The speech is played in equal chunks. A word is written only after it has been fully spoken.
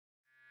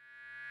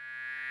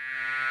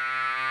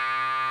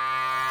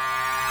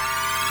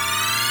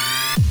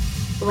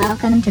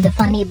Welcome to the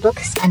Funny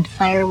Books and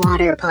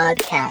Firewater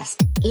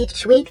podcast.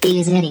 Each week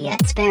these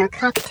idiots pair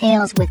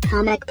cocktails with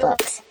comic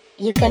books.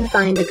 You can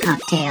find the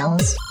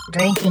cocktails,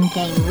 drinking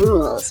game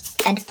rules,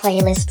 and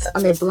playlists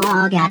on the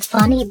blog at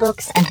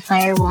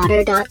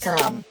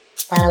funnybooksandfirewater.com.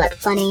 While at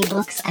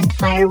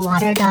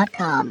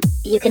funnybooksandfirewater.com,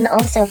 you can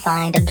also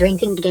find a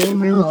drinking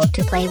game rule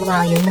to play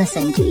while you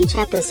listen to each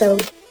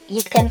episode.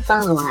 You can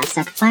follow us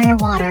at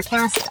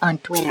Firewatercast on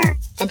Twitter,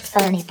 and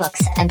Funny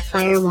Books and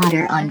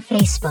Firewater on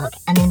Facebook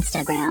and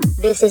Instagram.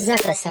 This is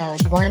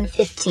episode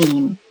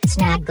 115,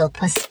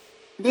 Snagglepuss.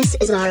 This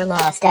is our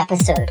last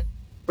episode,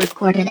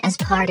 recorded as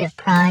part of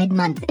Pride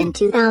Month in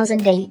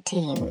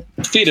 2018.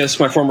 Fetus,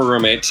 my former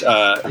roommate,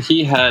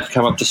 he had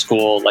come up to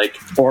school,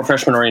 for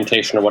freshman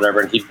orientation or whatever,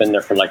 and he'd been there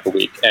for a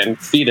week. And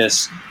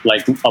Fetus,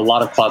 like a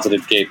lot of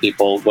closeted gay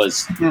people,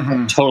 was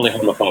totally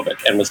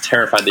homophobic and was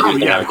terrified that he was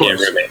going to have a gay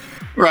roommate.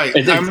 Right.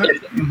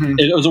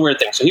 It was a weird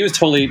thing. So he was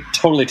totally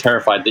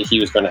terrified that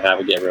he was going to have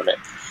a gay roommate.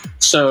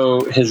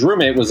 So his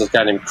roommate was this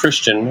guy named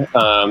Christian,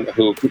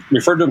 who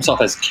referred to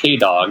himself as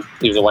K-Dog.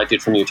 He was a white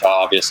dude from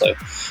Utah, obviously.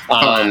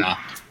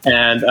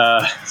 And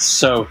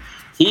so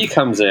he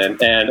comes in,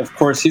 and of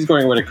course he's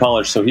going away to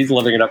college, so he's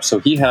living it up. So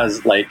he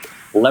has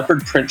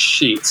leopard print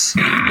sheets,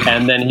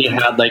 and then he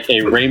had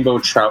a rainbow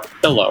trout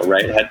pillow,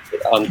 right,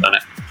 on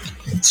it.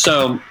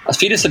 So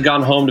Fetus had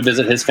gone home to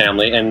visit his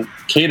family, and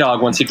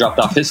K-Dog, once he dropped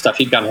off his stuff,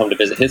 he'd gone home to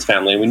visit his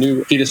family. And we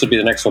knew Fetus would be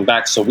the next one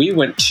back, so we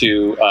went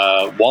to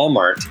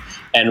Walmart,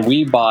 and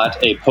we bought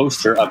a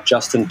poster of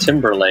Justin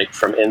Timberlake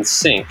from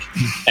NSYNC,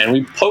 and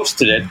we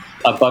posted it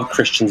above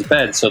Christian's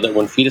bed so that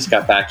when Fetus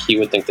got back, he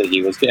would think that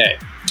he was gay.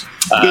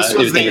 This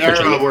was the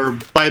era where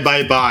Bye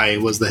Bye Bye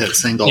was the hit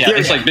single. Yeah,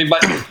 it's Big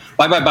Bye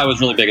Bye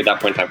was really big at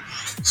that point in time.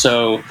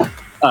 So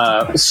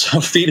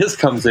Fetus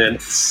comes in,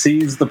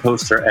 sees the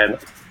poster, and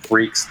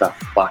freaks the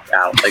fuck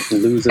out,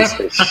 loses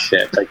his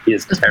shit. He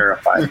is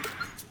terrified.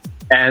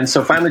 And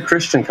so finally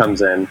Christian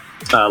comes in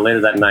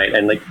later that night,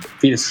 and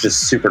Fetus is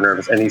just super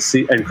nervous, and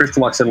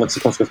Christian walks in, looks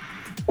at the poster, goes,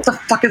 "What the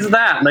fuck is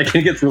that?" And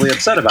he gets really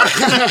upset about it.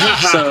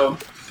 So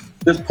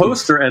this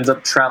poster ends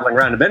up traveling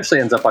around,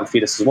 eventually ends up on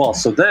Fetus's wall.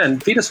 So then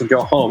Fetus would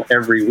go home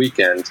every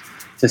weekend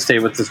to stay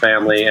with his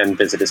family and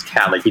visit his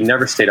cat. He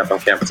never stayed up on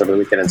campus every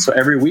weekend. And so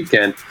every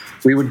weekend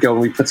we would go and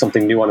we'd put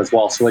something new on his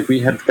wall. So we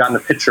had gotten a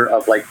picture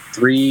of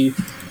three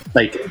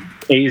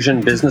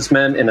Asian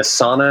businessmen in a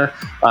sauna,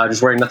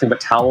 just wearing nothing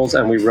but towels,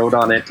 and we wrote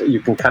on it,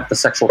 "You can cut the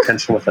sexual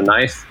tension with a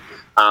knife."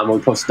 We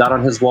posted that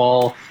on his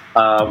wall.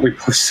 We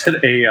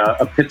posted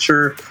a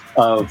picture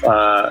of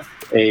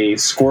a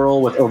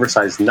squirrel with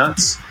oversized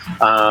nuts.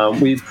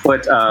 We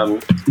put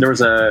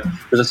there's a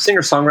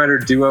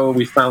singer-songwriter duo.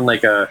 We found we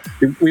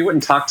went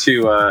and talked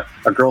to a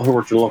girl who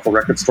worked at a local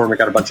record store, and we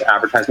got a bunch of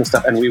advertisement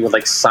stuff, and we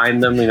would sign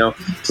them, to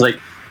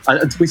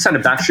we signed a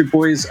Backstreet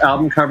Boys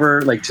album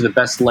cover, to the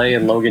best lay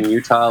in Logan,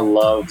 Utah,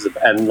 loves,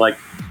 and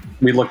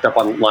we looked up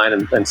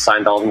online and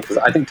signed all of them, because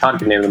I think Todd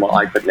could name them all,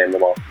 I could name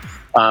them all.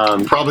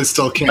 Probably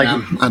still can.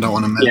 I don't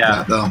want to admit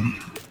that, though.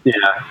 Yeah.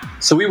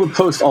 So we would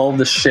post all of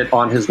this shit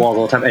on his walls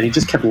all the time, and he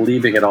just kept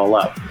leaving it all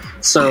up.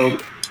 So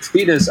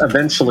Fetus,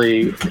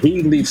 eventually,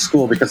 he leaves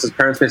school because his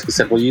parents basically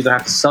said, well, you either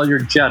have to sell your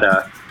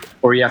Jetta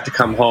or you have to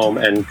come home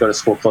and go to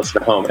school closer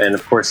to home. And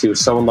of course, he was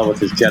so in love with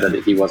his Jetta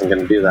that he wasn't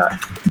going to do that.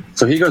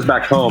 So he goes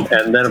back home,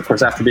 and then, of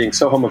course, after being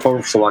so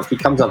homophobic for so long, he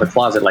comes out of the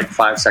closet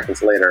 5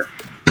 seconds later.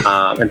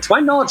 And to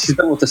my knowledge, he's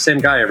been with the same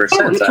guy ever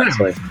since,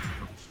 actually.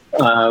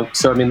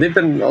 So, they've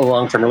been a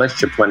long-term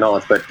relationship, to my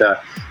knowledge. But,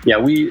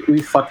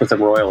 we fucked with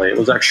him royally. It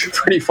was actually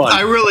pretty fun. I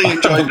really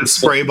enjoyed the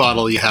spray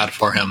bottle you had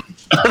for him.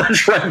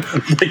 That's right.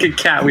 Like a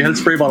cat. We had a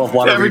spray bottle of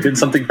water. When he did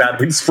something bad,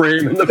 we'd spray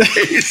him in the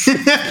face.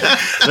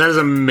 That is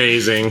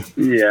amazing.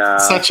 Yeah.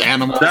 Such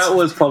animals. That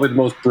was probably the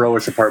most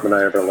bro-ish apartment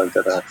I ever lived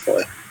in,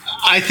 actually.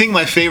 I think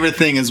my favorite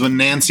thing is when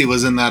Nancy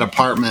was in that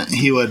apartment,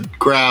 he would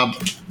grab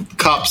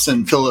cups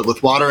and fill it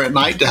with water at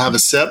night to have a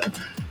sip.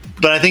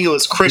 But I think it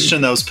was Christian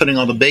that was putting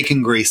all the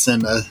bacon grease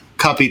in a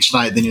cup each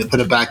night. Then you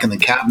put it back in the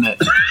cabinet.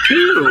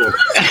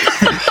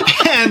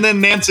 And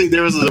then Nancy,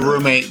 there was a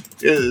roommate.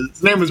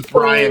 His name was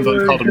Brian, but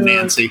we called him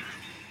Nancy.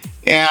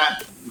 And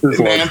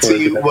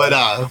Nancy would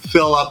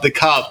fill up the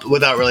cup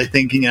without really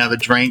thinking and have a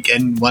drink.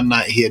 And one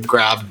night he had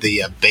grabbed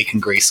the bacon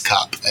grease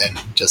cup and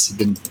just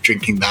been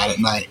drinking that at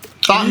night.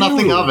 Thought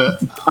nothing of it.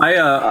 I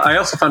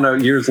also found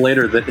out years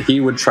later that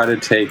he would try to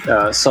take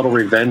subtle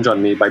revenge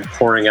on me by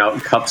pouring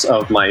out cups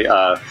of my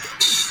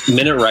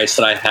minute rice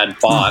that I had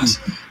bought.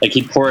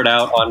 He'd pour it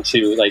out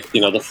onto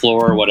the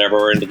floor or whatever,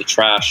 or into the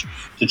trash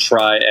to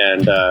try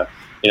and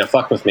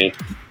fuck with me.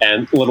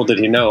 And little did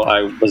he know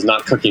I was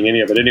not cooking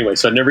any of it anyway,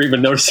 so I never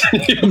even noticed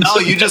any of it. No,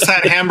 you just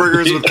had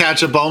hamburgers with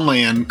ketchup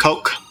only and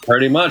Coke.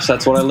 Pretty much.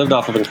 That's what I lived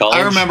off of in college.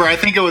 I remember, I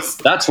think it was...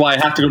 That's why I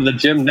have to go to the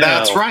gym now.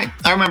 That's right.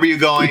 I remember you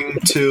going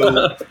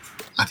to,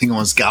 I think it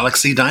was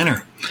Galaxy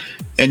Diner.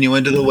 And you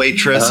went to the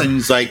waitress and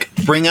he's like,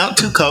 bring out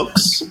 2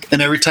 Cokes,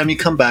 and every time you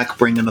come back,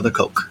 bring another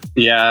Coke.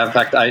 Yeah, in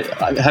fact, I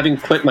having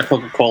quit my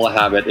Coca-Cola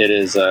habit,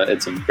 it's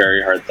a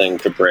very hard thing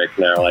to break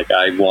now.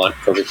 I want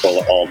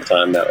Coca-Cola all the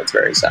time now. It's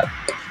very sad.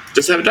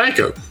 Just have a Diet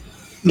Coke.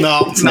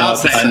 No, it's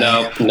not the I same.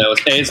 know. No,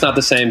 it's not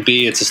the same.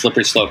 B, it's a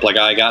slippery slope. Like,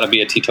 I got to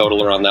be a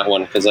teetotaler on that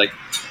one because, like,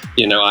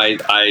 you know,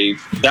 I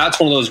that's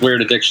one of those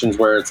weird addictions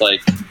where it's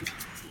like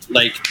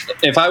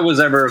if I was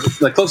ever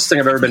the closest thing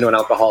I've ever been to an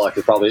alcoholic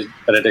is probably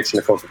an addiction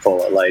to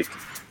Coca-Cola. Like,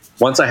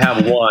 once I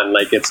have one,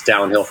 like, it's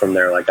downhill from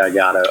there. Like, I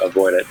gotta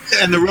avoid it.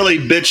 And the really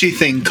bitchy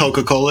thing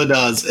Coca-Cola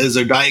does is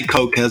their Diet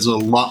Coke has a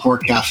lot more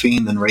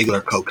caffeine than regular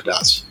Coke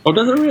does. Oh,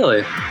 does it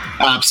really?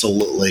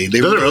 Absolutely. They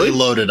Does it really really?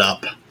 load it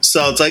up.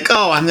 So it's like,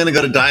 oh, I'm going to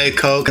go to Diet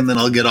Coke and then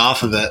I'll get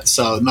off of it.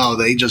 So no,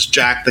 they just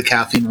jack the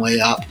caffeine way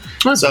up.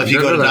 Oh, So if you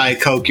never go to know that.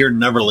 Diet Coke, you're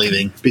never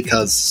leaving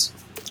because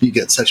you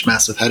get such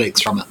massive headaches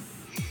from it.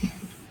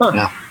 Huh.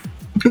 Yeah.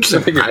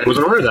 Interesting. I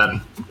wasn't aware of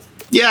that.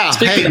 Yeah.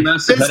 Speaking Hey, of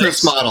massive business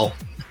headaches. model.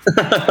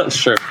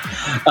 Sure.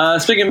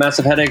 Speaking of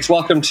massive headaches,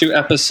 welcome to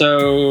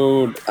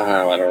episode.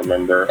 I don't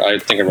remember. I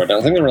think I wrote down.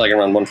 I think we were like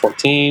around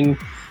 114.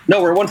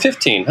 No, we're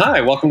 115.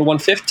 Hi, welcome to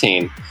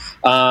 115.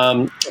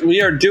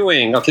 We are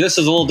doing. Okay, this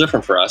is a little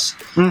different for us.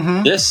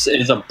 Mm-hmm. This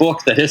is a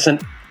book that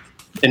isn't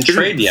in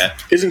trade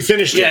yet. Isn't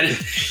finished Yeah, yet. it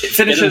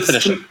finishes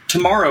Finish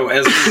tomorrow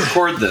as we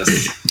record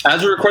this.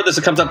 As we record this,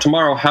 it comes up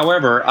tomorrow.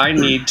 However, I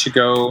need to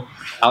go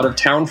out of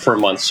town for a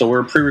month, so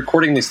we're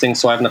pre-recording these things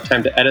so I have enough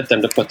time to edit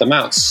them to put them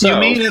out. So, You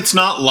mean it's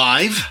not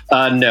live?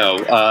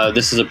 no,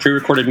 this is a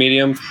pre-recorded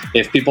medium.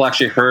 If people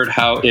actually heard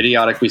how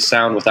idiotic we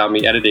sound without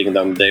me editing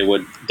them, they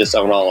would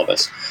disown all of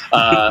us.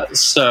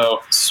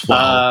 So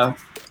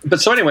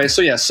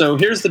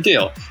here's the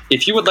deal.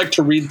 If you would like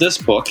to read this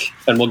book,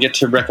 and we'll get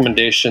to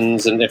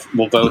recommendations and if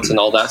we'll votes and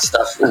all that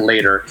stuff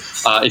later.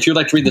 If you'd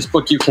like to read this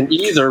book, you can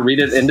either read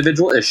it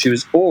individual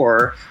issues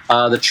or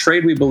the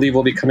trade we believe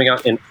will be coming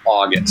out in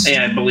August.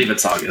 Yeah, I believe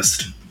it's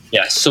August.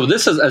 Yes, so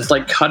this is as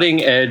like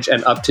cutting edge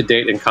and up to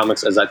date in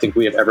comics as I think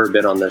we have ever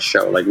been on this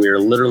show. Like, we are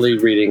literally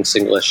reading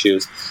single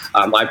issues.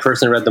 I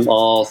personally read them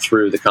all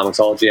through the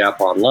Comixology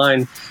app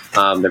online.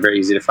 They're very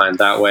easy to find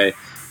that way.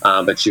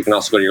 But you can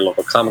also go to your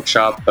local comic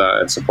shop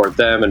and support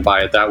them and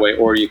buy it that way,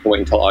 or you can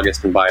wait until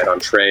August and buy it on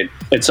trade.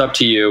 It's up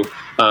to you.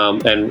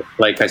 And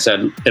like I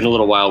said, in a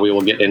little while, we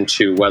will get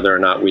into whether or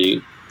not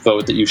we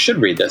vote that you should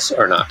read this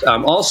or not.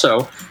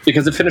 Also,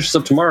 because it finishes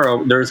up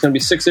tomorrow, there's going to be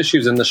 6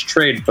 issues in this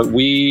trade, but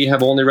we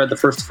have only read the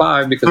first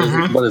 5 because this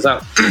is what is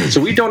out.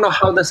 So we don't know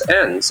how this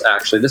ends,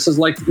 actually. This is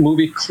like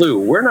movie Clue.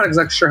 We're not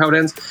exactly sure how it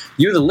ends.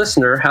 You, the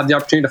listener, have the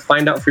opportunity to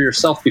find out for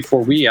yourself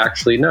before we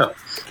actually know.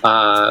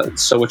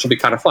 So which will be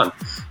kind of fun.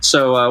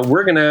 So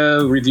we're going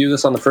to review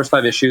this on the first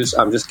 5 issues.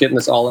 I'm just getting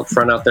this all up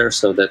front out there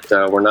so that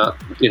we're not,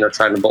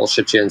 trying to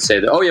bullshit you and say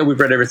that, oh yeah, we've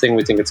read everything,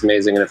 we think it's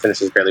amazing, and it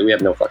finishes barely. We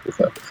have no fucking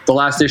clue. The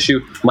last issue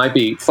might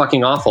be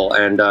fucking awful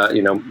and,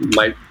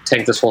 might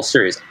tank this whole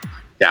series.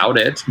 Doubt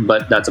it,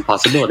 but that's a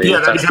possibility. Yeah,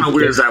 that'd be kind of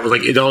weird as that was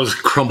like it always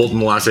crumbled in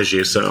the last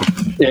issue. So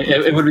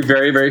it would be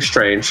very, very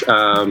strange.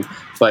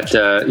 But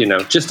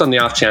just on the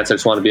off chance, I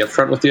just want to be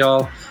upfront with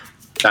y'all.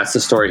 That's the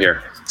story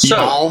here. So,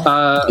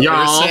 Y'all? You're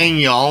y'all. saying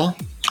y'all?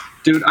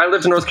 dude, I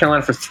lived in North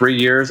Carolina for 3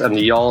 years, and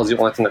the y'all is the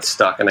only thing that's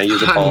stuck, and I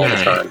use it all the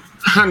time.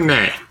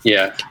 Honey.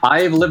 Yeah.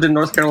 I've lived in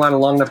North Carolina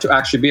long enough to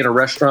actually be in a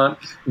restaurant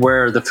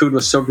where the food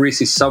was so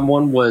greasy,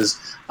 someone was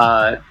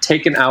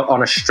taken out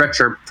on a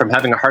stretcher from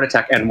having a heart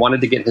attack and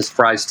wanted to get his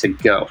fries to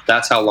go.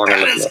 That's how long I That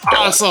lived in is North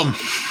Carolina. awesome.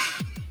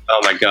 Oh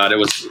my God. It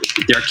was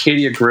the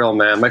Arcadia Grill,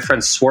 man. My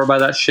friends swore by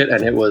that shit,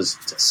 and it was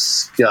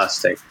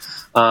disgusting.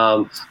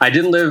 I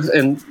didn't live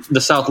in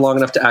the South long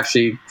enough to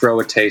actually grow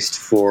a taste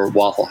for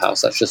Waffle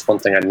House. That's just one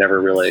thing I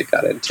never really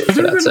got into. I've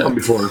So never that's been it. home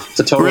before. It's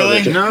a total Really?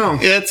 addiction. No.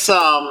 It's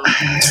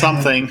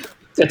something.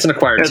 It's an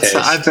acquired taste.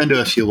 I've been to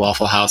a few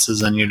Waffle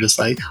Houses, and you're just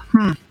like,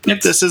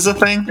 this is a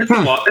thing?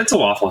 It's a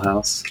Waffle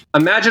House.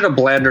 Imagine a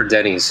Blander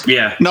Denny's.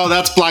 Yeah. No,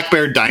 that's Black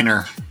Bear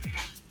Diner.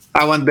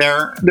 I went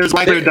there. There's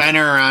Black Bear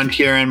Diner around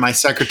here, and my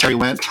secretary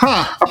went,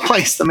 a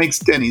place that makes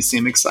Denny's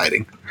seem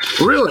exciting.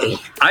 Really?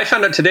 I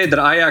found out today that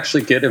I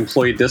actually get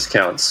employee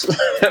discounts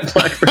at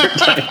Black Bear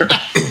Diner.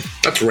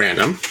 That's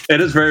random.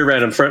 It is very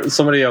random.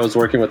 Somebody I was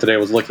working with today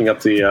was looking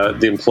up the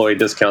employee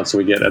discounts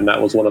we get, and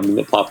that was one of them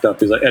that popped up.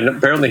 He's like, and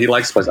apparently he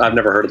likes the place. I've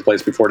never heard of the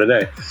place before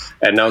today,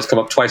 and now it's come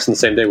up twice in the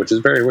same day, which is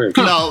very weird.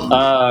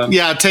 No,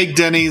 take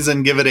Denny's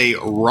and give it a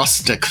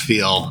rustic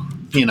feel.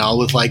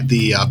 With like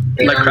the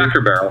Like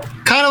Cracker Barrel.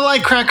 kind of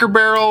like Cracker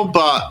Barrel,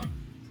 but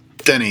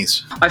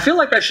Denny's. I feel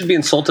like I should be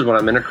insulted when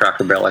I'm in a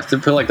Cracker Barrel. I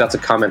feel like that's a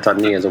comment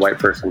on me as a white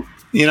person.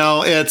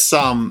 It's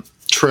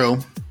true.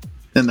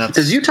 And that's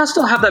Does Utah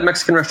still have that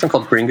Mexican restaurant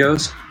called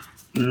Gringos?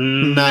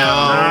 no.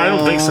 I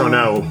don't think so.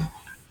 No.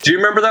 Do you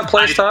remember that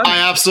place, Todd?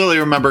 I absolutely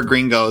remember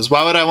Gringos.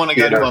 Why would I want to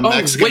go to a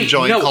Mexican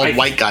joint called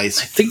White Guys?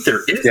 I think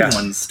there is Yeah.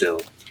 one still.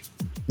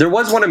 There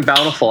was one in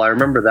Bountiful. I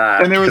remember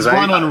that. And there was 'Cause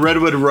one on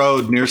Redwood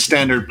Road near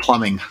Standard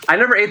Plumbing. I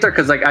never ate there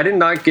because I did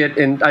not get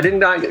an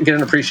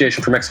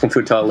appreciation for Mexican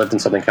food till I lived in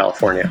Southern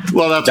California.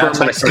 Well, that's That's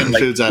where when I started, Mexican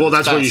like- food's at. Well, its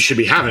that's what you best. should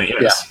be having.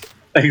 Yes.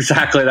 Yeah,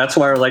 exactly. That's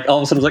why we're like all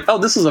of a sudden it's like, oh,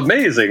 this is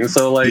amazing.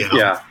 So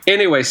yeah.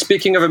 Anyway,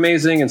 speaking of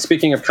amazing and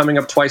speaking of coming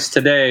up twice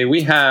today,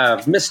 we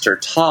have Mr.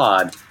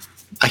 Todd.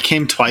 I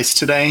came twice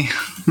today.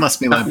 Must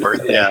be my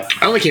birthday. Yeah.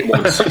 I only came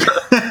once.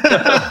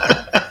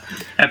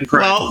 Happy and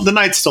Pride. Well, the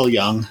night's still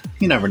young.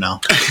 You never know.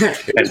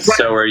 And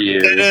so are you.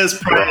 It is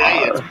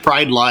Pride. It's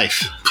Pride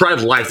Life. Pride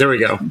of life. There we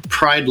go.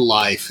 Pride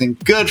Life. And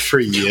good for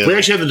you. We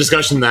actually had the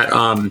discussion that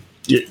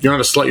you're not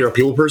a slut, you're a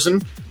people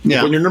person.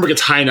 Yeah. When your number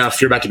gets high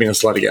enough, you're back to being a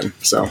slut again.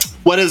 So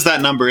What is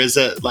that number? Is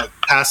it like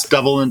past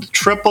double into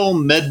triple,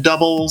 mid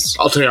doubles?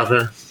 I'll tell you off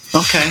there.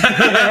 Okay.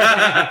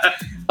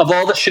 Of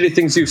all the shitty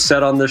things you've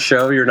said on this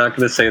show, you're not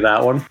going to say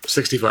that one.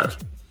 65.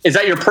 Is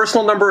that your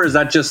personal number, or is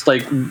that just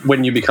like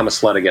when you become a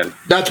slut again?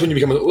 That's when you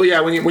become that's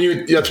when you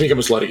become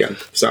a slut again.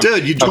 So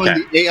Dude, you joined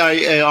Okay. the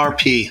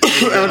AIARP.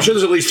 and I'm sure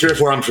there's at least 3 or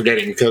 4 I'm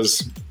forgetting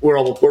because we're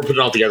putting it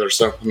all together,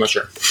 so I'm not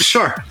sure.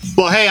 Sure.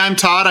 Well, hey, I'm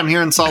Todd. I'm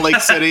here in Salt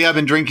Lake City. I've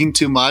been drinking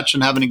too much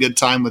and having a good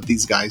time with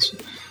these guys.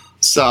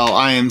 So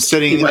I am You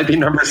sitting might be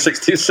number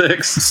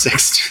 66.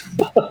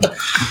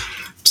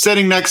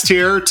 sitting next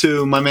here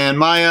to my man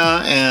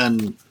Maya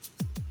and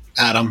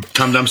Adam,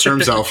 Cum dumpster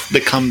himself.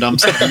 the cum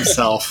dumpster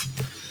himself.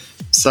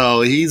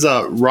 So he's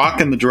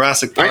rocking the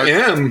Jurassic Park I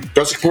am.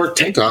 Jurassic Park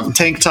tank top.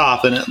 tank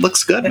top, and it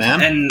looks good,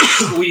 man. And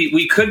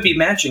we could be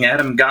matching.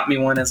 Adam got me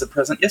one as a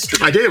present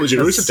yesterday. I did. It was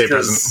your recent day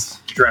 'Cause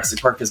present.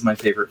 Jurassic Park is my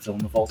favorite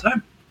film of all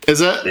time. Is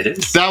it? It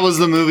is. That was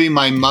the movie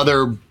my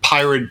mother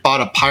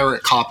bought a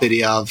pirate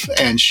copy of,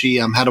 and she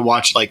had to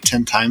watch like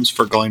 10 times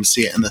for going to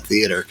see it in the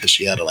theater because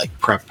she had to like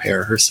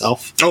prepare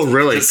herself Oh,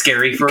 really? It's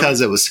scary for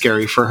because it was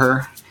scary for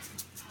her.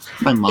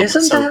 My mom Isn't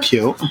was so that-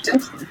 cute.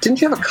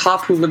 Didn't you have a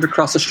cop who lived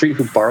across the street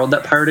who borrowed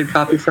that pirated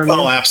copy from you?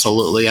 Oh,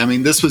 absolutely. I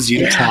mean, this was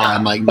Utah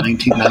in like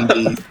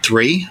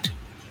 1993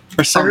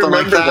 or I something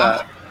like remember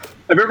that.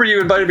 I remember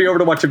you invited me over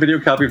to watch a video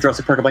copy of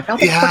Jurassic Park. I'm like, how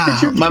the fuck Yeah,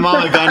 did you? my mom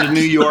had gone to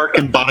New York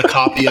and bought a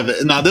copy of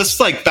it. Now, this is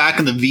like back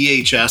in the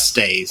VHS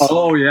days.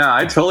 Oh yeah,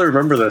 I totally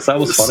remember this. That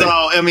was funny. So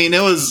I mean,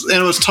 it was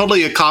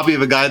totally a copy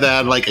of a guy that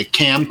had like a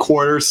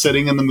camcorder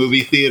sitting in the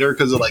movie theater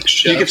because of like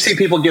you could shifts. see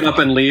people get up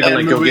and leave and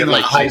And like go movie get and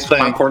like the whole ice thing.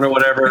 popcorn or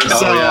whatever. So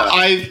Oh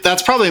yeah.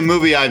 that's probably a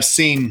movie I've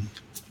seen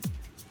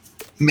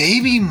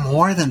maybe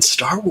more than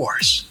Star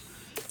Wars.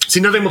 See,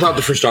 nothing will top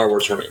the first Star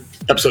Wars for me.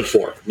 Episode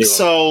 4. New Hope.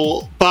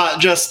 So, but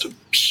just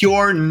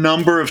pure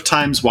number of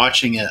times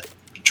watching it,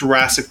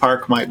 Jurassic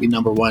Park might be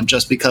number 1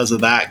 just because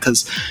of that.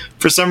 Because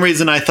for some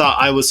reason I thought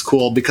I was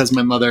cool because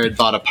my mother had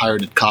bought a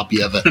pirated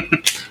copy of it,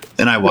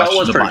 and I watched Well,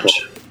 it was it a pretty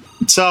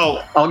bunch.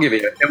 So I'll give you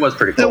it. It was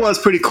pretty cool. it was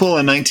pretty cool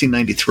in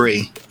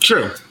 1993.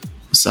 True.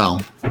 So,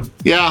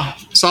 yeah,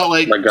 Salt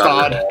Lake, My God,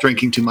 Todd, yeah.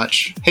 drinking too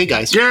much. Hey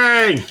guys,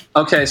 Yay!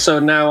 Okay, so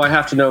now I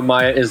have to know,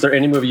 Maya, is there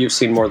any movie you've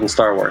seen more than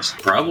Star Wars?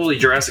 Probably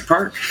Jurassic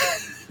Park.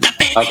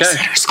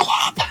 Babysitter's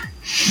Club.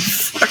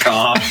 Fuck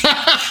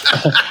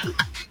off.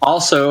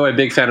 Also, a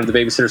big fan of the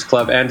Babysitters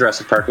Club and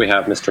Jurassic Park, we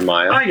have Mr.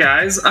 Maya. Hi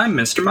guys, I'm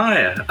Mr.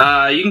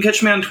 Maya. You can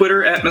catch me on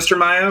Twitter at Mr.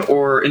 Maya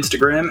or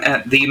Instagram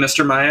at the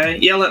Mr. Maya.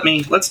 Yell at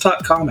me. Let's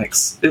talk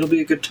comics. It'll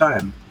be a good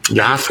time.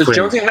 Yes, Does queen.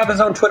 Jonesy have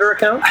his own Twitter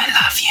account? I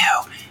love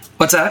you.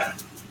 What's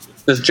that?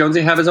 Does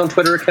Jonesy have his own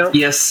Twitter account?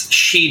 Yes,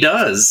 she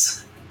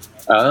does.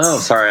 Oh,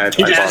 sorry, I You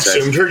just apologize.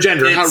 assumed her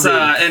gender. How It's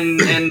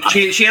rude. and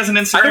she has an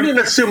I don't Instagram. even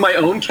assume my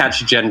own cat's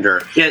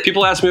gender. Yeah.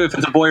 People ask me if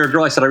it's a boy or a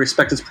girl. I said I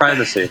respect its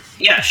privacy.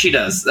 Yeah, she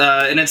does.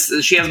 And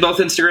she has both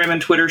Instagram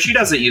and Twitter. She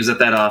doesn't use it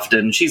that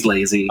often. She's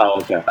lazy. Oh,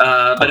 okay.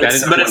 But Okay, I it's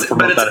didn't but want it's to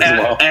promote but it's that as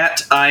well.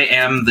 at I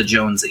am the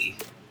Jonesy.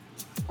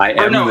 I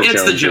Or am no, the it's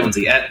Jonesy. the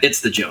Jonesy.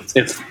 It's the Jonesy.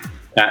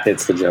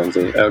 It's the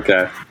Jonesy.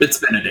 Okay. It's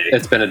been a day.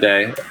 It's been a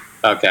day.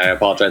 Okay, I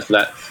apologize for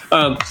that.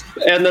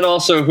 And then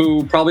also,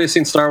 who probably has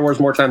seen Star Wars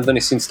more times than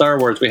he's seen Star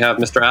Wars, we have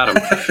Mr.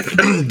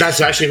 Adam.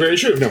 That's actually very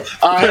true. No.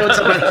 Hey, what's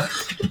up?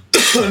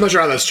 I'm not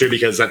sure how that's true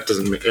because that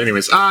doesn't make...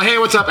 Anyways. Hey,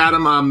 what's up,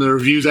 Adam? I'm the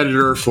reviews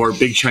editor for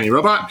Big Shiny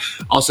Robot.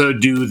 Also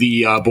do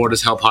the Bored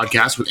as Hell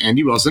podcast with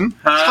Andy Wilson.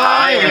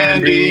 Hi,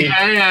 Andy.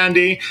 Hey,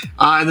 Andy.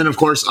 And then, of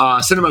course,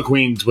 Cinema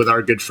Queens with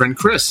our good friend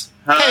Chris.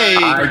 Hey,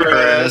 Hi,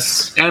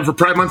 Chris. And for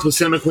Pride Month with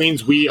Cinema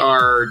Queens, we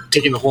are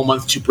taking the whole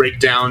month to break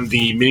down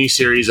the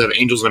miniseries of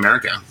Angels in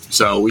America.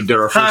 So we did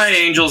our first... Hi,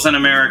 Angels in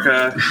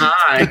America.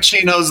 Hi.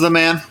 Chino's the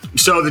man.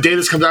 So the day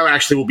this comes out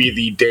actually will be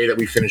the day that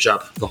we finish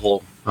up the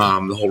whole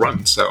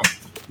run. So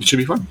it should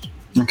be fun.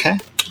 Okay.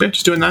 Yeah,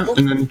 just doing that,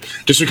 and then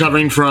just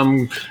recovering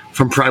from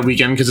Pride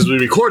Weekend because as we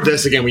record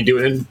this again, we do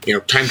it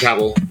in time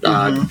travel.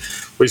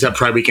 We just have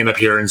Pride Weekend up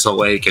here in Salt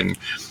Lake, and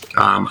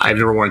I've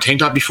never worn a tank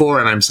top before,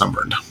 and I'm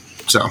sunburned.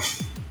 So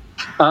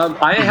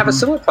I have a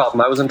similar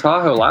problem. I was in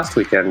Tahoe last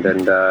weekend,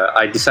 and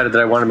I decided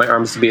that I wanted my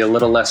arms to be a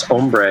little less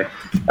ombre,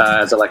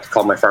 as I like to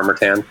call my farmer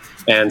tan.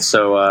 And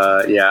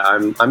so, yeah,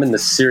 I'm in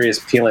this serious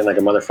peeling like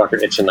a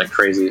motherfucker, itching like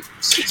crazy.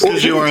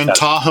 Because you were in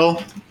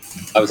Tahoe,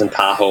 I was in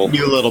Tahoe.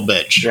 you little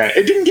bitch. yeah,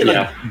 it didn't get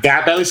Yeah.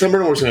 that badly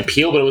sunburned where it's going to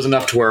peel, but it was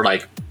enough to where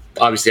like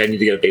obviously I need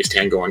to get a base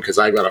tan going because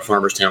I got a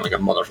farmer's tan like a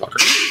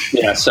motherfucker.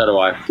 Yeah, so do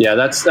I. Yeah,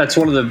 that's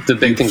one of the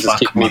big things that's fuck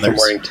keeping me from mothers.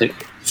 wearing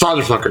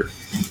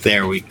Fatherfucker.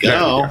 There we There we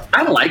go. go.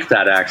 I like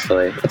that,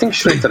 actually. I think you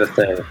should make that a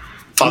thing.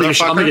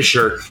 I'll make a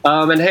shirt.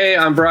 And hey,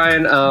 I'm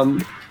Brian.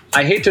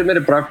 I hate to admit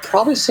it, but I've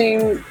probably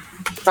seen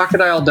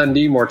Crocodile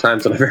Dundee more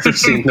times than I've ever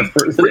seen the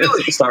first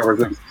Really? Star Wars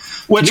movies.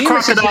 Which Me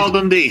versus- Crocodile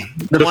Dundee?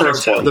 The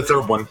first one. The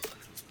third one.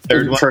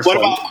 What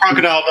about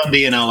Crocodile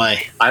Dundee in LA?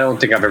 I don't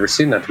think I've ever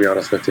seen that, to be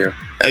honest with you.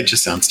 It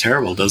just sounds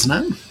terrible, doesn't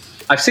it?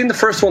 I've seen the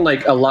first one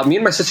like a lot. Me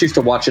and my sister used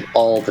to watch it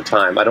all the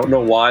time. I don't know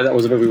why. That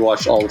was a movie we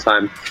watched all the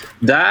time.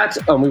 That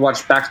we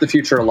watched Back to the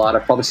Future a lot.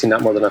 I've probably seen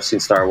that more than I've seen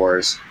Star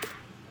Wars,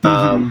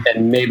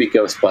 and maybe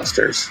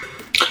Ghostbusters.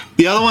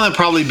 The other one that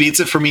probably beats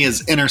it for me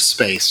is Inner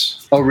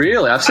Space. Oh,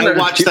 really? I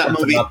watched that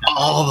movie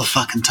all the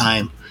fucking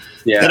time.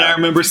 Yeah. And I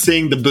remember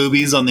seeing the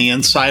boobies on the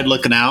inside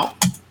looking out.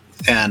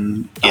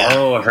 And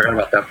Oh, I forgot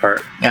about that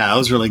part. Yeah, that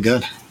was really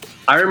good.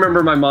 I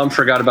remember my mom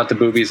forgot about the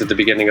boobies at the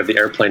beginning of the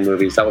Airplane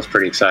movies. That was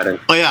pretty exciting.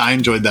 Oh yeah, I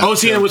enjoyed that. Oh,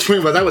 see, what's funny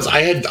about that was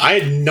I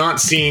had not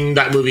seen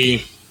that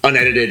movie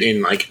unedited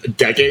in like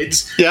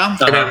decades. Yeah.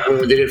 And then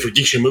when they did it for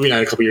Geek Show Movie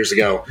Night a couple years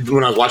ago,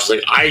 when I was watching,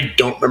 like, I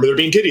don't remember there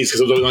being titties because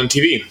it was always on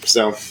TV.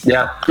 So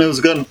yeah, it was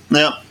good.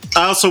 Yeah.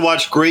 I also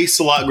watched Grease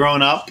a lot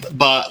growing up,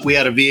 but we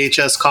had a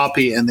VHS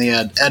copy and they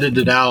had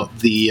edited out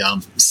the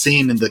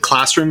scene in the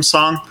classroom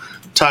song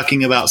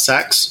talking about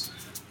sex.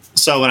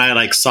 So when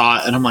I saw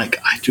it and I'm like,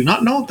 I do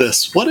not know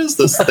this. What is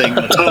this thing?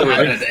 Part of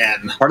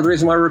the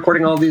reason why we're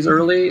recording all of these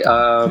early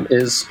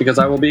is because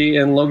I will be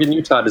in Logan,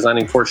 Utah,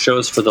 designing 4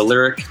 shows for the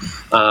Lyric.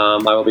 I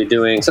will be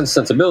doing Sense and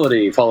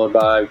Sensibility, followed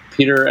by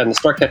Peter and the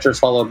Starcatchers,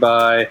 followed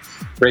by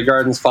Grey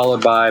Gardens,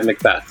 followed by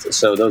Macbeth.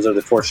 So those are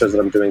the 4 shows that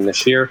I'm doing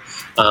this year.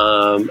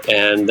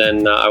 And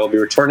then I will be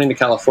returning to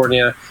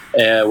California,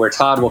 where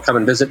Todd will come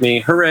and visit me.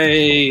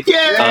 Hooray!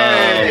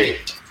 Yay!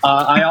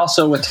 I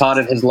also, with Todd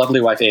and his lovely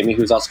wife, Amy,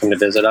 who's also coming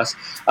to visit us,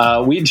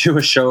 we do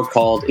a show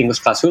called English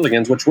Class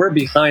Hooligans, which we're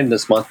behind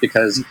this month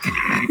because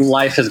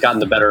life has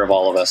gotten the better of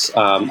all of us.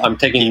 I'm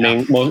taking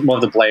more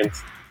of the blame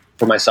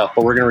for myself,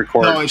 but we're going to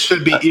record. No, it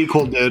should be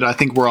equal, dude. I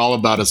think we're all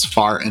about as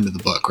far into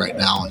the book right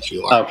now as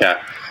you are. Okay.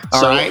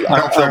 All right.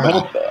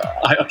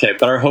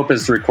 But our hope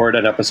is to record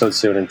an episode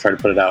soon and try to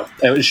put it out.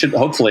 It should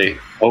hopefully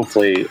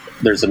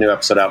there's a new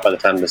episode out by the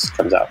time this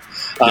comes out.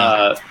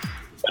 Yeah.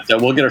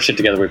 But we'll get our shit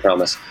together, we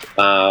promise.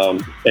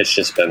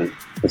 It's been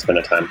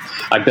a time.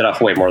 I bit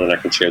off way more than I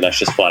can chew. That's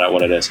just flat out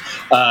what it is.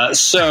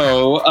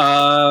 So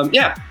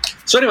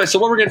anyway, so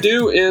what we're going to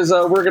do is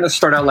we're going to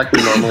start out like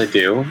we normally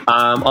do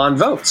on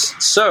votes.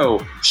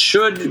 So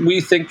should we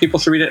think people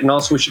should read it? And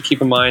also we should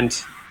keep in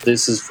mind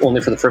this is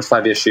only for the first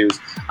 5 issues.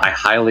 I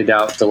highly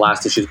doubt the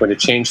last issue is going to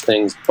change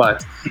things.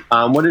 But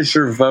what is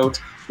your vote,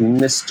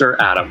 Mr.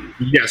 Adam?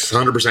 yes,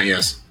 100%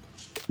 yes.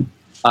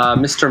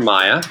 Mr.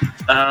 Maya?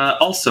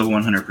 Also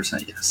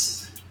 100%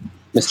 yes.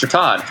 Mr.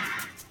 Todd?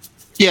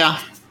 Yeah.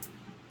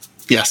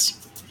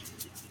 Yes.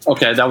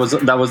 Okay, that was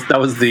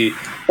the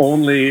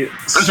only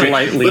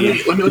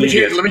slightly. Let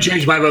me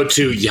change my vote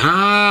to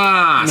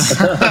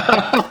yes.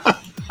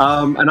 And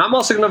I'm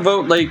also going to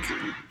vote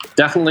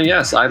definitely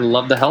yes. I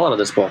love the hell out of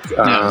this book.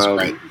 Yeah, that's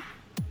right.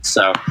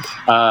 So,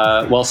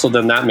 so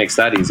then that makes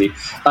that easy.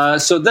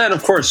 So then,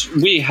 of course,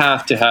 we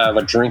have to have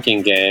a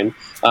drinking game.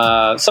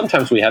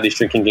 Sometimes we have these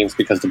drinking games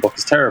because the book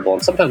is terrible,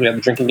 and sometimes we have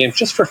the drinking games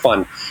just for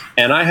fun.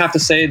 And I have to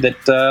say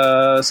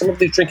that some of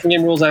these drinking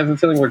game rules I have a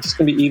feeling we're just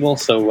going to be evil,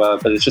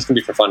 but it's just going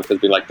to be for fun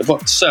because we like the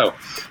book. So,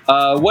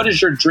 what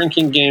is your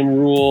drinking game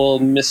rule,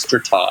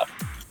 Mr. Todd?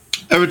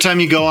 Every time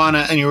you go on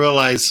it and you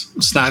realize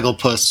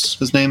Snagglepuss,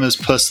 his name is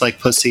Puss like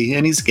Pussy,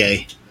 and he's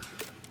gay.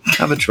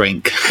 Have a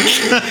drink.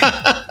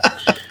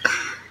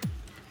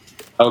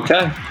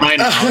 Okay. I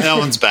know, that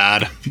one's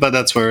bad, but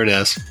that's where it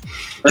is.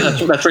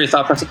 That's where your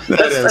thought process.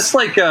 That's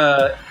like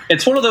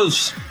it's one of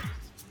those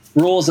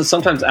rules that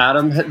sometimes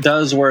Adam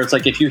does, where it's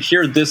like if you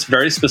hear this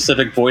very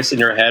specific voice in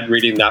your head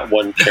reading that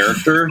one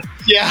character,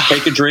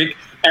 take a drink.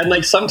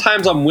 And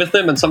sometimes I'm with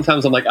him, and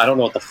sometimes I'm like, I don't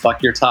know what the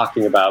fuck you're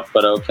talking about,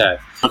 but okay.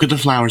 Look at the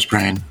flowers,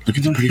 Brian. Look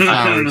at the pretty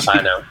flowers.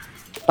 I know.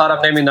 Thought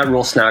I'm naming that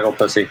rule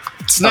Snagglepussy.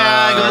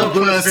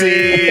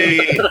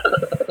 Snagglepussy.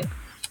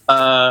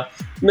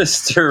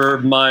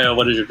 Mr. Maya,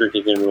 what is your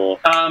drinking game rule?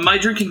 My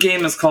drinking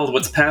game is called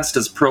What's Past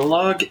is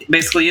Prologue.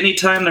 Basically,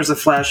 anytime there's a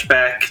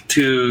flashback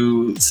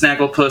to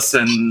Snagglepuss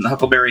and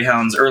Huckleberry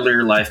Hound's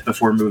earlier life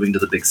before moving to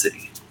the big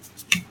city.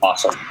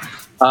 Awesome.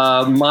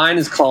 Mine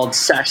is called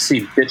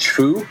Sassy Bitch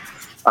Fu,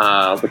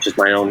 which is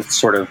my own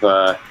sort of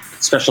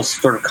special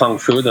sort of kung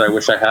fu that I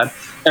wish I had.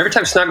 Every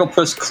time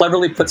Snagglepuss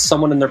cleverly puts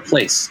someone in their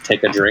place,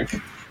 take a drink.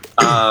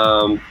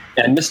 And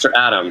Mr.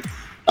 Adam.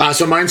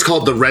 So mine's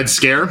called the Red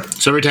Scare.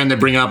 So every time they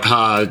bring up,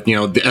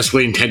 the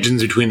escalating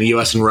tensions between the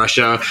U.S. and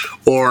Russia,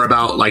 or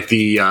about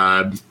the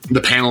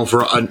panel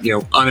for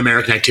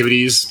un-American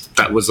activities,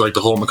 that was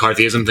the whole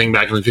McCarthyism thing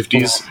back in the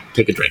 50s.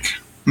 Take a drink.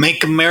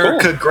 Make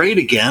America great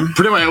again.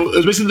 Pretty much,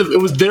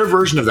 it was their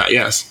version of that.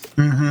 Yes.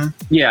 Mm-hmm.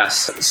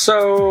 Yes.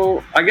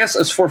 So I guess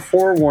as for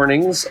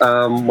forewarnings,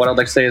 what I'd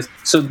like to say is,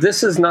 so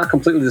this is not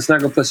completely the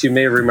Snagglepuss you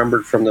may have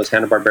remembered from those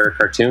Hanna-Barbera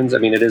cartoons. I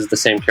mean, it is the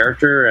same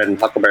character, and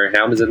Huckleberry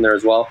Hound is in there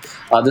as well.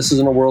 This is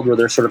in a world where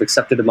they're sort of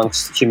accepted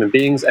amongst human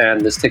beings, and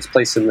this takes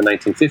place in the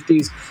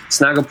 1950s.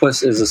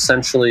 Snagglepuss is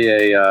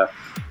essentially a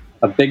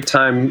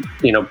big-time,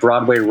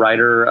 Broadway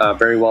writer, a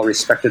very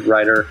well-respected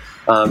writer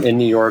in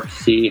New York.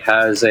 He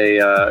has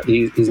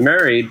he's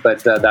married,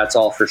 but that's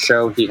all for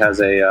show. He has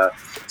a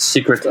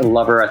secret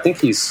lover. I think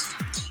he's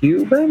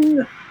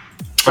Cuban.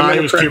 He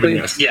was Cuban,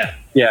 yes. Yeah.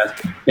 Yeah,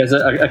 he has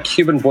a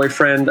Cuban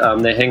boyfriend.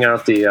 They hang out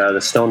at the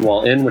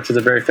Stonewall Inn, which is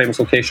a very famous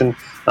location.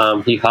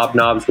 He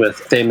hobnobs with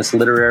famous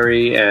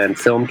literary and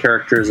film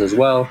characters as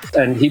well.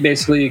 And he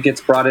basically gets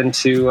brought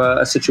into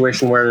a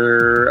situation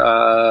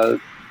where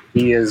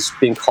he is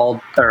being called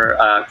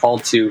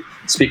to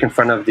speak in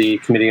front of the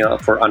Committee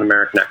for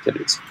Un-American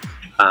Activities.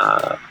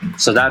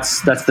 So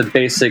that's the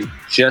basic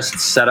just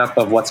setup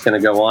of what's going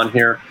to go on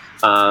here.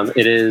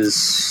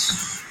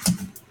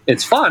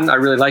 It's fun. I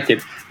really like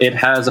it. It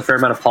has a fair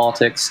amount of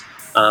politics,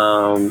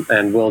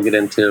 and we'll get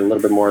into a little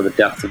bit more of the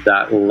depth of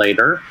that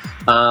later.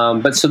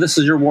 But so this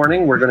is your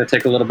warning. We're going to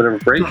take a little bit of a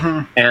break,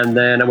 and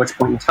then at which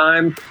point in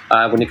time,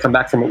 when you come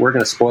back from it, we're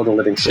going to spoil the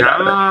living shit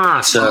out of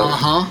it. So,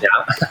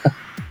 yeah.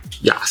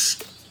 Yes.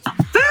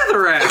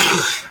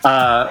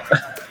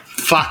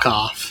 Fuck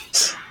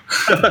off.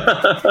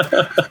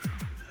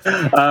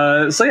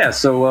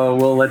 So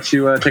we'll let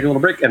you take a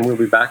little break, and we'll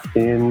be back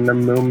in a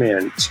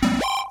moment.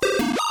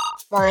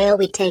 While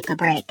we take a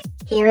break,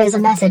 here is a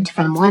message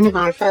from one of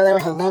our fellow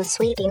Hello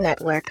Sweetie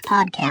Network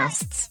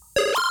podcasts.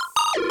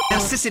 Now,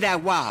 sissy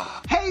that wow.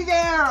 Hey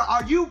there!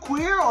 Are you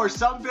queer or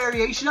some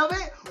variation of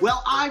it?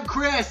 Well, I'm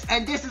Chris,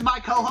 and this is my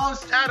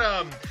co-host,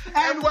 Adam.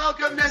 And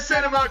welcome to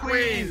Cinema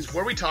Queens,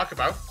 where we talk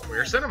about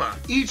queer cinema.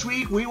 Each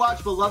week, we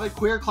watch beloved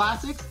queer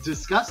classics,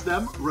 discuss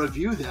them,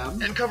 review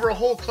them, and cover a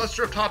whole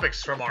cluster of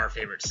topics from our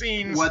favorite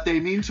scenes, what they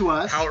mean to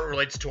us, how it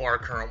relates to our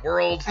current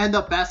world, and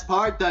the best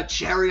part, the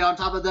cherry on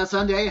top of the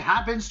sundae,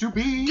 happens to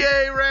be...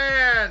 gay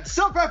rants!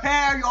 So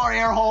prepare your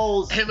air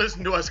holes! And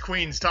listen to us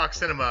Queens talk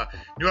cinema.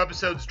 New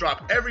episodes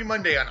drop every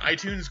Monday on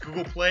iTunes,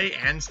 Google Play,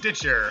 and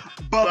Stitcher.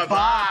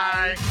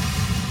 Bye-bye!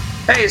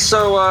 Hey,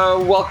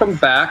 so welcome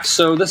back.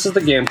 So this is the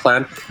game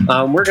plan.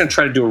 We're going to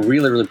try to do a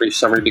really, really brief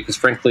summary because,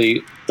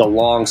 frankly, the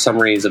long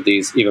summaries of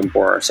these even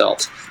bore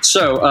ourselves.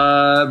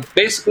 So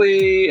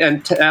basically,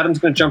 and Adam's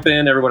going to jump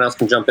in. Everyone else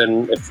can jump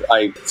in if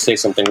I say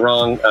something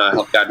wrong.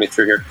 Help guide me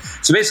through here.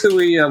 So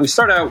basically, we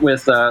start out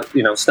with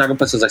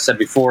Snagglepuss, as I said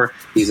before.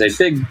 He's a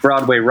big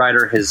Broadway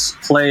writer. His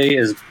play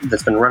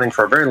that's been running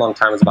for a very long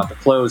time is about to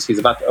close. He's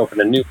about to open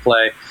a new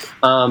play.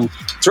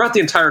 Throughout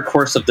the entire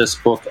course of this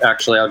book,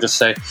 actually, I'll just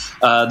say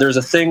there's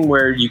a thing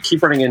where you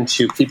keep running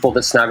into people that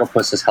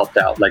Snagglepuss has helped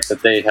out, like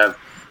that they have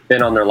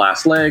been on their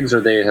last legs,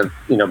 or they have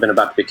been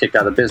about to be kicked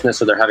out of the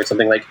business, or they're having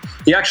something. Like,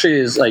 he actually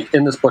is, like,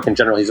 in this book in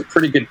general, he's a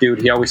pretty good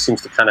dude. He always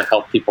seems to kind of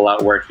help people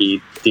out where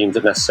he deems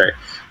it necessary.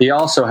 He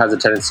also has a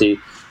tendency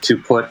to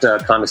put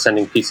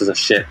condescending pieces of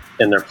shit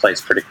in their place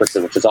pretty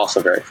quickly, which is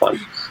also very fun.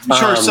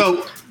 Sure.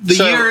 So the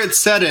year it's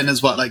set in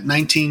is what, like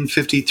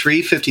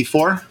 1953,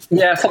 54?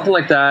 Yeah, something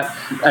like that.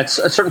 At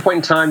a certain point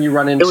in time, you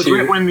run into... It was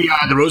right when the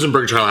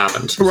Rosenberg trial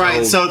happened.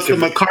 Right, so it's the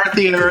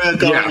McCarthy era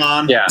going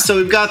on. Yeah. So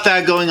we've got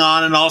that going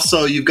on, and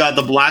also you've got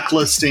the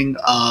blacklisting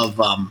of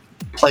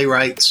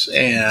playwrights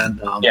and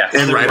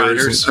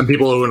writers and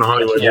people who are in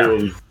Hollywood.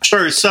 Yeah.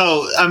 Sure.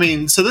 So,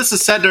 so this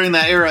is set during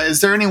that era.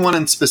 Is there anyone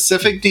in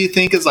specific, do you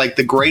think, is like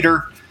the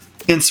greater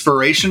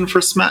inspiration for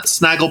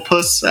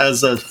Snagglepuss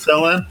as a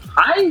fill-in?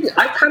 I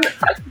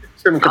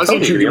was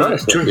thinking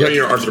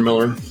Arthur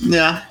Miller.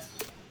 Yeah.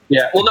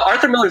 Yeah. Well, no,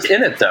 Arthur Miller's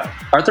in it, though.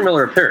 Arthur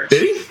Miller appears.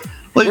 Did he?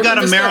 Well, you've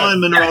got a Marilyn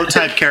Monroe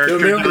type character.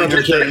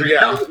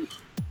 Yeah.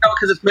 No,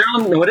 because it's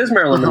Marilyn. No, it is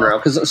Marilyn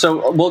Monroe.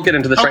 So we'll get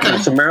into this right now.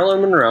 So Marilyn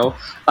Monroe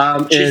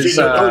is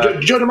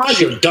Joe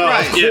DiMaggio. Duh,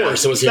 right, of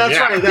course. That's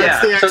right.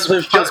 That's the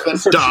ex-husband.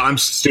 Duh, I'm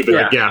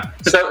stupid. Yeah.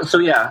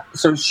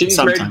 So she's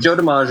married Joe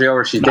DiMaggio,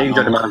 or she's dating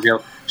Joe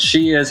DiMaggio.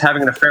 She is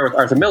having an affair with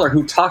Arthur Miller,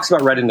 who talks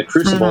about writing The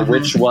Crucible,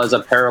 which was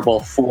a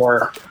parable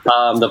for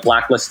the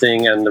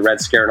blacklisting and the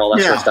Red Scare and all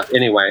that sort of stuff.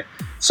 Anyway,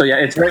 so yeah,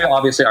 it's very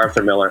obviously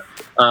Arthur Miller.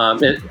 I'm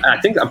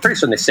pretty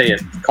certain they say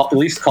it at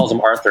least calls him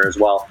Arthur as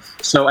well.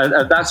 So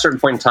at that certain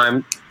point in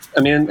time,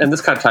 and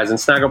this kind of ties in,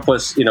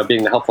 Snagglepuss,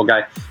 being the helpful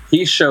guy,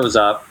 he shows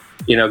up,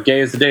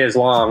 gay as the day is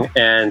long,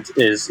 and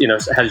is,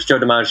 has Joe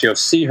DiMaggio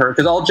see her,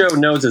 because all Joe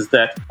knows is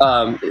that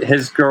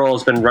his girl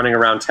has been running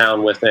around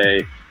town with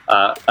an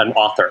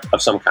author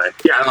of some kind.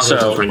 Yeah,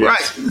 So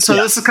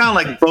this is kind of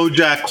like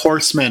BoJack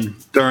Horseman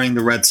during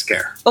the Red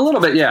Scare. A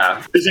little bit,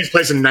 yeah. This takes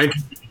place in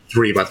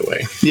 1953, by the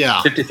way.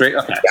 Yeah. 53?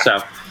 Okay,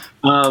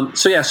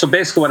 yeah. So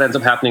basically what ends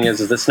up happening is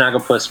that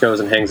Snagglepuss goes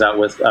and hangs out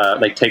with,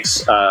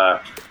 takes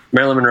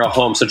Marilyn Monroe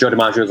home. So Joe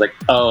DiMaggio is like,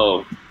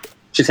 oh,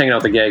 she's hanging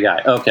out with the gay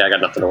guy. Okay, I got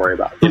nothing to worry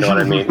about. You know what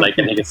I mean?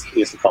 And he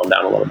gets to calm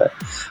down a little bit.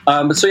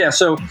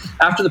 So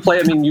after the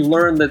play, you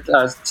learn that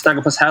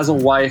Snagglepuss has a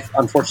wife.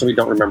 Unfortunately, we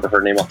don't remember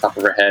her name off the top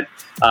of her head.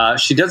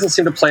 She doesn't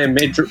seem to play a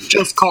major...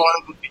 Just call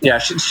her. Yeah,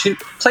 she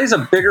plays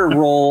a bigger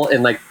role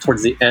in,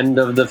 towards the end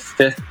of the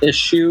 5th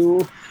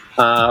issue.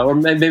 Or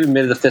maybe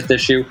mid of the 5th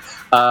issue.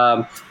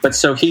 But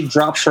so he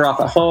drops her off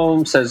at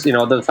home, says,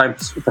 the fine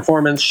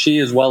performance. She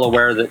is well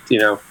aware that,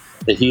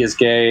 that he is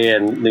gay,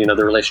 and,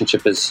 the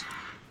relationship is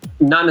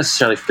not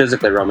necessarily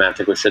physically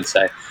romantic, we should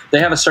say. They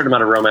have a certain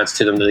amount of romance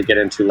to them that they get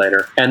into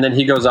later. And then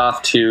he goes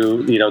off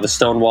to, the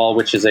Stonewall,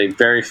 which is a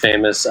very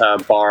famous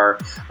bar.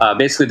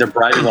 Basically, they're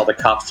bribing all the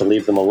cops to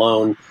leave them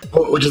alone.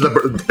 Which is the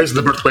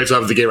birthplace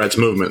of the gay rights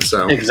movement.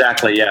 So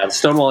exactly, yeah. The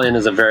Stonewall Inn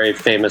is a very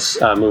famous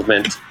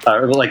movement,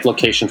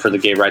 location for the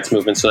gay rights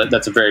movement. So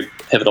that's a very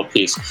pivotal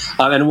piece,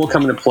 and will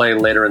come into play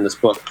later in this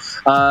book.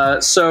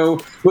 So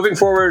moving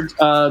forward,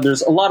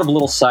 there's a lot of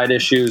little side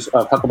issues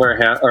of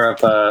Huckleberry of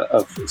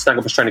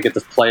Snagglepuss trying to get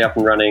this play up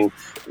and running.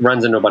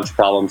 Runs into a bunch of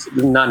problems,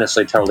 not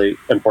necessarily totally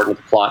important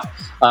to the plot.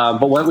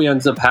 But what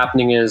ends up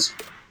happening is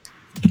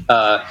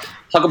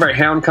Huckleberry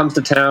Hound comes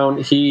to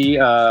town. He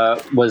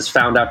was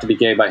found out to be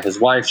gay by his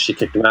wife. She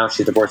kicked him out.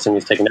 She's divorced him.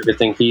 He's taken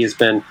everything. He's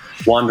been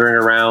wandering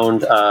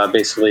around,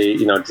 basically,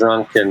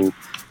 drunk and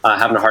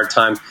having a hard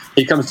time.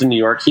 He comes to New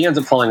York. He ends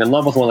up falling in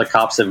love with one of the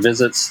cops that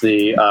visits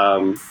the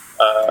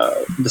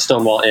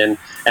Stonewall Inn,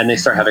 and they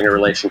start having a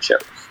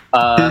relationship.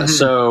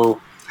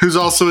 So, who's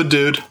also a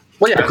dude?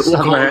 Well, yeah, we'll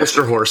call him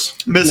Mr. Horse.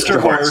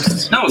 Mr.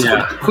 Horse. No,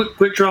 it's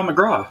Quick Draw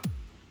McGraw.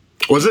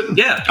 Was it?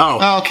 Yeah.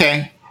 Oh,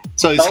 okay.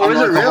 So he's is it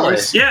really?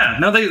 horse? Yeah.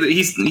 No,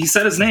 he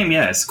said his name.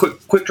 Yeah, it's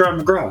Quick Draw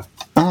McGraw.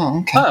 Oh,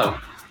 okay.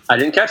 Oh, I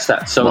didn't catch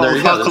that. So well, there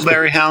you go.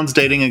 Huckleberry Hound's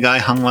dating a guy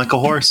hung like a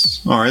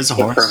horse, or is a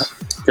horse.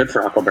 Good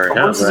for Huckleberry Hound.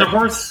 Horse is a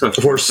horse. Of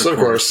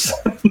course.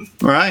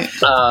 Right.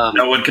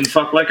 No one can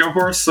fuck like a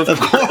horse. Of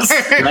course.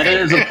 That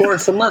is, of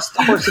course, unless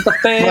the horse is the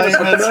famous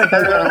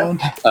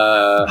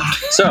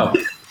So,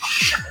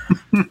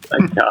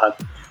 thank God.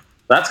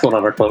 That's going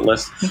on our quote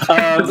list.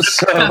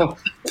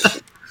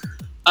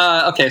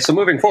 Okay, so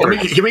moving forward.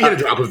 Can we get a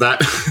drop of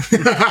that?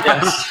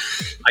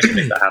 Yes, I can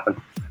make that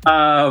happen.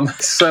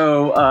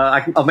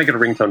 I'll make it a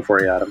ringtone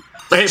for you, Adam.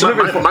 Hey,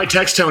 my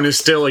text tone is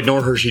still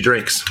ignore her, she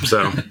drinks.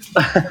 So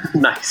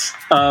nice.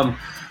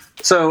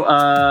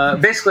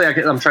 Basically,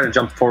 I'm trying to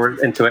jump forward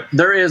into it.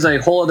 There is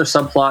a whole other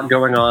subplot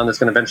going on that's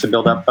going to eventually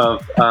build up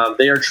of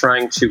they are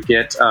trying to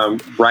get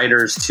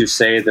writers to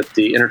say that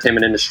the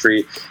entertainment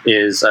industry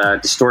is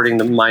distorting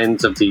the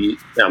minds of the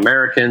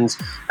Americans,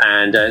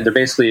 and they're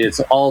basically,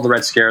 it's all the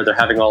Red Scare. They're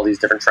having all these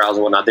different trials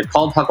and whatnot. They've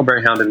called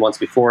Huckleberry Hound in once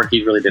before.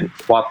 He really didn't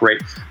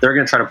cooperate. They're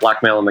going to try to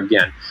blackmail him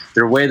again.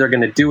 Their way they're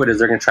going to do it is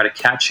they're going to try to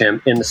catch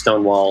him in the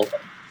Stonewall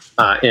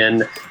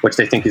Inn, which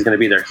they think he's going to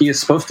be there. He is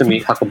supposed to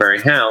meet Huckleberry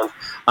Hound.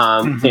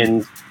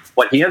 And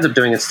what he ends up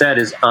doing instead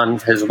is, on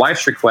his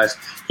wife's request,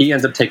 he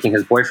ends up taking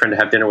his boyfriend to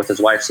have dinner with his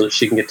wife so that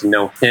she can get to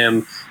know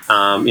him,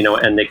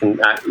 and they can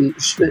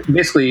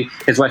basically,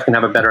 his wife can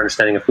have a better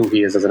understanding of who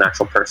he is as an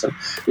actual person.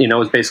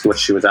 Is basically what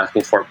she was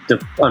asking for.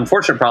 The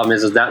unfortunate problem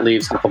is that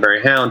leaves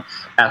Huckleberry Hound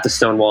at the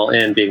Stonewall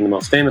Inn, being the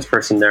most famous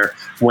person there,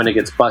 when it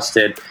gets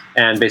busted.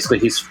 And basically,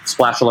 he's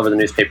splashed all over the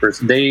newspapers.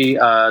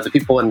 The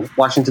people in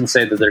Washington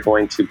say that they're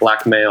going to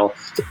blackmail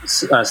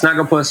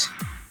Snagglepuss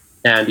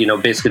and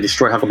basically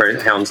destroy Huckleberry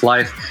Hound's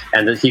life,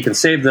 and that he can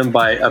save them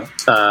by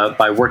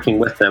working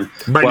with them.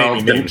 By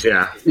naming names,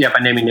 yeah, by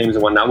naming names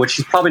and whatnot, which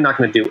he's probably not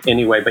going to do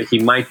anyway, but he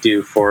might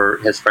do for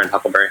his friend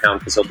Huckleberry Hound,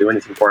 because he'll do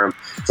anything for him.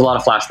 There's a lot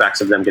of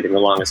flashbacks of them getting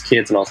along as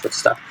kids and all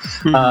sorts of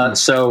stuff.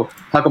 So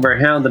Huckleberry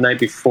Hound, the night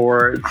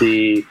before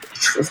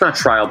it's not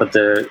trial, but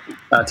the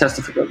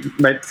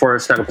right before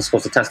Snagglepuss is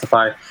supposed to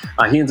testify,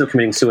 he ends up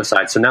committing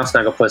suicide. So now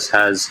Snagglepuss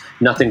has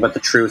nothing but the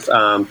truth.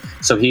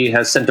 So he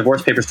has sent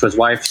divorce papers to his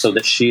wife so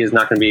that she is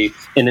not going to be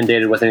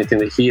inundated with anything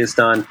that he has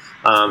done.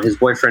 His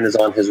boyfriend is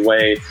on his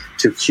way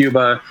to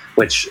Cuba,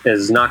 which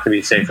is not going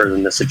to be safer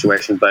than this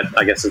situation, but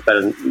I guess it's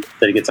better that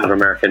he gets out of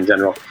America in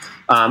general.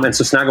 And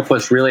so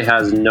Snagglepuss really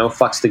has no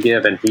fucks to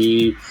give, and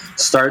he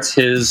starts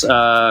his...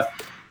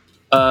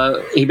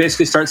 he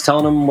basically starts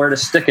telling them where to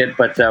stick it,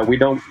 but we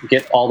don't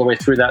get all the way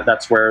through that.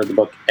 That's where the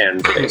book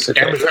ends,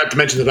 basically. And we forgot to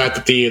mention the fact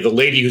that the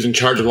lady who's in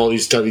charge of all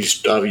these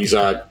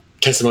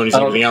testimonies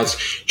and everything else,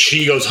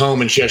 she goes home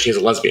and she actually is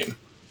a lesbian.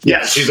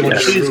 Yes, she's the one.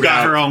 She's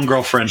got her own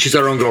girlfriend. She's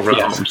got her own girlfriend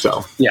at home.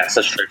 So yes,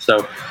 that's true.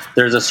 So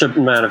there's a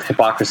certain amount of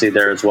hypocrisy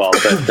there as well.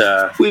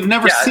 But we've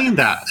never seen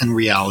that in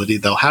reality,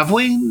 though, have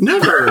we?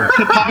 Never.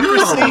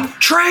 Hypocrisy, no.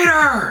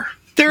 Traitor.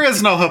 There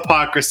is no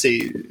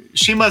hypocrisy.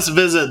 She must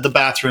visit the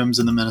bathrooms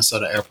in the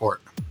Minnesota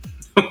airport.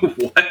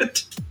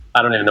 What?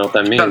 I don't even know what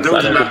that means.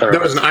 There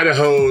was an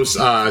Idaho's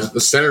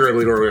senator, I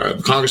believe, or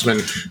a congressman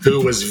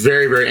who was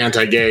very, very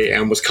anti-gay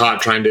and was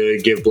caught trying to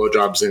give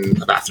blowjobs in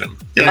a bathroom.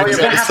 Yeah,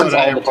 that happens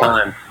all the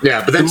time.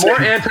 Yeah, but the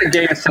more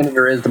anti-gay a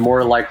senator is, the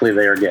more likely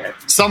they are gay.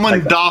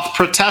 Someone doth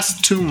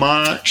protest too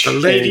much. A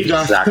lady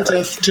doth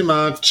protest too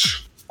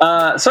much.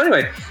 So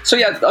anyway, so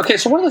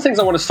one of the things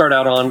I want to start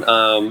out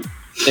on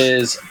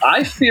is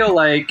I feel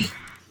like,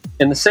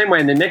 in the same way,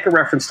 and they make a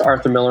reference to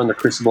Arthur Miller in The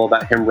Crucible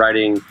about him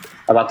writing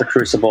about the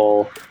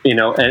Crucible,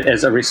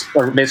 as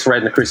basically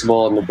writing the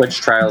Crucible and the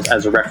witch trials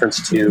as a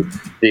reference to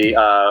the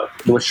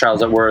witch trials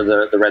that were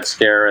the Red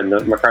Scare and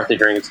the McCarthy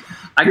hearings.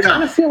 I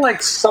kind of feel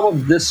like some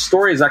of this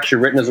story is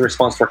actually written as a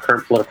response to our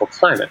current political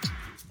climate.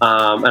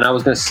 And I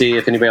was going to see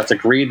if anybody else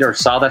agreed or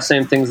saw the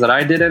same things that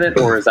I did in it,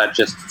 or is that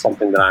just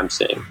something that I'm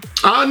seeing?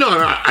 No,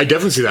 I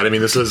definitely see that. I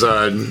mean, this is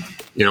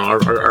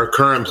our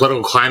current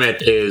political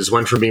climate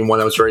went from being one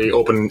that was very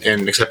open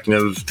and accepting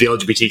of the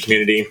LGBT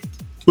community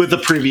with the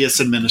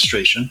previous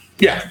administration.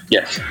 Yeah.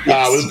 Yes.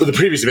 With the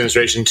previous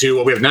administration to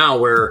what we have now,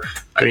 where,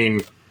 I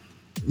mean,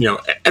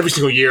 every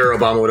single year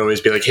Obama would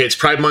always be like, hey, it's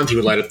Pride Month. He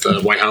would light up the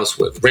White House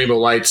with rainbow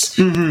lights.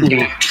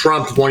 Mm-hmm.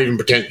 Trump won't even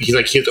pretend. He's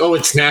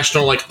it's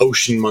National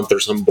Ocean Month or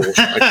some bullshit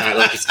like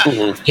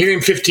that. He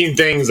named 15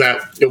 things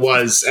that it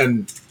was,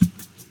 and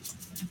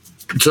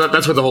so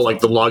that's what the whole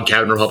the log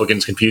cabin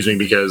Republicans confuse me,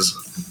 because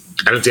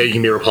I don't think you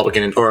can be a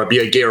Republican or be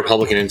a gay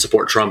Republican and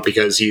support Trump,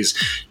 because he's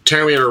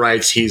tearing away our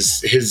rights.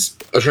 His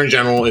Attorney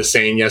General is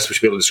saying, yes, we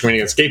should be able to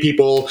discriminate against gay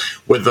people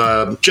with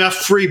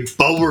Jeffrey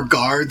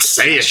Beauregard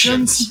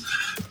Sessions.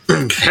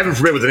 Heaven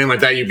forbid, with a name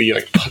like that, you'd be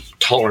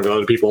tolerant of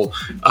other people.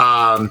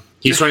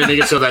 He's trying to make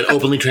it so that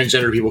openly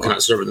transgender people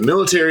cannot serve in the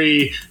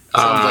military.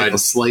 Sounds like a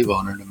slave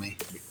owner to me.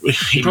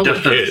 He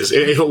probably is.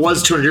 If it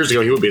was 200 years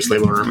ago, he would be a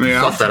slave owner.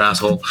 Yeah. Fuck that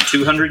asshole.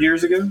 200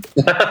 years ago?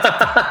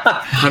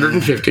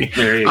 150.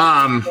 There you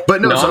go.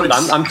 But no, so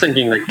I'm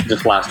thinking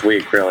just last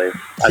week, really.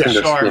 I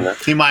think sure.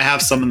 He might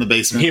have some in the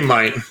basement. He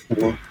might.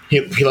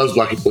 Mm-hmm. He loves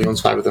black people. He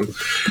owns 5 of them.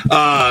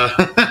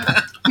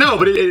 No,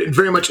 but it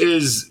very much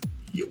is.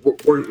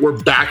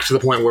 We're back to the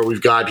point where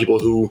we've got people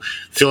who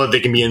feel that they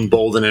can be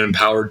emboldened and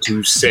empowered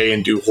to say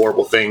and do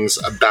horrible things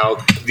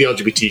about the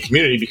LGBT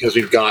community, because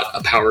we've got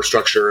a power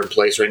structure in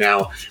place right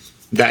now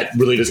that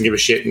really doesn't give a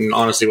shit and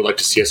honestly would like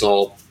to see us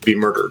all be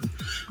murdered.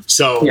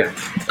 So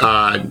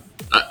I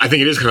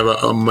think it is kind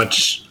of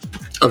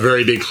a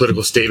very big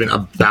political statement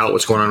about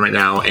what's going on right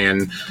now.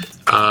 And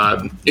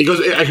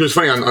it was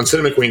funny on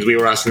Cinema Queens, we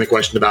were asking the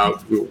question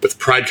about, with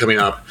Pride coming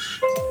up,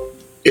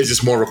 is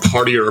this more of a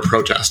party or a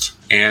protest?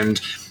 And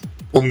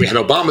when we had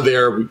Obama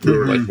there, we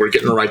were we're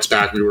getting our rights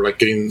back. We were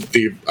getting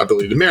the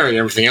ability to marry and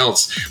everything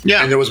else.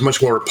 Yeah. And there was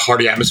much more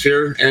party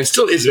atmosphere. And it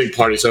still is a big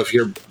party. So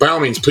if by all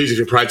means, please, if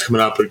your Pride's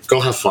coming up, go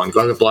have fun.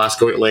 Go have a blast.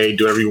 Go get laid.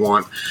 Do whatever you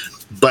want.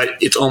 But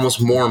it's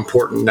almost more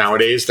important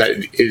nowadays that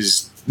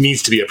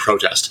needs to be a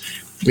protest.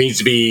 It needs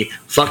to be,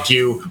 fuck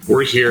you.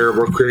 We're here.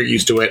 We're queer.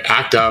 Used to it.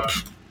 Act up.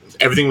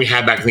 Everything we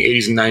had back in the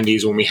 80s and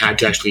 90s when we had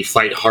to actually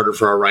fight harder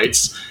for our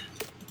rights.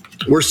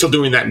 We're still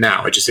doing that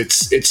now.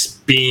 It's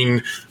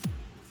being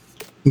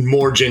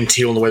more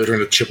genteel in the way they're trying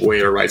to chip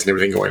away our rights and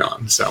everything going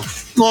on. So,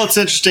 well, it's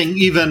interesting.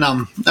 Even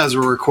as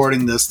we're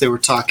recording this, they were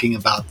talking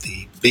about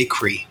the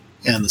bakery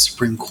and the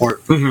Supreme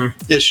Court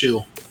issue,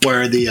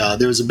 where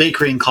there was a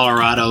bakery in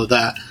Colorado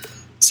that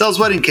sells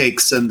wedding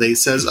cakes, and they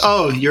says,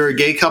 "Oh, you're a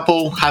gay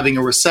couple having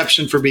a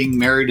reception for being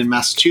married in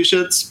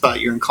Massachusetts,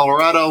 but you're in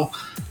Colorado.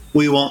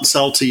 We won't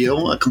sell to you."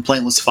 A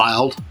complaint was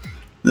filed.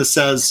 That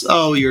says,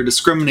 "Oh, you're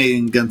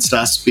discriminating against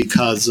us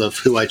because of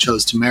who I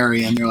chose to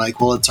marry." And you're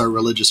like, well, it's our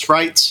religious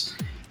rights.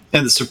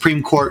 And the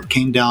Supreme Court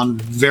came down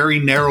very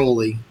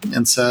narrowly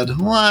and said,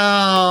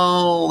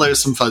 well,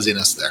 there's some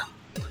fuzziness there.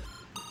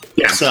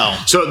 Yeah. So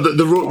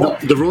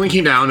the ruling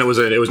came down. It was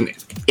an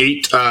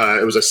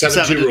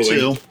 7-2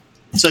 ruling.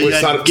 So you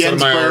had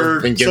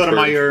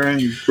Sotomayor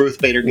and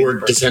Ruth Bader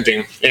Ginsburg were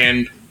dissenting.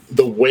 And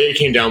the way it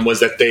came down was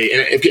that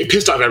it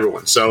pissed off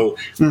everyone. So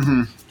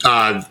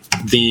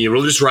the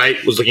religious right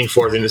was looking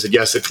forward and they said,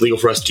 yes, it's legal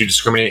for us to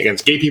discriminate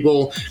against gay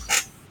people.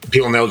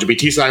 People on the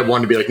LGBT side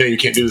wanted to be like, no, you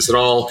can't do this at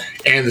all.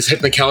 And this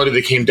technicality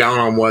that came down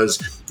on was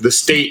the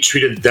state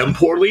treated them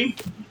poorly.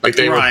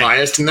 They were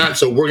biased in that.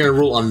 So we're going to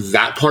rule on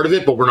that part of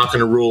it, but we're not going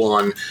to rule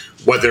on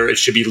whether it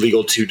should be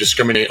legal to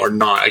discriminate or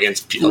not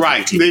against people.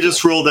 Right. They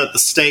just ruled that the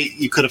state,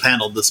 you could have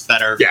handled this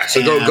better. Yeah,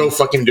 so go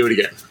fucking do it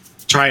again.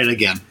 Try it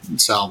again.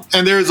 So,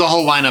 and there's a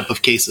whole lineup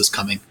of cases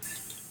coming.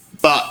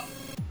 But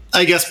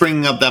I guess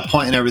bringing up that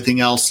point and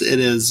everything else, it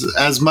is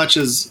as much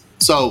as,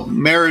 so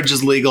marriage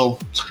is legal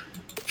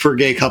for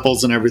gay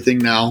couples and everything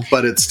now,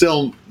 but it's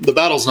still, the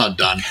battle's not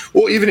done.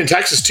 Well, even in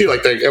Texas too, I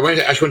actually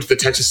went to the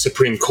Texas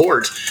Supreme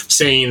Court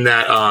saying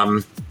that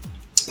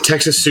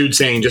Texas sued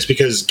saying just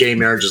because gay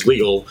marriage is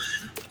legal,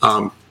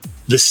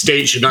 the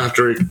state should not have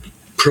to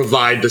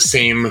provide the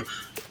same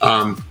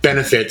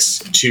benefits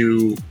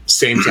to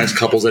same-sex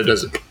couples that it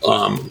does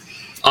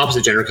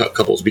opposite gender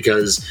couples,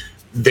 because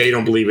they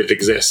don't believe it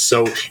exists.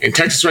 So in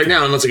Texas right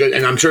now,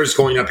 and I'm sure it's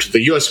going up to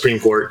the U.S. Supreme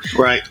Court,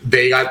 right?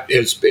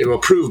 It's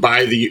approved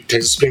by the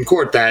Texas Supreme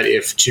Court that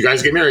if two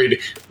guys get married,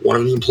 one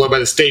of them is employed by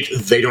the state,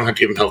 they don't have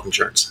to give them health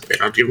insurance. They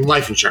don't have to give them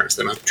life insurance.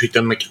 They don't have to treat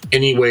them like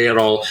any way at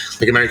all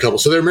like a married couple.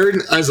 So they're married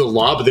as a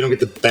law, but they don't get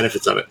the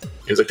benefits of it.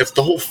 It's that's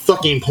the whole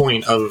fucking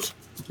point of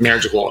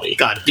marriage equality.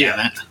 God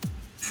damn it.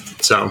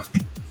 So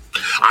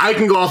I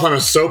can go off on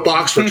a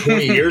soapbox for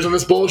 20 years on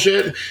this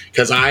bullshit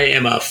because I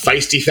am a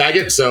feisty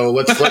faggot. So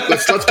let's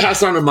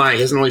pass it on to Maya.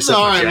 He hasn't really said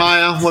much yet.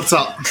 Maya, what's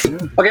up?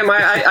 Okay,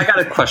 Maya, I got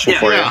a question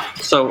for you.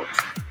 So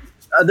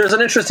there's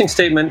an interesting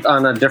statement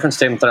on a different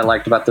statement that I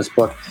liked about this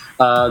book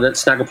that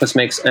Snagglepuss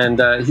makes,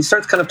 and he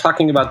starts kind of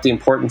talking about the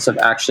importance of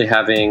actually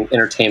having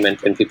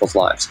entertainment in people's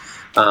lives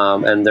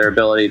and their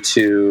ability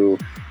to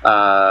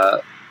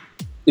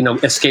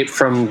escape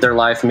from their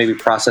life and maybe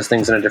process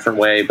things in a different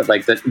way, but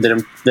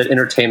that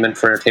entertainment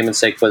for entertainment's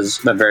sake was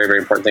a very, very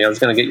important thing. I was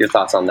going to get your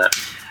thoughts on that.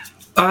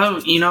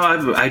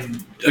 I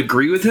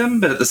agree with him,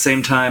 but at the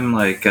same time,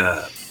 like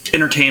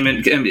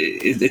entertainment,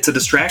 it's a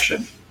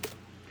distraction.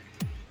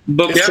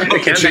 Books,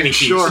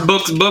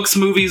 books,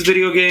 movies,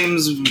 video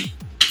games,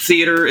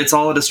 theater. It's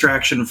all a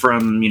distraction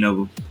from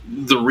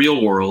the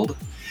real world,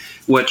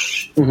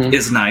 which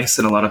is nice,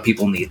 and a lot of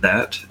people need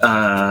that.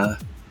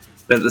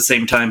 But at the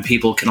same time,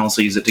 people can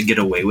also use it to get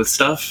away with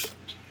stuff.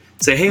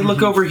 Say, hey,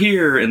 look over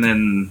here, and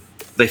then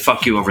they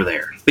fuck you over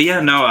there. But yeah,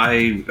 no,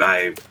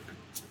 I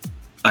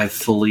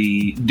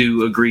fully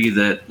do agree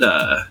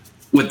that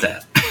with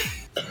that.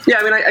 Yeah,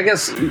 I mean, I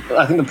guess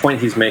I think the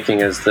point he's making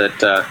is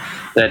that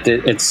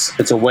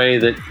it's a way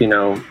that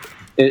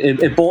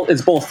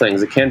it's both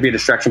things. It can be a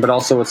distraction, but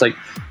also it's like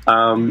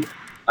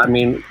I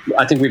mean,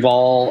 I think we've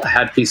all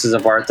had pieces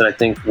of art that I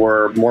think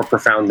were more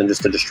profound than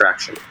just a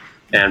distraction,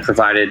 and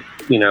provided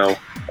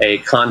a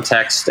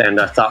context and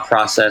a thought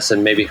process,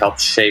 and maybe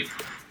helped shape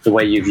the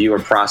way you view or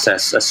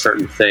process a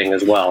certain thing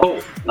as well.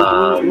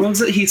 What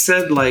was it he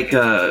said? Like,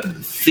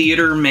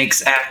 theater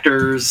makes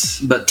actors,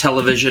 but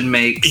television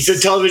makes... He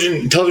said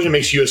television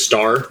makes you a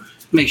star.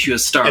 Makes you a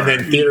star. And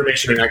then theater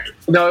makes you an actor.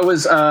 No, it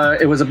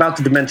was about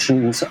the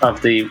dimensions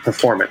of the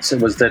performance. It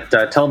was that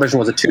television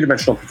was a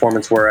two-dimensional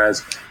performance,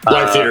 whereas...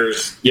 live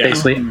theaters, yeah.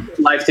 Basically,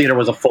 live theater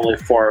was a fully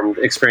formed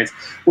experience,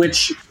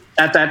 which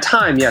at that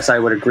time, yes, I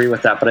would agree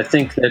with that, but I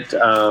think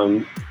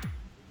that...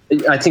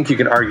 I think you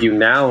could argue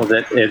now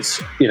that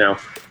it's,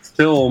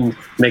 film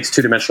makes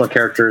two-dimensional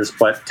characters,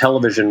 but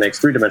television makes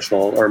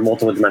three-dimensional or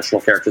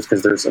multiple-dimensional characters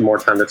because there's more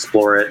time to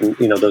explore it, and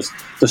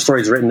the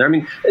story's written there. I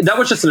mean, that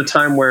was just at a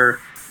time where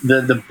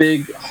the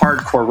big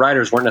hardcore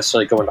writers weren't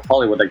necessarily going to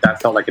Hollywood. Like,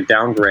 that felt like a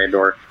downgrade,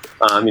 or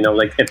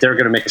like if they were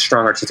going to make a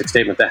strong artistic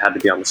statement, that had to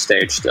be on the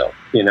stage still,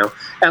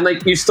 and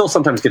like you still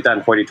sometimes get that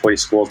in hoity-toity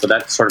schools, but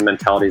that sort of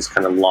mentality is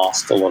kind of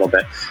lost a little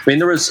bit. I mean,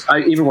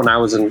 even when I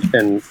was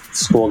in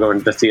school going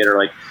to the theater,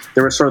 like,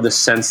 there was sort of this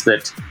sense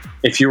that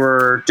if you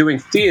were doing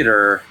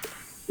theater,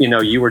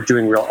 you were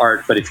doing real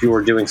art, but if you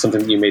were doing something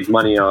that you made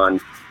money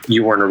on,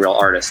 you weren't a real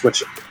artist,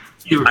 which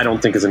I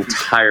don't think is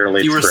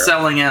entirely true. You were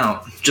selling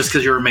out just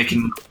because you were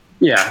making...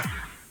 Yeah.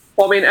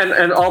 Well, I mean,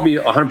 and I'll be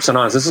 100%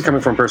 honest. This is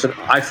coming from a person.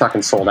 I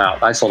fucking sold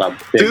out. I sold out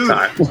big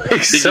time.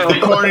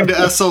 According to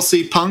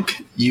SLC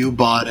Punk, you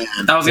bought in.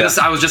 I was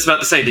just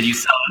about to say, did you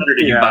sell out or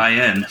did you buy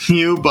in?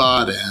 You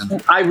bought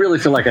in. I really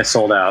feel like I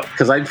sold out,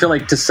 because I feel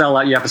like to sell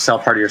out, you have to sell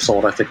part of your soul.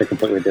 And I think I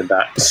completely did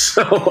that.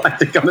 So I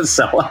think I'm a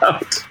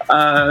sellout.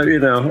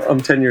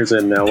 I'm 10 years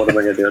in now. What am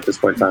I going to do at this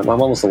point in time?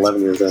 I'm almost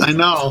 11 years in. I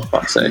know.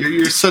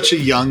 You're such a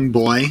young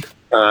boy.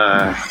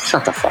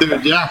 Shut the fuck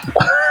up. Yeah.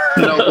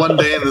 One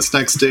day in this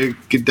next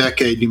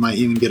decade, you might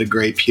even get a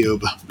gray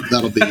pube.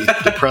 That'll be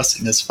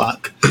depressing as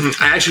fuck.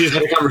 I actually just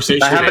had a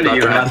conversation. That happened to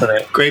you, hasn't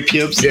it? Gray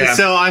pubes? Yeah.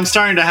 So I'm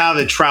starting to have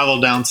it travel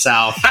down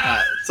south.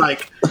 It's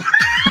like...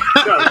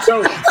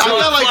 So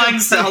flying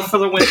south for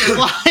the winter.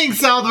 Flying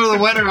south for the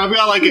winter. I've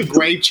got like a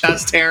gray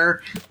chest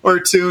hair or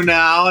two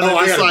now. And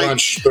I got a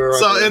bunch.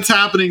 So it's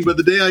happening, but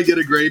the day I get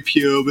a gray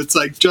pube, it's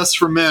like, just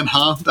for men,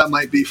 huh? That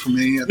might be for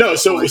me. No,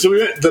 so we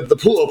went, the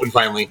pool opened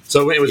finally.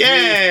 So it was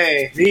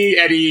me,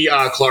 Eddie,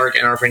 Clark,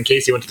 and our friend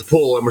Casey went to the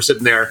pool, and we're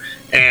sitting there,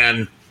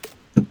 and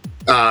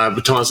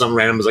telling us something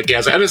random. I was like,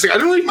 I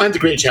don't really mind the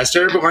gray chest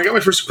hair, but when I got my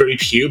first gray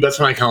pube, that's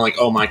when I kind of like,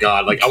 oh my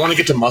god, like I want to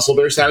get to muscle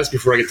bear status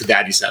before I get to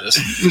daddy status.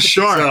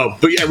 Sure. So,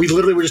 but yeah, we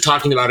literally were just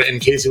talking about it,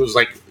 and Casey was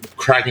like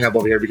cracking up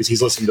over here because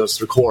he's listening to us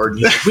record. And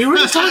he's like, we were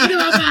just talking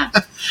about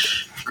that.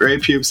 Gray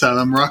pubes hat.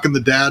 I'm rocking the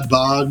dad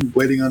bod,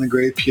 waiting on a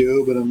gray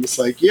pube, and I'm just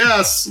like,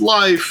 yes,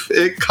 life,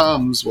 it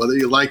comes, whether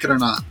you like it or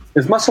not.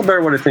 Is muscle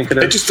bear what I think it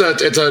is?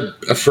 It's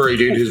a furry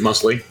dude who's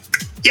muscly.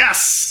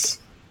 Yes.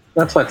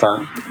 That's what I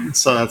thought.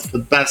 So that's the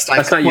best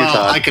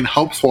I can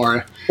hope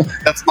for.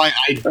 That's my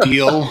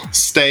ideal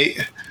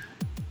state.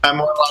 I'm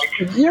more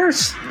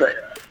like...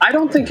 I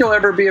don't think you'll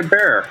ever be a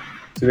bear,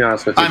 to be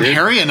honest with you. I'm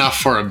hairy enough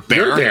for a bear.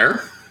 You're a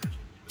bear.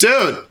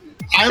 Dude,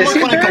 I look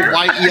like a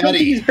white Yeti. I don't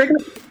think he's big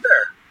enough to be a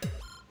bear.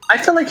 I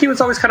feel like he was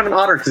always kind of an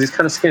otter because he's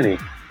kind of skinny.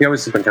 He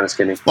always has been kind of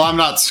skinny. Well, I'm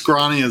not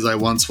scrawny as I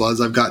once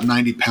was. I've got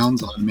 90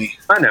 pounds on me.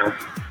 I know.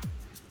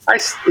 But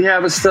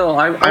still,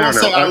 I don't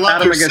know. I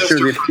love Adam, I guess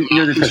you're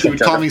the she would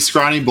call me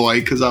scrawny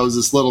boy because I was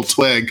this little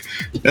twig.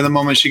 And the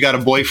moment she got a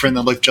boyfriend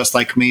that looked just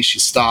like me, she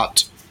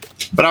stopped.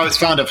 But I always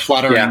found it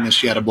flattering that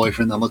she had a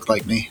boyfriend that looked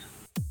like me.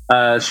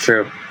 It's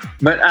true.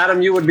 But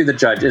Adam, you would be the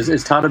judge.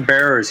 Is Todd a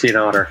bear or is he an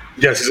otter?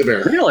 Yes, he's a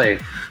bear. Really?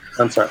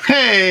 I'm sorry.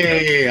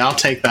 Hey, I'll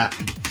take that.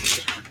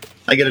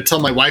 I get to tell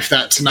my wife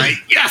that tonight.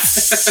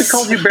 Yes! She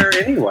called you bear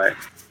anyway.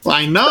 Well,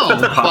 I know,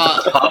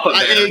 but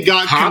it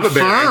got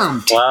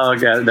confirmed. Wow,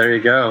 there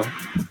you go.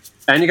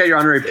 And you got your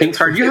honorary pink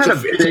card. You had a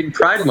big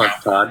Pride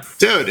Month, Todd.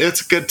 Dude,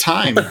 it's a good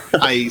time.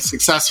 I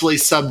successfully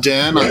subbed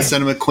in on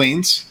Cinema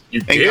Queens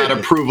and got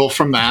approval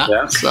from that.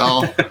 Yeah.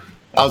 So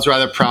I was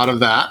rather proud of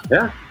that.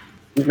 Yeah.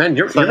 Man,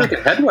 you're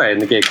making headway in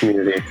the gay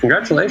community.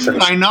 Congratulations.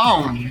 I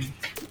know.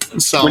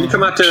 So when you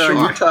come out to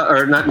Utah,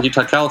 or not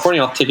Utah, California,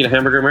 I'll take you to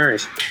Hamburger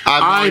Mary's.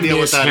 I have no idea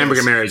what that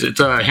Hamburger is. Mary's. It's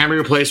a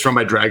hamburger place run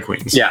by drag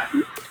queens. Yeah.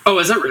 Oh,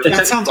 is that really?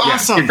 That sounds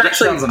awesome. It's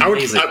actually sounds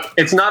amazing.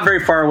 it's not very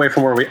far away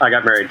from where I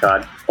got married,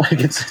 Todd. Like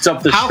it's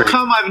up the How street.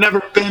 come I've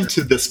never been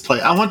to this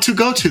place? I want to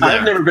go to there.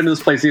 I've never been to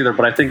this place either,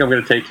 but I think I'm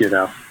going to take you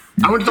now.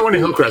 I went to the one in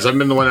Hillcrest. I've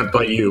been the one that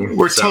bought you.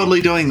 We're totally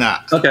doing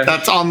that. Okay.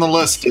 That's on the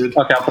list, dude.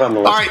 Okay, I'll put it on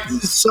the list. All right,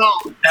 so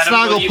Adam,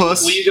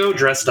 Snagglepuss. will you go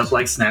dressed up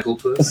like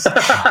Snagglepuss?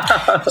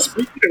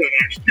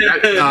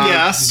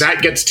 Yes.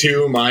 That gets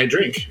to my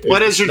drink.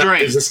 What is your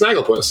drink? It's a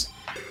Snagglepuss.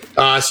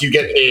 So you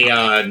get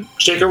a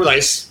shaker with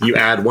ice. You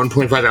add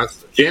 1.5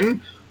 ounces of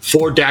gin,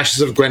 4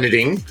 dashes of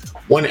grenadine,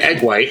 1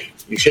 egg white.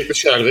 You shake the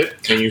shit out of it,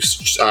 and you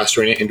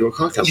strain it into a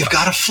cocktail. You've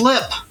got a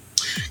flip.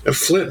 A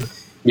flip.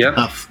 Yep.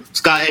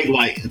 It's got egg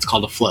white. It's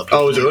called a flip.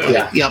 Oh, is it really?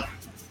 Yep.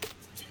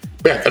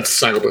 Yeah,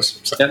 that's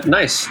Snagglepuss. So. Yep.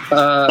 Nice.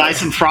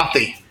 Nice and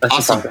frothy. Nice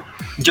Awesome. and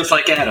frothy. Just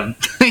like Adam.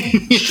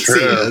 Yes,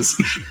 he is.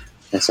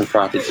 Nice and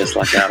frothy, just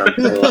like Adam.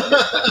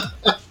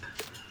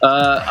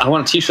 I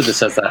want a T-shirt that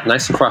says that.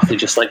 Nice and frothy,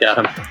 just like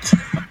Adam.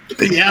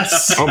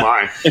 Yes. Oh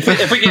my!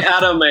 If we get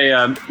Adam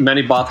a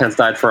 "Many Bothans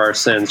Died for Our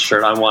Sins"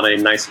 shirt, I want a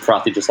nice and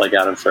frothy, just like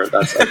Adam shirt.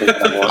 That's I think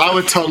what I want. I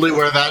would totally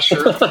wear that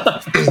shirt.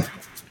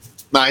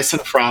 Nice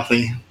and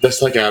frothy.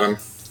 Just like Adam.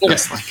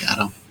 Just like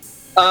Adam.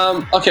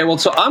 Okay, well,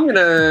 so I'm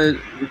gonna.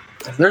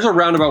 There's a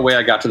roundabout way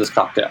I got to this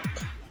cocktail.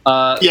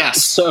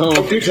 Yes.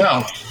 So Do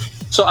tell.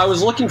 So I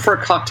was looking for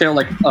a cocktail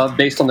like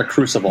based on the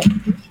Crucible,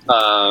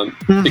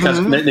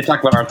 because they talk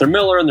about Arthur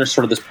Miller, and there's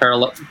sort of this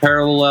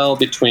parallel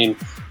between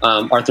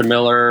Arthur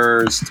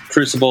Miller's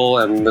Crucible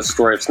and the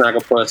story of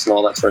Snagglepuss and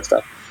all that sort of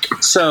stuff.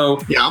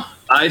 So Yeah.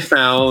 I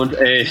found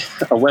a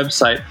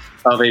website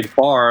of a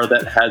bar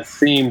that had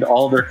themed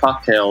all their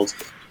cocktails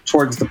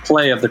towards the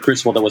play of the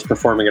Crucible that was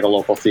performing at a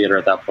local theater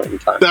at that point in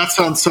time. That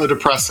sounds so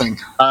depressing.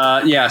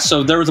 Yeah,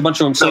 so there was a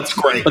bunch of them. So, That's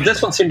great. But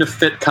this one seemed to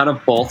fit kind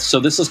of both. So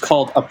this is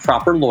called A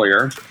Proper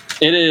Lawyer.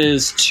 It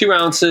is 2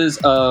 ounces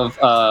of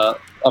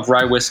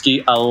rye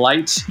whiskey, a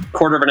light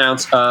 1/4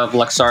 ounce of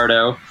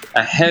Luxardo,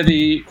 a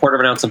heavy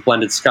 1/4 ounce of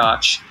blended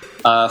Scotch,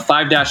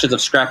 5 dashes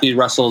of Scrappy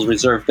Russell's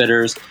Reserve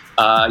Bitters.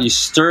 You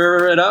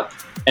stir it up,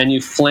 and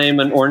you flame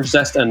an orange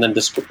zest, and then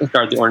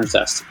discard the orange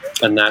zest.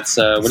 And that's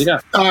what do you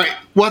got? All right.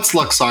 What's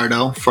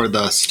Luxardo for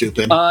the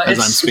stupid? As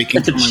I'm speaking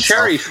it's a for myself.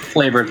 cherry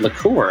flavored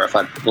liqueur, if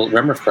I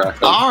remember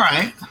correctly. All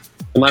right.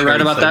 Am I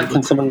right about that? Cherry-flavored.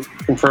 Can someone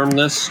confirm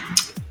this?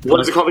 What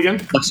is it called again?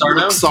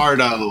 Luxardo?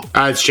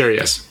 Luxardo. It's cherry,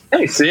 yes.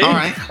 Hey, see? All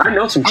right. I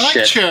know some I like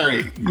shit.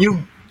 cherry.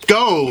 You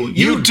go.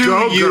 You do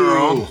go, you.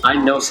 girl. I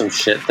know some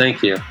shit.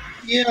 Thank you.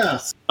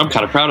 Yes. I'm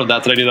kind of proud of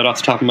that I knew that off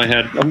the top of my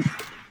head.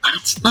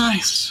 That's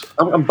nice.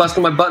 I'm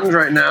busting my buttons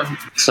right now.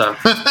 So,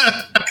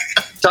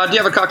 Todd, do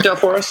you have a cocktail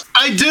for us?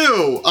 I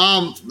do.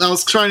 I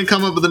was trying to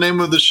come up with the name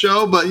of the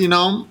show, but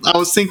I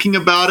was thinking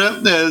about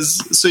it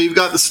as so. You've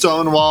got the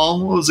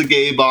Stonewall. It was a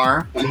gay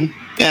bar, and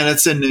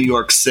it's in New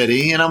York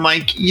City. And I'm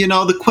like,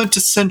 the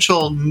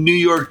quintessential New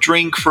York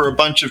drink for a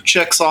bunch of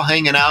chicks all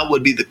hanging out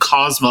would be the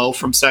Cosmo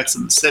from Sex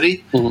and the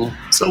City.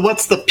 So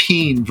what's the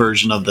peen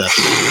version of this?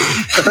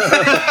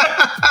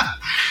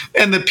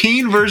 And the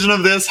peen version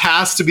of this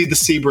has to be the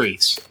Sea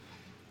Breeze.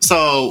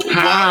 So,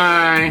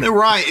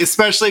 right,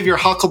 especially if you're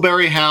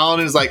Huckleberry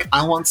Hound who's like,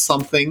 I want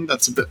something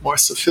that's a bit more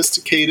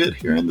sophisticated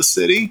here in the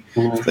city.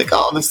 It's like,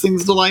 oh, this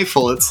thing's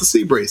delightful. It's the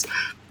Sea Breeze.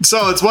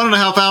 So it's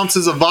 1.5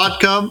 ounces of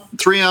vodka,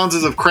 3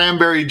 ounces of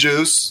cranberry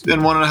juice,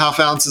 and 1.5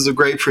 ounces of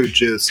grapefruit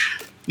juice.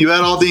 You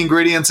add all the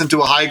ingredients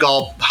into a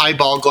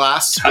highball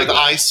glass with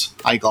ice.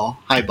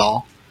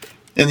 Highball.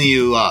 And then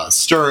you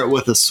stir it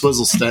with a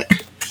swizzle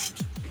stick.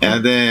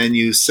 And then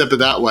you sip it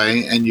that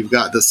way, and you've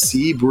got the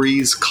Sea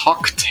Breeze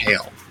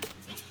cocktail.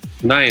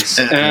 Nice.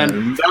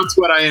 And that's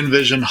what I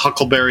envision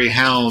Huckleberry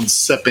Hound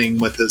sipping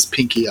with his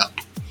pinky up.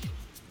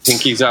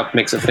 Pinkies up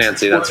makes it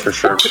fancy, that's for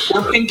sure.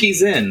 Or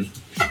pinkies in.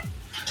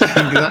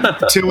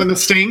 2 in the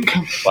stink.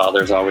 Well,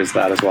 there's always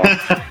that as well.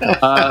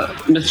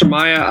 Mr.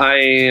 Maya, I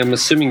am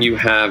assuming you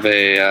have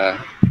a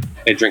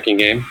drinking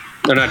game.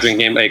 Or not drinking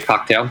game, a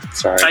cocktail.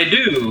 Sorry. I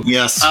do.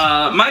 Yes.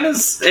 Mine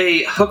is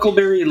a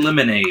Huckleberry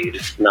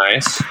lemonade.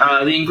 Nice.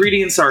 The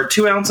ingredients are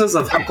 2 ounces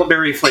of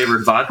Huckleberry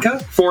flavored vodka,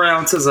 4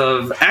 ounces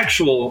of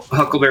actual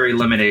Huckleberry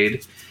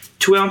lemonade,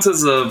 2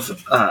 ounces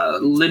of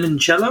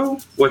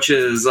limoncello, which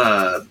is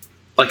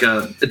like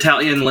a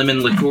Italian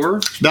lemon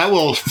liqueur. That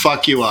will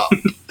fuck you up.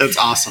 That's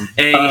awesome.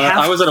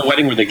 I was at a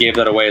wedding where they gave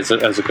that away as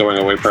a going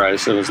away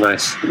prize. It was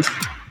nice.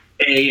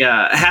 A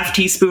half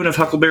teaspoon of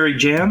Huckleberry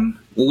jam,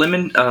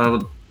 lemon,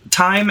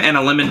 thyme, and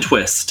a lemon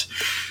twist.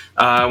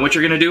 What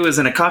you're going to do is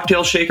in a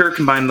cocktail shaker,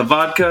 combine the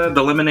vodka,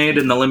 the lemonade,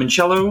 and the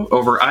limoncello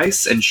over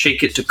ice and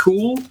shake it to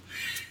cool.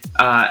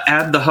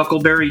 Add the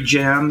huckleberry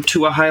jam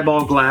to a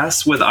highball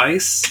glass with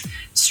ice.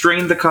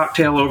 Strain the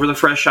cocktail over the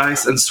fresh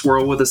ice and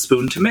swirl with a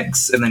spoon to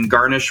mix, and then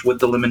garnish with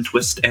the lemon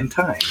twist and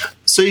thyme.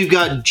 So you've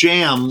got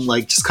jam,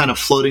 like just kind of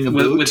floating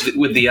about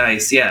with the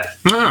ice, yeah.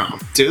 Oh,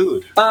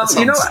 dude, that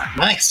sounds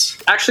nice.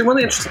 Actually, one of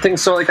the interesting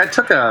things. So, like, I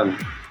took a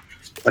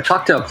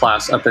cocktail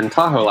class up in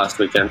Tahoe last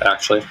weekend,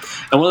 actually,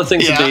 and one of the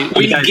things that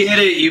we get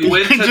it. You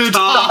went to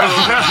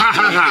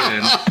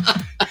Tahoe.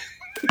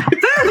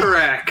 That's a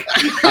rack.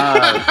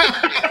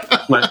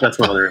 that's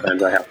one other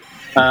revenge I have.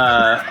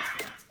 But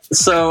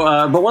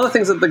one of the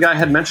things that the guy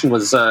had mentioned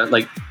was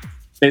like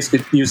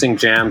basically using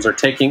jams or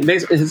taking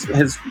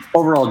his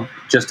overall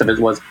gist of it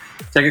was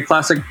take a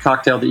classic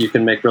cocktail that you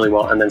can make really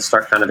well and then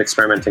start kind of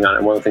experimenting on it.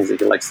 And one of the things that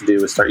he likes to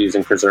do is start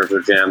using preserves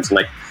or jams and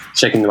like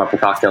shaking them up in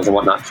cocktails and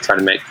whatnot to try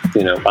to make,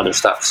 other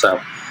stuff. So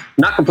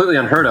not completely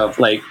unheard of,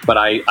 but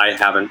I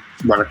haven't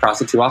run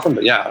across it too often,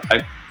 but yeah, I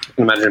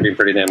can imagine it being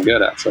pretty damn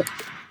good actually.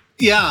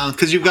 Yeah,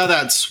 because you've got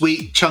that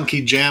sweet,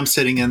 chunky jam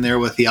sitting in there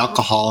with the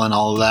alcohol and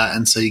all of that,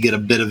 and so you get a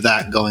bit of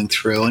that going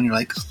through, and you're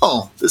like,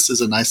 oh, this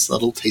is a nice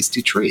little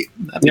tasty treat.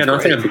 I think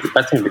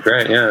it'd be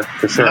great, yeah,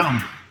 for sure.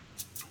 Yeah.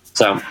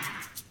 So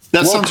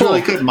that sounds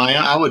really good, Maya.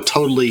 I would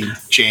totally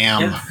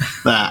jam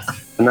that.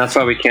 And that's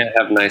why we can't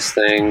have nice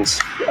things. Is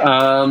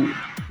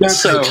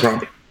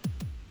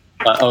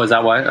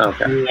that why? Oh,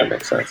 okay, that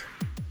makes sense.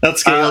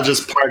 That's good. He'll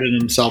just pardon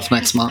himself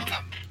next month.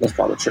 That's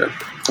probably true.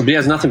 But he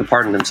has nothing to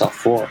pardon himself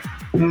for.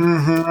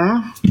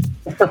 Mm-hmm.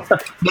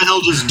 But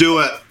he'll just do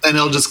it, and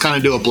he'll just kind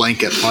of do a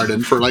blanket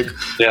pardon for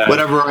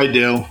whatever I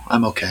do,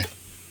 I'm okay.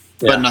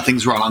 Yeah. But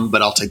nothing's wrong,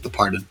 but I'll take the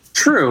pardon.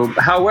 True.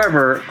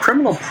 However,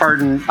 criminal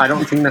pardon, I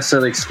don't think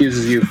necessarily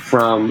excuses you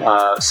from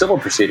civil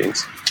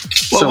proceedings.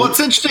 Well, what's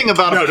interesting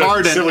about a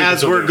pardon,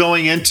 as we're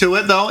going into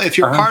it, though, if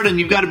you're pardoned,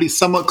 you've got to be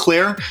somewhat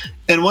clear.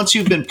 And once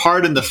you've been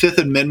pardoned, the Fifth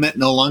Amendment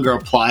no longer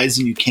applies,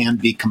 and you can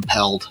be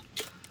compelled.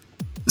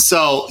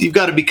 So you've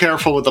got to be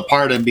careful with the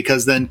pardon,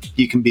 because then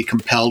you can be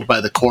compelled by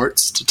the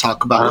courts to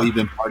talk about what you've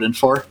been pardoned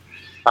for.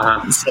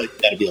 So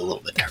you've got to be a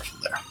little bit careful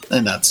there.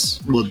 And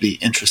would be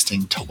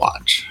interesting to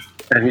watch.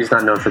 And he's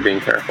not known for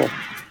being careful.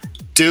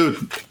 Dude,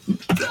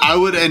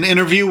 an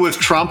interview with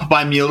Trump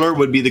by Mueller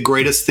would be the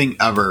greatest thing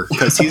ever,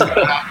 because he's going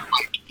to have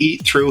to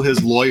eat through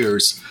his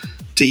lawyers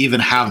to even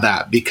have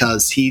that,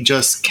 because he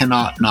just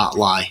cannot not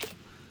lie.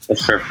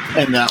 That's true.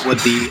 And that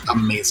would be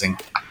amazing.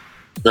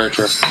 Very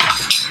true.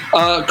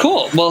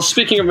 Cool. Well,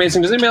 speaking of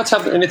amazing, does anybody else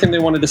have anything they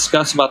want to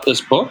discuss about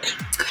this book?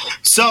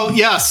 So,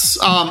 yes,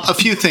 a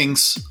few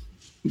things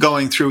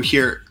going through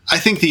here. I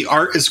think the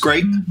art is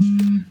great.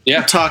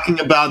 Yeah. Talking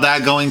about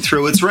that going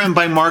through. It's written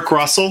by Mark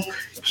Russell.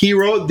 He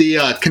wrote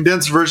the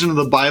condensed version of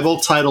the Bible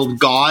titled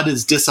God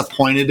is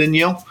Disappointed in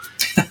You.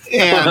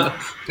 And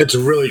it's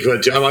really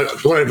good.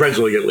 What I've read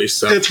really good, at least.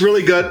 So. It's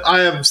really good. I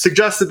have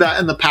suggested that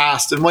in the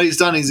past. And what he's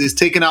done is he's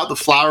taken out the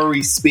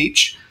flowery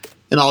speech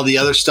and all the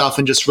other stuff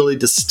and just really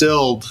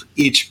distilled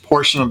each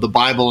portion of the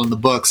Bible and the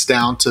books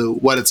down to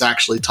what it's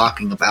actually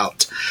talking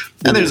about.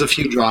 And there's a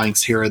few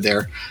drawings here or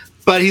there.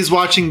 But he's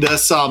watching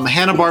this.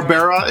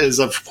 Hanna-Barbera is,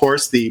 of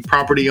course, the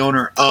property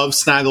owner of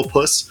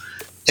Snagglepuss,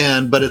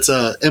 but it's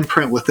an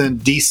imprint within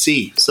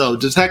DC. So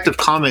Detective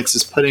Comics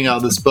is putting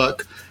out this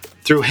book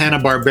through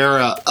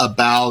Hanna-Barbera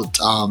about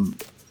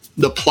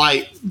the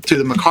plight through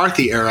the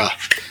McCarthy era.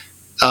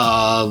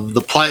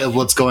 The plight of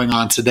what's going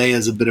on today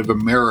is a bit of a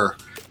mirror.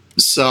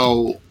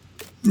 So,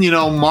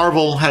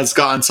 Marvel has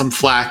gotten some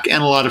flack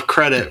and a lot of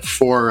credit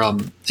for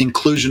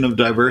inclusion of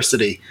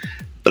diversity.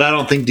 But I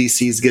don't think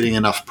DC is getting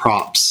enough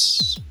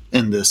props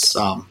in this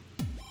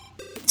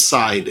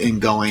side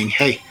and going,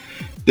 hey,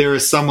 there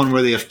is someone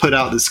where they have put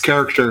out this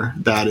character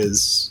that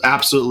is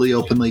absolutely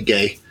openly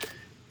gay.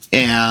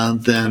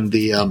 And then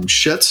the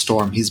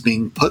shitstorm he's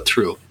being put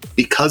through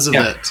because of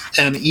it.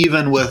 And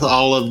even with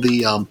all of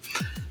the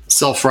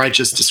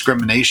self-righteous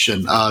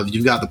discrimination of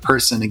you've got the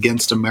person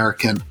against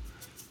American,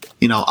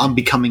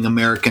 unbecoming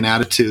American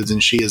attitudes,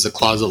 and she is a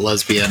closet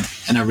lesbian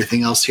and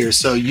everything else here.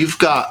 So you've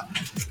got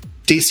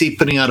DC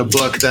putting out a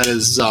book that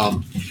is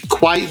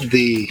quite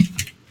the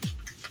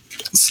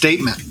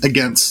statement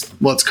against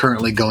what's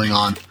currently going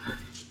on.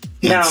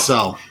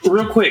 Now,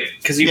 real quick,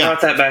 because you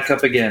brought that back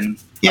up again.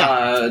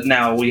 Yeah.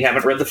 Now, we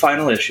haven't read the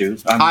final issue.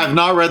 I have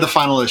not read the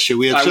final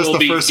issue. It's just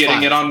the first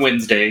getting it on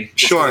Wednesday.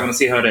 Sure. I want to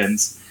see how it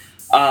ends.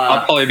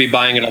 I'll probably be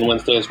buying it on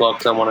Wednesday as well,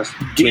 because I want to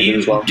read it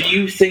as well. Do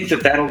you think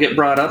that'll get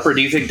brought up, or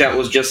do you think that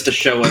was just to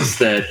show us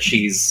that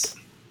she's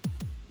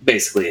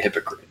basically a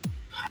hypocrite?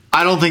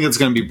 I don't think it's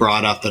going to be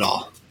brought up at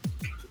all.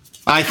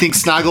 I think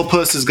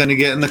Snagglepuss is going to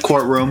get in the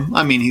courtroom.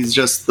 I mean,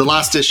 the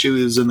last issue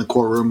is in the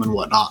courtroom and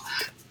whatnot.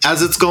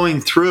 As it's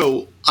going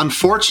through,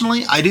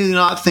 unfortunately, I do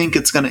not think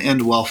it's going to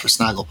end well for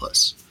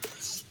Snagglepuss.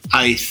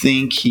 I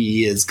think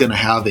he is going to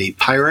have a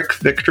Pyrrhic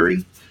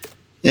victory.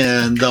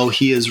 And though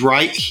he is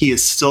right, he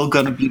is still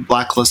going to be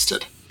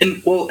blacklisted.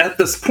 And, well, at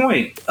this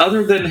point,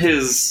 other than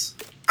his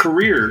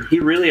career,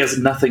 he really has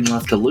nothing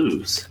left to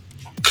lose.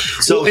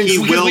 So he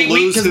will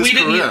lose his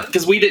career.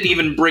 Because we didn't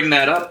even bring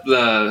that up,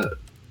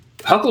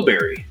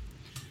 Huckleberry.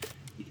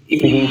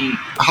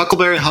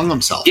 Huckleberry hung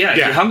himself. Yeah,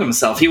 he hung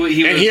himself.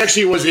 He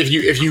actually was.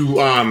 If you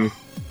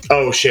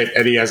oh shit,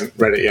 Eddie hasn't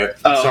read it yet.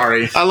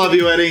 Sorry. I love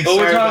you, Eddie.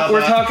 Oh,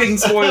 we're talking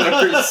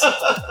spoilers.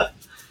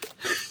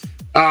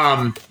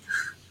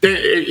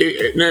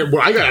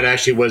 What I got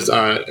actually was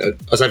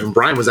aside from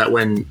Brian was that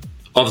when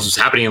all this was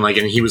happening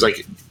and he was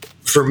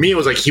for me, it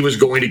was like he was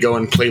going to go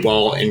and play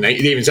ball, and they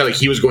even said like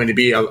he was going to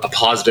be a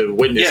positive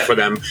witness for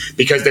them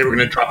because they were going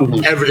to drop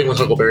everything with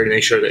Huckleberry to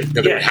make sure that it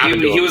would happen.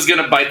 He was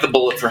going to bite the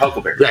bullet for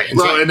Huckleberry, right? And,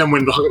 so, and then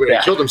when Huckleberry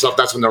killed himself,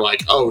 that's when they're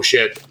like, "Oh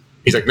shit!"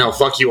 He's like, "No,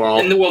 fuck you all."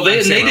 And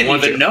they didn't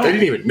even know. They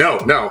didn't even know.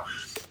 No,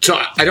 so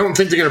I don't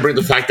think they're going to bring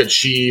the fact that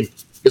she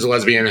is a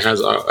lesbian and has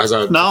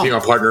a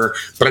female partner,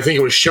 but I think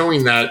it was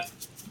showing that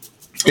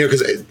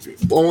because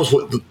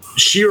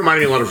she reminded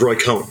me a lot of Roy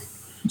Cohn.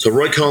 So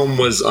Roy Cohn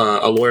was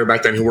a lawyer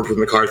back then who worked with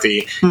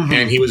McCarthy,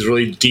 and he was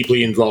really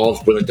deeply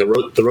involved with like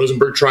the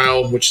Rosenberg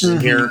trial, which is in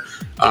here.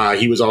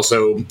 He was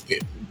also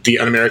the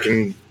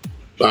Un-American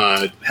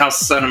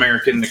House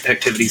Un-American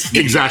Activities.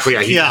 Exactly,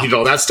 he did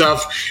all that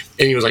stuff,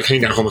 and he was like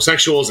hunting down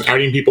homosexuals and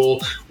outing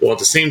people. Well, at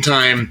the same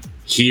time,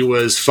 he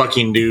was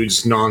fucking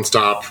dudes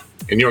nonstop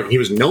in New York. He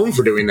was known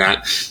for doing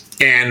that.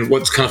 And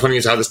what's kind of funny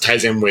is how this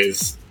ties in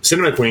with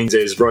Cinema Queens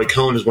is Roy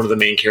Cohn is one of the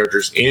main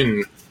characters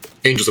in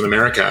Angels in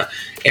America,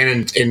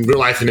 and in real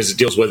life, and as it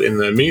deals with in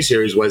the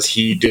miniseries, was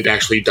he did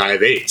actually die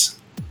of AIDS,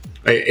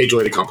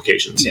 age-related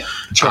complications. Yeah,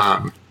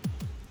 sure.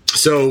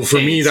 So for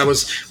me, that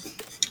was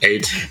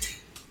AIDS.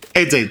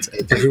 AIDS.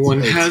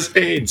 Everyone has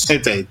AIDS.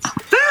 AIDS.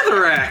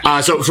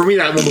 So for me,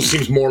 that almost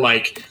seems more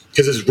like,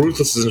 because as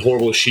ruthless and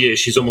horrible as she is,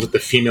 she's almost like the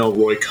female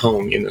Roy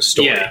Cohn in the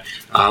story,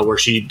 where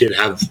she did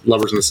have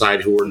lovers on the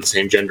side who were the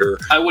same gender.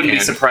 I wouldn't be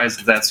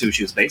surprised if that's who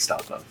she was based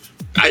off of.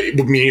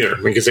 Me neither,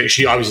 because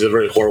she obviously is a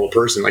very horrible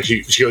person. Like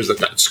she goes to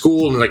that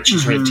school and like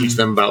she's trying to teach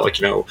them about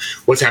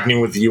what's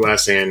happening with the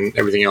U.S. and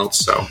everything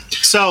else.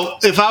 So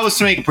if I was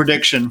to make a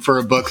prediction for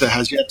a book that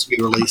has yet to be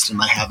released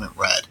and I haven't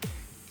read,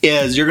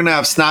 is you're going to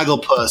have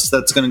Snagglepuss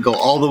that's going to go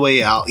all the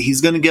way out.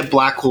 He's going to get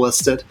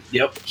blacklisted.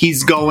 Yep.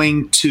 He's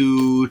going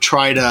to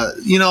try to,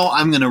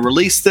 I'm going to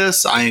release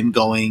this. I am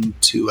going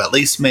to at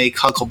least make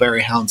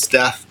Huckleberry Hound's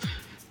death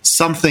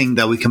something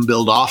that we can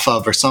build off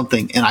of or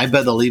something. And I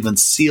bet they'll even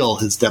seal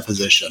his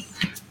deposition.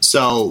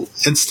 So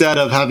instead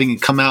of having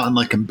it come out and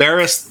like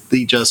embarrassed,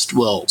 they just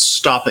will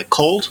stop it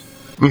cold.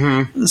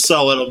 Mm-hmm.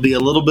 So it'll be a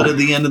little bit of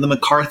the end of the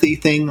McCarthy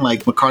thing,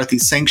 like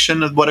McCarthy's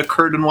sanction of what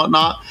occurred and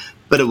whatnot,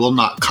 but it will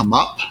not come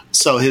up.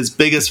 So his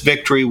biggest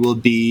victory will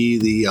be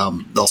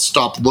they'll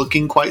stop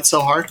looking quite so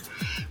hard.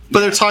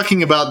 But they're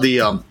talking about the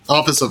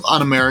Office of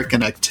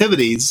Un-American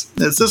Activities.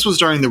 This was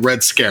during the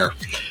Red Scare.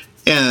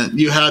 And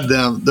you had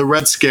the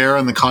Red Scare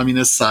on the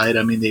communist side.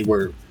 I mean, they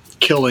were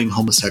killing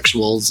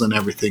homosexuals and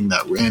everything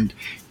and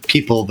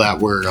people that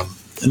were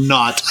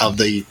not of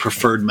the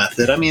preferred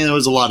method. I mean, there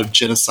was a lot of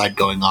genocide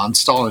going on.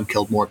 Stalin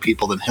killed more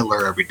people than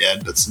Hitler ever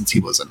did, but since he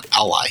was an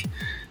ally,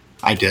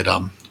 I did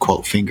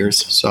quote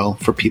fingers. So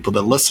for people that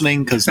are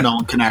listening, because no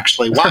one can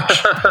actually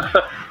watch,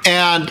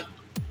 and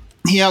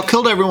he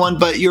outkilled everyone.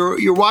 But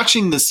you're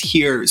watching this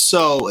here,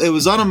 so it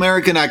was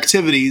Un-American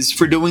Activities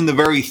for doing the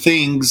very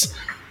things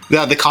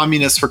that the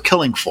communists were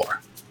killing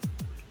for.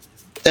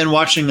 And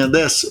watching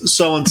this,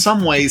 so in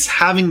some ways,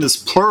 having this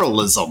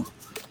pluralism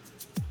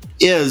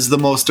is the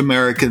most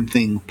American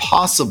thing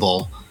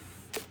possible,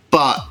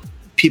 but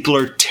people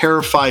are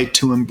terrified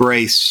to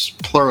embrace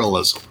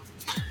pluralism.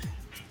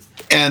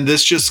 And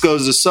this just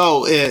goes to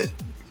show it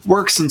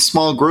works in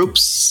small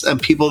groups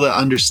and people that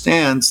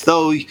understands,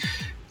 though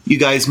you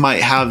guys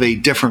might have a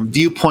different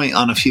viewpoint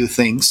on a few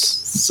things.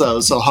 So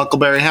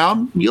Huckleberry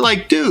Hound, you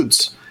like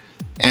dudes.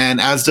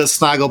 And as does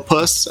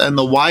Snagglepuss, and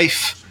the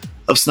wife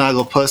of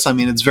Snagglepuss. I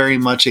mean, it's very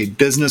much a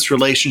business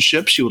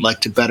relationship. She would like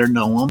to better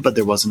know him, but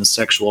there wasn't a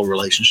sexual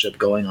relationship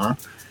going on.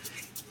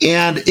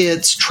 And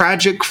it's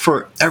tragic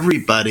for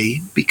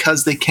everybody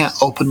because they can't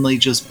openly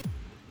just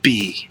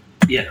be.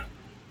 Yeah.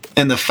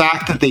 And the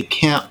fact that they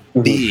can't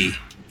be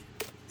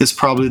is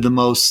probably the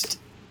most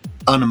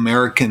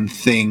un-American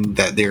thing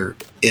that there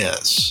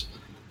is.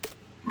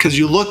 Because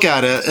you look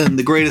at it, and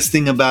the greatest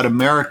thing about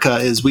America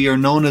is we are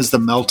known as the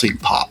melting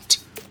pot,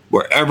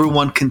 where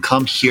everyone can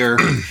come here.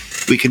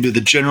 We can do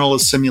the general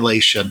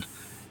assimilation,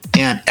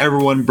 and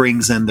everyone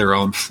brings in their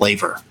own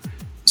flavor.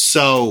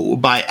 So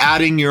by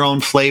adding your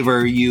own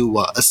flavor, you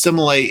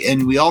assimilate,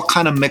 and we all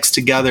kind of mix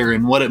together.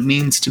 And what it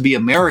means to be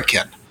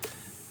American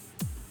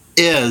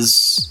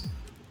is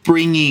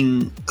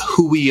bringing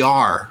who we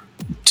are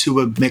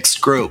to a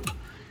mixed group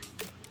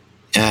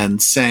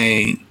and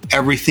saying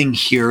everything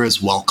here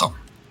is welcome.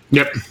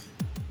 Yep.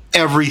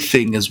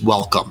 Everything is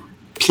welcome.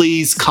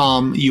 Please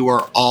come. You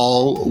are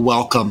all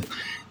welcome.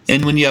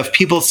 And when you have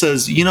people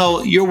says,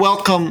 you're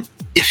welcome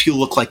if you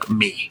look like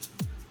me.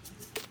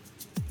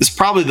 It's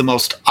probably the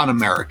most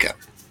un-American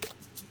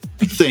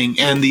thing.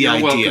 And the you're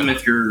idea. Welcome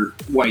if you're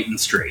white and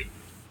straight.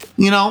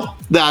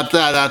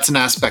 That's an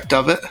aspect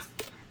of it.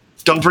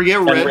 Don't forget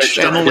rich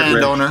and a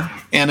landowner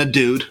and a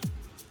dude.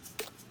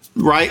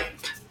 Right?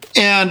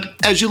 And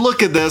as you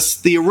look at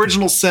this, the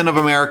original sin of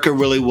America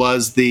really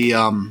was the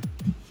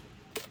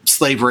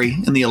slavery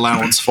and the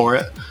allowance for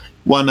it.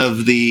 One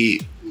of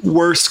the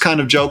worst kind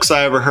of jokes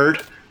I ever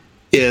heard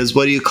is,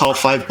 what do you call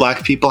 5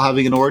 black people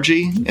having an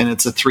orgy? And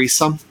it's a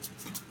threesome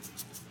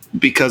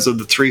because of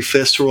the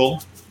 3-fist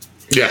rule.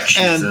 Yeah,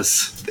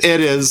 Jesus. And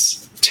it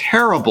is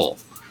terrible.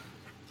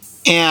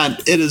 And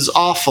it is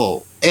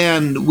awful.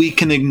 And we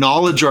can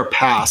acknowledge our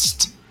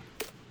past.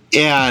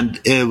 And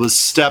it was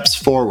steps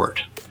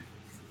forward.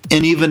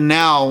 And even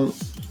now,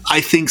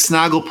 I think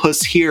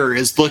Snagglepuss here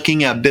is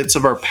looking at bits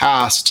of our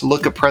past to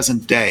look at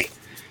present day.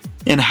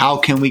 And how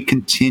can we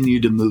continue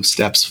to move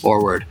steps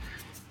forward?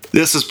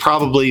 This is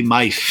probably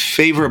my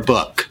favorite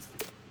book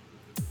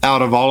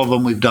out of all of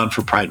them we've done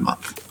for Pride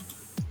Month.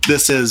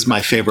 This is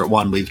my favorite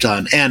one we've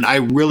done. And I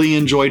really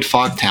enjoyed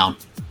Fogtown.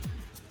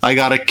 I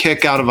got a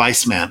kick out of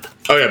Iceman.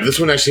 Oh, yeah. This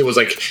one actually was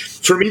like,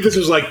 for me, this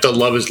was like the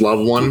Love is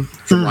Love one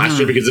from last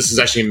year, because this is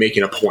actually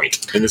making a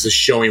point, and this is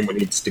showing what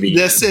needs to be.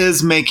 This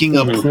is making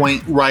a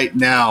point right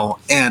now,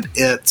 and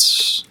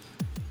it's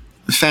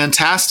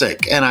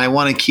fantastic. And I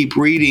want to keep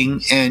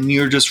reading, and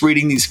you're just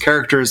reading these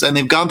characters, and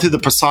they've gone through the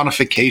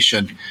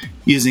personification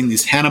using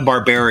these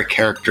Hanna-Barbera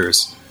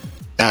characters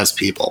as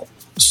people.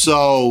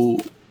 So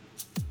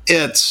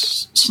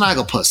it's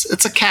Snagglepuss.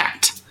 It's a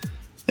cat.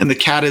 And the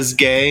cat is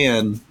gay,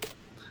 and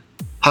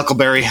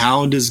Huckleberry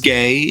Hound is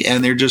gay,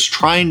 and they're just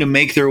trying to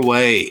make their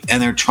way,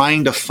 and they're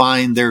trying to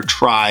find their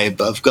tribe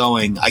of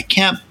going, I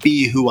can't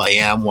be who I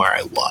am where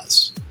I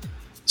was.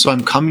 So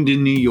I'm coming to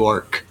New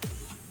York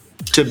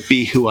to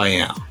be who I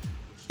am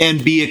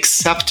and be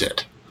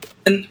accepted.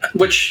 And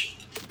which,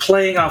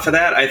 playing off of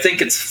that, I think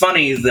it's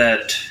funny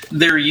that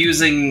they're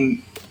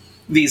using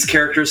these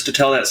characters to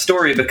tell that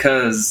story,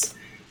 because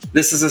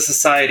this is a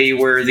society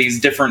where these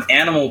different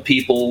animal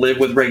people live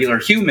with regular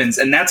humans,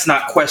 and that's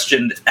not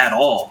questioned at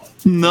all.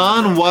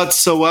 None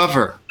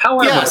whatsoever.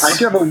 However, I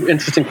do have an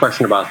interesting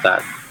question about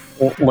that.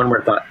 One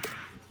more thought.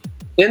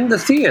 In the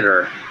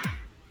theater,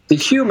 the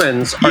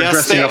humans are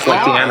dressing up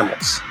like the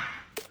animals.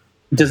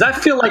 Does that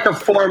feel like a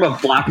form of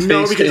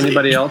blackface to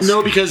anybody else?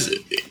 No, because...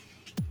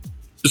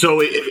 So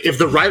if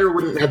the writer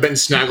wouldn't have been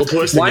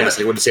Snagglepuss, then yes,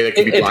 they wouldn't say that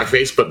could be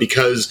blackface. But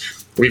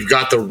because we've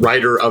got the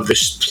writer of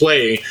this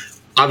play,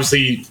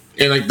 obviously...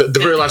 And like the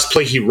very last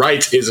play he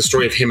writes is a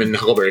story of him and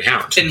Huckleberry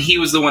Hound. And he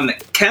was the one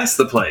that cast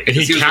the play. And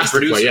he cast the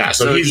play, yeah.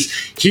 So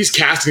he's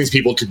casting these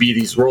people to be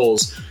these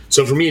roles.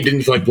 So for me, it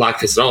didn't feel like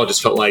blackface at all. It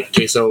just felt like,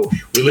 okay, so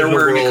we live in a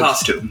world... They're wearing a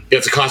costume. Yeah,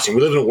 it's a costume.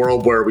 We live in a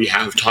world where we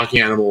have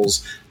talking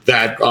animals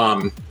that...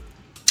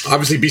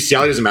 obviously,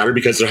 bestiality doesn't matter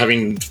because they're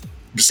having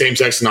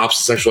same-sex and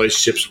opposite sexual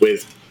relationships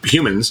with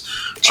humans.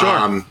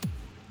 Sure.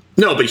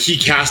 No, but he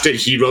cast it,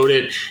 he wrote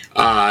it,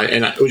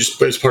 and it was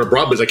just as part of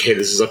Broadway. It's like, hey,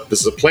 this is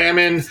a play I'm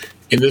in.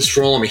 In this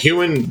role, I'm a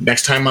human.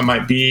 Next time, I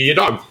might be a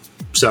dog.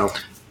 So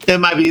it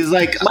might be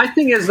like... My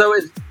thing is, though,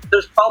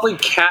 there's probably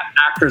cat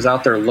actors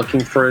out there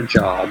looking for a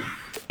job,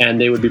 and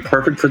they would be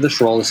perfect for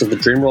this role. This is the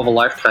dream role of a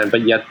lifetime,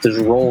 but yet this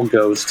role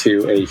goes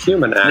to a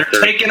human actor.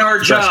 They're taking our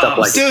jobs. Up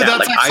like Dude,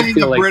 that's like saying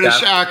the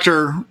British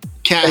actor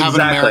can't have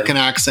an American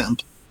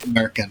accent.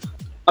 American.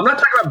 I'm not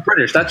talking about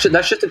British. That's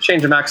just a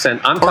change of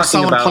accent. I'm or talking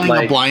someone about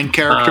playing a blind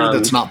character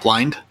that's not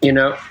blind. You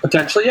know,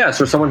 potentially yes,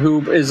 or someone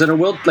who is in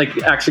a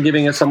actually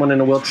giving someone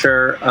in a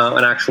wheelchair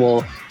an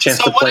actual chance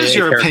to play. So, what is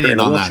your opinion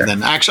on that?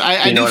 Then, actually,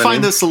 I do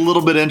find this a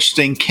little bit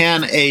interesting.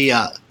 Can a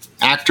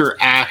actor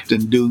act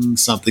in doing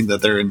something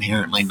that they're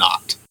inherently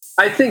not?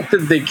 I think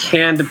that they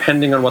can,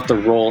 depending on what the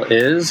role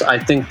is. I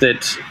think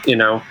that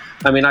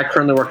I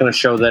currently work on a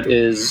show that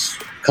is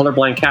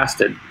colorblind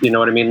casted. You know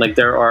what I mean? Like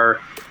there are.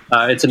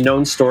 It's a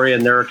known story,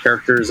 and there are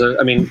characters.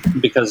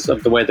 Because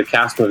of the way the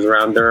cast moves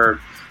around, there are,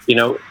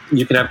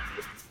 you can have,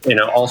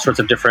 all sorts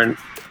of different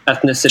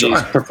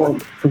ethnicities perform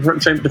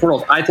different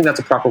roles. I think that's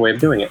a proper way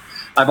of doing it.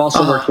 I've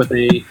also worked with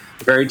a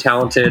very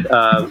talented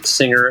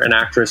singer and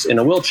actress in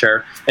a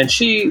wheelchair, and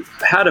she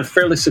had a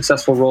fairly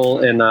successful role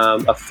in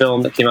a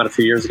film that came out a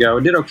few years ago.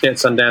 It did okay at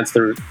Sundance.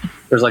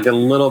 There's like a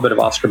little bit of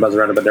Oscar buzz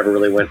around it, but never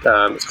really went.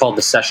 It's called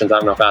The Sessions. I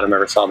don't know if Adam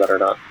ever saw that or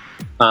not.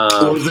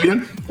 What was it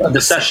again?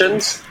 The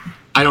Sessions.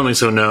 I don't think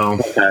so, no.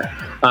 Okay.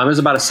 It was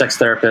about a sex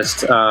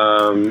therapist.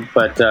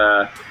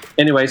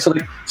 Anyway, so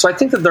I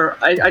think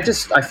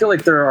that I feel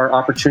like there are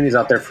opportunities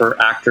out there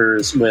for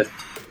actors with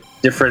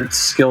different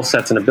skill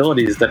sets and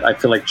abilities that I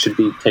feel like should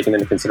be taken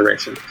into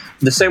consideration.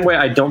 The same way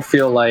I don't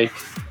feel like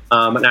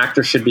an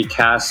actor should be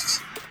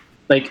cast,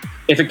 like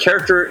if a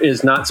character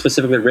is not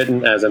specifically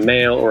written as a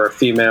male or a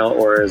female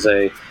or as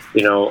a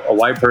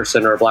white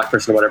person or a black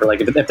person or whatever,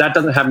 like if that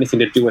doesn't have anything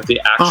to do with the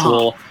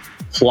actual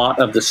plot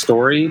of the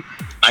story,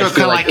 so I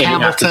feel like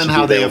Hamilton,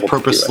 how they have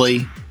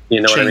purposely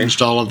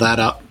changed all of that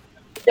up.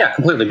 Yeah,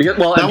 completely. Because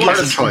that was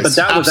a choice, but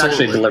that was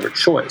actually a deliberate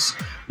choice.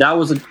 That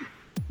was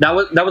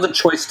a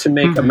choice to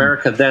make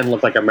America then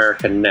look like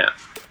America now.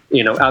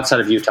 Outside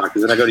of Utah,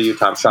 because when I go to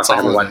Utah, I'm shocked by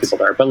how many white people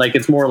there. But like,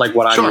 it's more like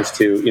what I'm used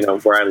to.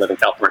 Where I live in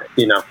California.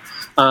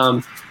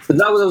 But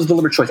that was a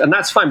deliberate choice, and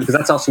that's fine because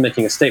that's also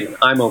making a statement.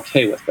 I'm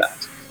okay with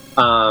that.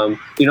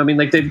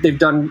 Like they've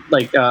done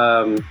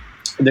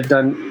they've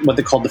done what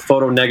they called the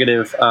photo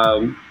negative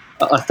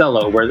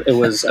Othello, where it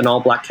was an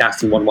all-black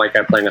cast and one white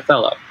guy playing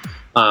Othello,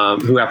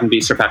 who happened to be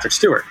Sir Patrick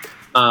Stewart.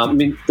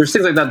 There's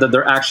things like that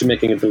they're actually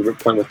making a deliberate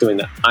point with doing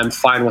that. I'm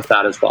fine with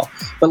that as well.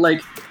 But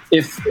like,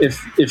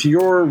 if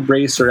your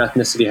race or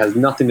ethnicity has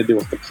nothing to do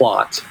with the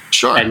plot,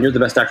 and you're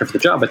the best actor for the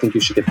job, I think you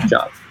should get the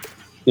job.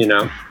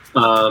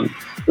 That's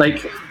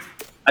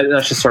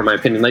just sort of my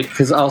opinion. Like,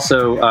 because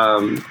also, I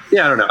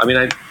don't know. I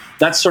mean,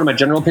 that's sort of my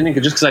general opinion.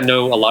 Just because I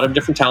know a lot of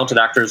different talented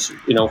actors,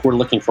 who are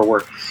looking for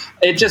work,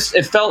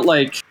 it felt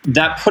like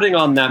that putting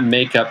on that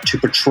makeup to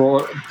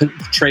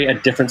portray a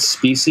different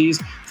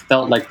species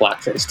felt like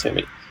blackface to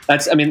me.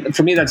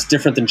 For me, that's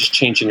different than just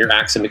changing your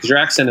accent, because your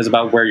accent is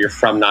about where you're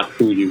from, not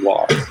who you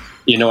are.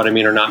 You know what I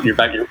mean? Or not?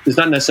 It's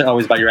not necessarily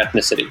always about your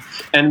ethnicity.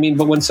 And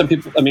but when some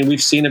people,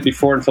 we've seen it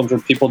before in films where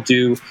people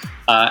do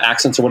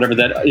accents or whatever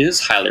that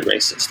is highly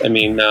racist.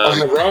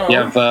 You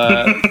have.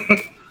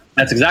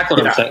 That's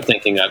exactly what I'm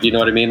thinking of. You know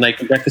what I mean?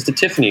 Like Breakfast at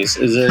Tiffany's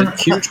is a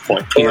huge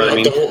point. You know what I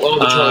mean? All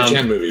the Charlie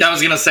Chan movies. I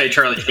was going to say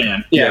Charlie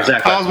Chan. Yeah,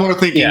 exactly. I was more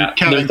thinking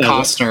Kevin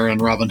Costner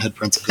and Robin Hood,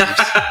 Prince of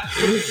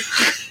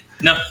Thieves.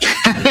 No.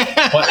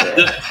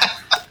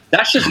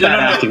 That's just bad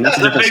acting. That's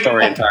a different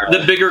story entirely.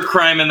 The bigger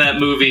crime in that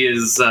movie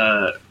is,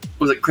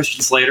 was it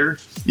Christian Slater?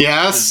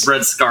 Yes.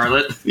 Red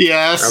Scarlet?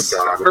 Yes.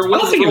 Or I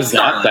don't think it was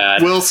that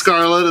bad. Will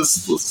Scarlet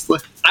is...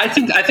 I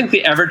think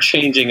the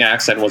ever-changing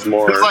accent was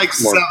more... There's like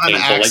more 7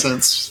 painful.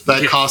 accents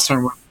that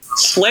Costner...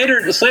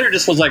 Slater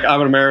just was like,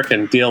 I'm an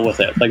American, deal with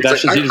it. Like,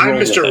 that's just... I'm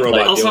Mr.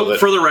 Robot. Also,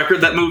 for the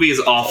record, that movie is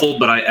awful,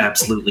 but I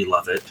absolutely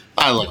love it.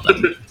 I love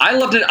it. I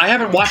loved it. I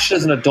haven't watched it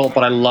as an adult,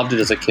 but I loved it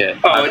as a kid.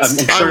 I'm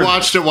sure. I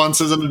watched it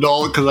once as an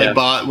adult because I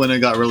bought when it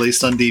got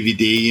released on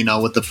DVD,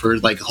 with the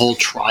first whole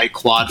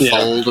tri-quad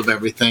fold of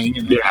everything.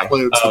 And it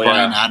includes the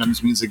Bryan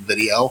Adams music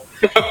video.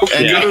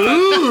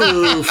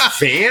 Ooh,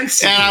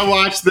 fancy. And I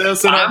watched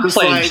this and I'm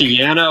playing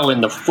piano in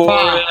the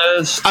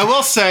forest. I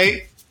will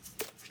say,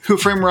 Who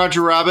Framed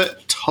Roger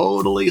Rabbit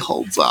totally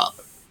holds up.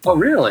 Oh,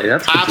 really?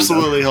 That's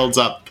absolutely holds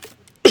up.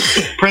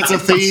 Prince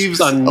of Thieves,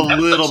 a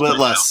little bit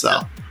less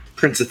so.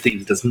 Prince of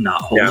Thieves does not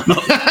hold up.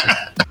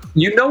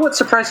 You know what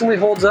surprisingly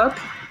holds up?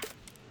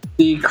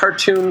 The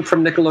cartoon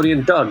from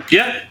Nickelodeon, Doug.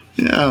 Yeah.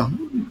 I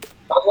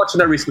was watching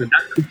that recently.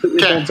 That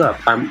completely holds up.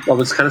 I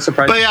was kind of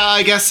surprised. But yeah,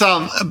 I guess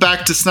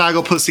back to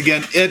Snagglepuss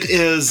again. It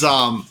is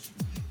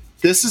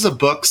this is a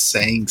book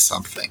saying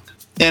something.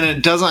 And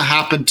it doesn't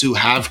happen to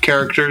have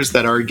characters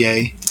that are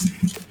gay,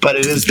 but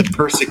it is the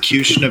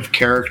persecution of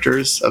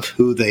characters of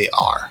who they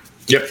are.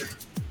 Yep.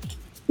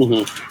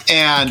 Mm-hmm.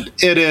 And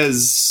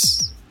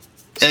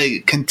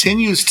it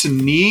continues to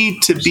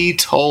need to be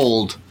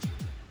told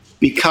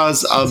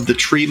because of the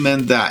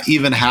treatment that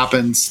even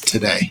happens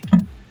today.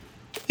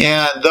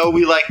 And though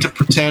we like to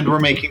pretend we're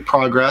making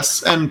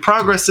progress, and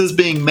progress is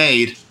being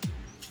made,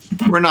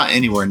 we're not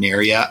anywhere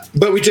near yet.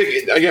 But we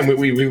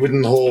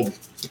wouldn't hold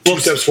 2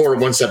 steps forward,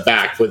 1 step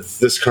back with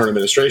this current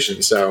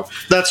administration. So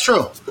that's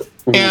true.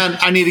 Mm-hmm. And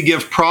I need to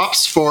give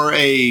props for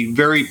a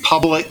very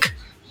public.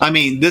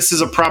 This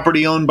is a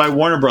property owned by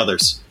Warner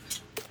Brothers,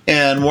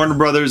 and Warner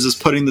Brothers is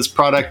putting this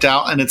product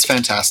out, and it's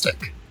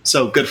fantastic.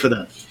 So good for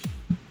them.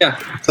 Yeah.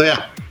 So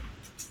yeah.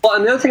 Well,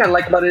 and the other thing I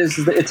like about it is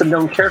that it's a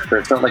known character.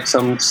 It's not like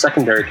some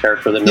secondary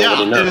character that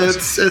nobody knows. And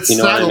it's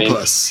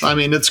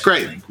Snagglepuss. It's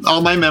great.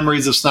 All my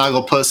memories of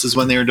Snagglepuss is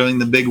when they were doing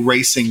the big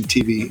racing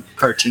TV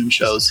cartoon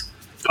shows.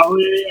 Oh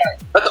yeah.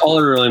 That's all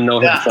I really know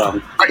him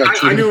from.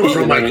 I knew him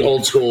from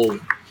old school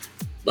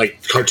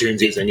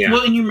cartoons even. Yeah.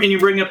 Well, and you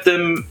bring up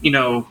them,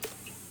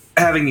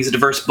 having these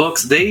diverse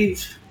books.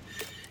 They've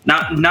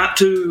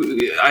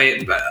admittedly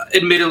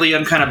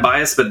I'm kind of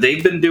biased, but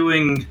they've been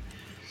doing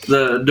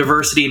the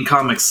diversity in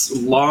comics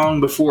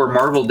long before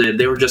Marvel did.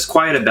 They were just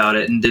quiet about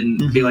it and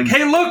didn't be like,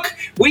 hey, look,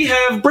 we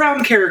have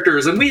brown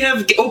characters and we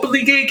have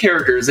openly gay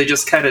characters. They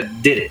just kind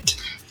of did it.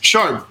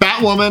 Sure.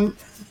 Batwoman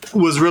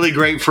was really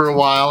great for a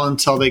while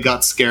until they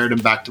got scared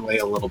and backed away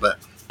a little bit.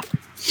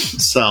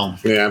 So.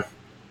 Yeah.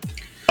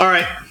 All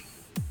right.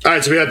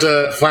 So we got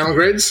final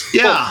grades?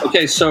 Yeah. Oh,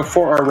 okay, so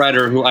for our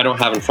writer, who I don't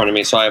have in front of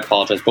me, so I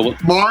apologize.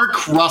 But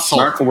Mark Russell.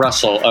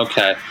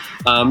 Okay.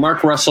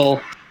 Mark Russell.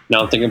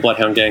 Now I'm thinking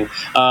Bloodhound Gang.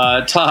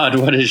 Todd,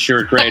 what is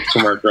your grade for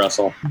Mark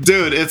Russell?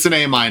 Dude, it's an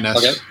A-.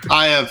 Okay.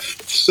 I have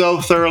so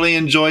thoroughly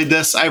enjoyed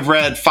this. I've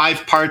read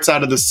 5 parts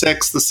out of the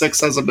 6. The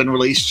 6 hasn't been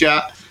released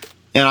yet.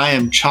 And I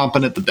am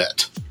chomping at the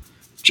bit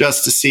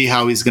just to see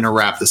how he's going to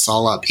wrap this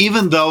all up.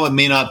 Even though it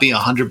may not be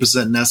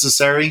 100%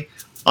 necessary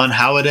on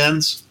how it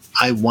ends,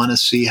 I want to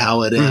see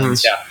how it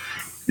ends.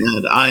 Mm-hmm. Yeah.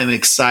 And I am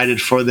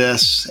excited for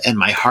this, and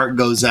my heart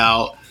goes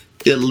out.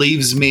 It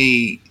leaves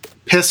me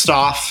pissed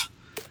off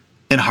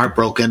and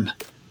heartbroken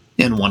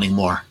and wanting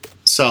more.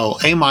 So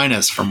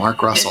A- for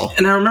Mark Russell.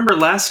 And I remember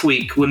last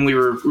week when we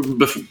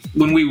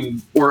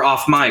were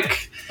off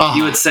mic,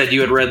 you had said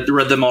you had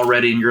read them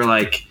already, and you're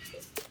like,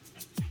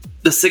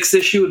 the 6th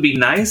issue would be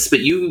nice,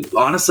 but you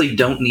honestly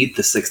don't need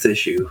the 6th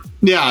issue.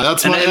 Yeah,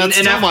 that's my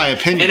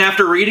opinion. And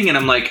after reading it,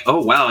 I'm like,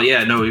 oh wow,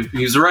 yeah, no,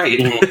 he's right.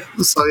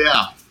 So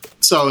yeah.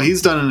 So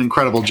he's done an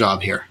incredible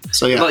job here.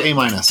 So yeah,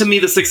 A-. To me,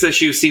 the 6th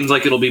issue seems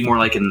like it'll be more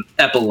like an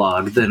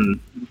epilogue than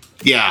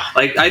Yeah.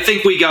 Like, I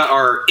think we got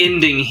our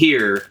ending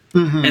here,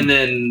 and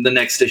then the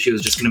next issue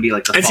is just going to be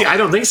like the. And see, I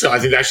don't think so. I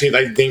think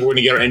we're going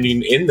to get our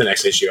ending in the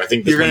next issue. I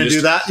think you're going to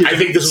do that. I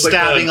think this is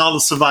stabbing all the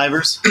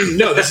survivors.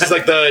 No, this is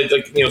like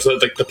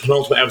the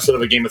penultimate episode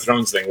of a Game of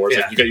Thrones thing, where it's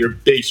like you got your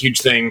big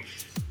huge thing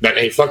that,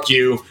 hey, fuck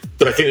you,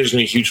 but I think there's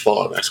going to be a huge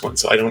fallout in the next one.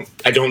 So I'm with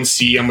Todd. I don't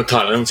see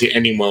it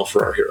ending well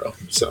for our hero.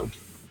 So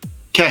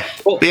okay,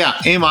 cool. Yeah,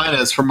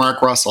 A- for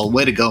Mark Russell.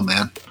 Way to go,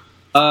 man.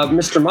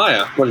 Mr.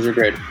 Maya, what is your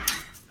grade?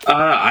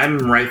 I'm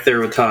right there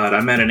with Todd.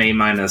 I'm at an A-.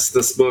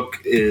 This book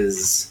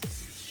is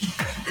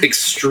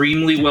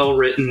extremely well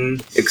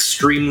written,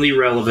 extremely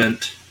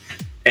relevant,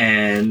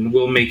 and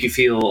will make you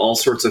feel all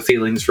sorts of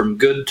feelings from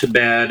good to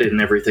bad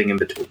and everything in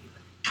between.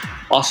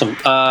 Awesome.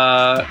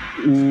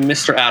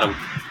 Mr. Adam.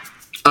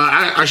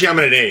 Actually, I'm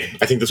at an A.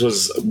 I think this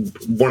was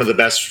one of the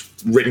best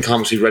written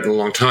comics we've read in a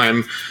long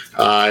time.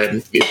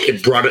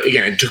 It brought it,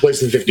 again, it took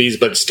place in the 50s,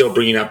 but still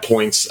bringing up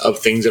points of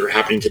things that are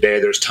happening today.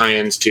 There's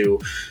tie-ins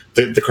to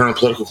the current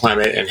political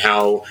climate and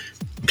how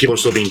people are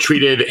still being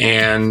treated.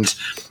 And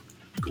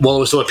while it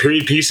was still a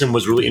period piece and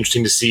was really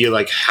interesting to see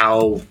like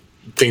how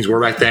things were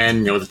back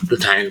then, the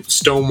tie-in with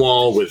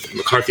Stonewall, with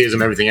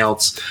McCarthyism, everything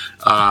else,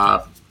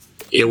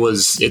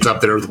 it's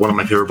up there with one of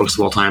my favorite books of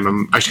all time.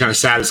 I'm actually kind of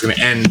sad it's going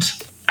to end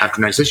after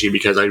next issue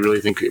because I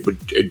really think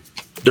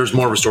there's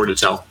more of a story to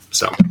tell.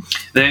 So,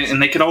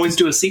 they could always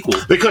do a sequel.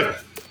 They could,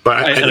 but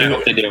I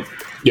hope they do.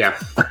 Yeah.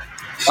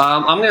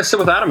 I'm going to sit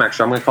with Adam.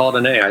 Actually, I'm going to call it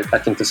an A. I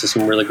think this is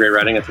some really great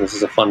writing. I think this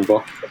is a fun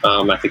book.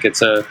 I think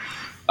it's a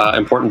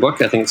important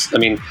book. I think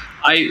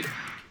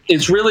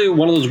it's really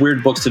one of those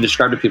weird books to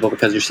describe to people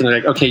because you're sitting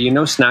there like, okay,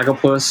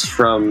 Snagglepuss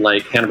from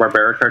like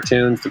Hanna-Barbera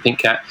cartoons, the pink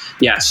cat.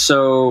 Yeah.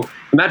 So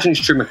imagine he's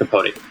Truman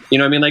Capote. You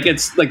know what I mean? Like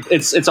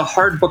it's a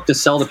hard book to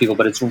sell to people,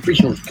 but it's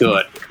really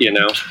good.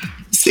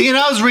 See, and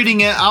I was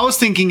reading it. I was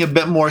thinking a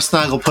bit more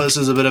Snagglepuss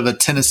as a bit of a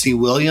Tennessee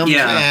Williams,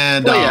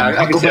 and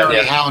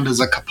Huckleberry Hound as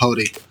a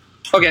Capote.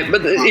 Okay,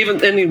 but either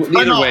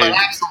way,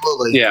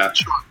 absolutely, yeah.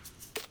 Sure.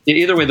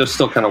 Either way, those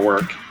still kind of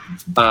work.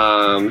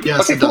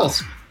 Yes, okay, it cool.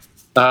 does.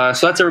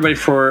 So that's everybody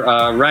for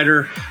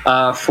writer.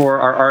 For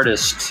our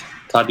artist,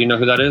 Todd, do you know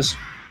who that is?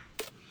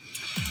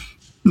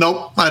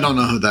 Nope, I don't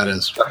know who that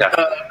is. Okay.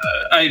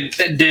 I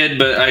did,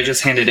 but I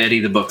just handed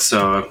Eddie the book,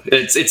 so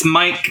it's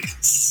Mike.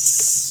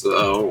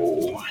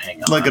 So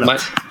hang on. Look it up.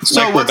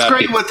 So what's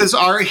great with this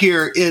art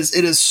here is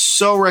it is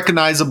so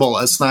recognizable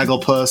as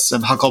Snagglepuss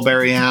and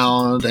Huckleberry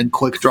Hound and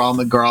Quick Draw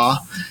McGraw,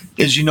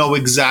 is you know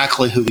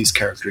exactly who these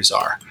characters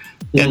are.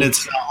 And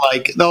it's not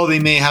like, though they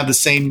may have the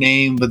same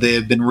name, but they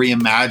have been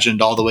reimagined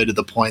all the way to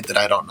the point that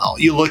I don't know.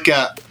 You look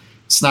at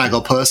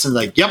Snagglepuss and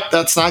like, yep,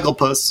 that's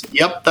Snagglepuss.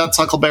 Yep, that's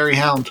Huckleberry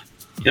Hound.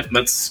 Yep,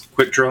 that's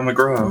Quick Draw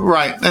McGraw.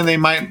 Right, and they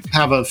might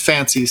have a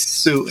fancy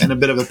suit and a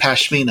bit of a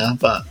pashmina,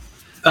 but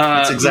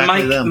it's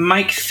exactly them.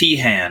 Mike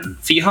Feehan.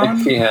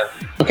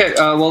 Okay,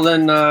 well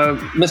then,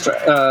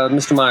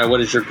 Mr. Maya,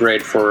 what is your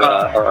grade for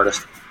our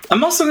artist?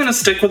 I'm also going to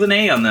stick with an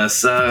A on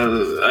this.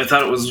 I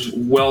thought it was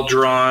well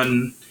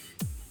drawn.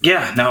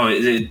 Yeah, no,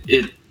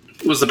 it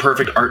was the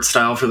perfect art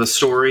style for the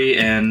story,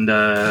 and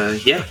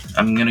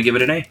I'm going to give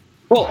it an A.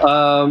 Cool.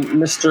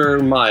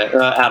 Mr. Maya,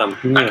 Adam.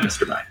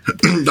 Mr. Maya.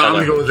 I'm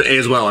going to go with the A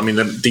as well. I mean,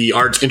 the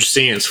art's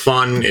interesting. It's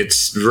fun.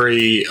 It's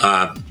very...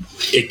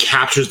 it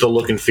captures the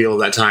look and feel of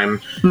that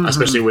time,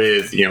 especially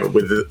with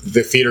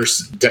the theater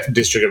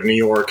district of New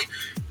York,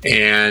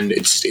 and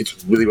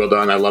it's really well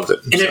done. I loved it.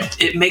 And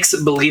it makes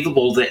it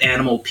believable that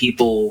animal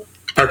people...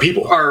 Are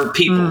people.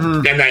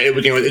 And that you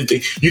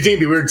think it'd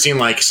be weird seeing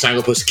like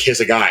Snagglepuss kiss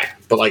a guy,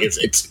 but like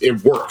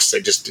it works.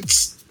 It's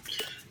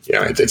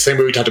the same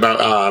way we talked about.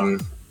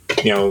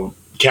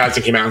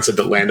 Kasdan came out and said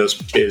that Lando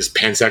is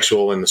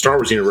pansexual in the Star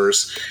Wars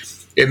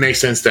universe. It makes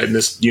sense that in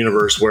this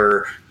universe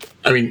where,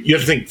 I mean, you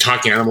have to think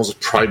talking animals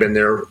have probably been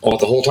there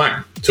the whole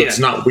time. So it's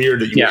not weird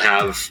that you would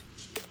have,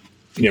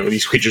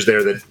 these creatures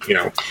there that,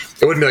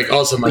 it wouldn't be like all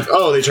of a sudden like,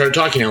 oh, they started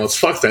talking now, let's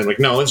fuck them. Like,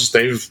 no, it's just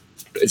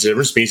it's a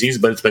different species,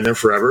 but it's been there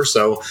forever.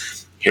 So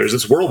here's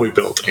this world we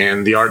built.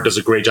 And the art does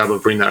a great job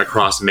of bringing that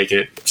across and making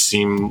it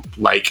seem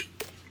like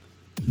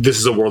this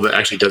is a world that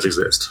actually does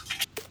exist.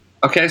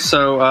 Okay,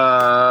 so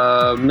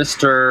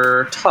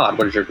Mr. Todd,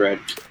 what is your grade?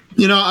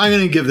 I'm going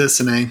to give this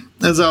an A.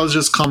 As I was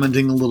just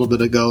commenting a little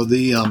bit ago,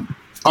 the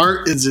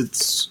art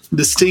it's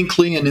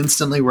distinctly and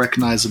instantly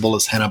recognizable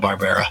as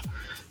Hanna-Barbera.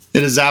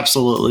 It is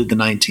absolutely the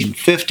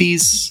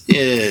 1950s.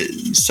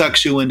 It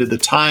sucks you into the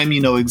time.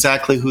 You know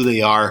exactly who they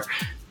are.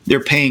 They're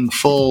paying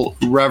full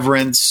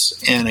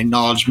reverence and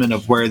acknowledgement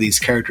of where these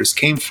characters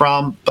came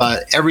from,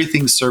 but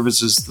everything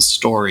services the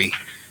story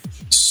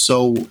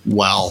so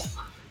well.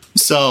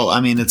 So, I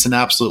mean, it's an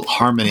absolute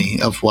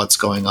harmony of what's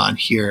going on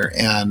here,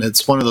 and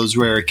it's one of those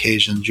rare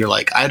occasions you're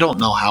like, I don't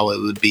know how it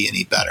would be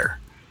any better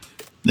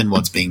than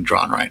what's being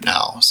drawn right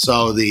now.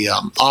 So the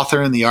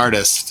author and the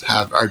artist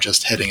are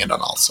just hitting it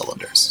on all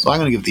cylinders. So I'm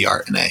going to give the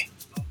art an A.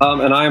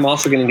 And I am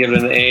also going to give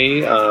it an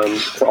A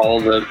for all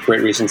of the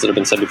great reasons that have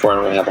been said before. I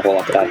don't really have a whole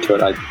lot to add to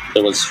it.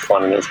 It was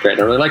fun and it was great,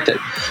 and I really liked it.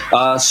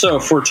 So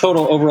for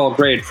total overall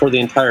grade for the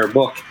entire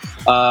book,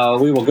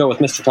 we will go with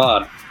Mr.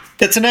 Todd.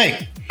 It's an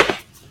A.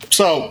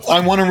 So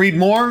I want to read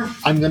more.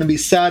 I'm going to be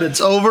sad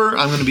it's over.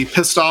 I'm going to be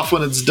pissed off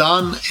when it's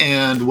done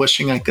and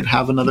wishing I could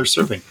have another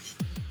serving.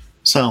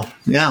 So,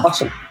 yeah.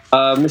 Awesome.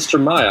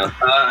 Mr. Maya.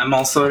 I'm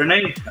also at an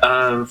A.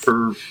 I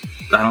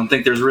don't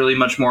think there's really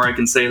much more I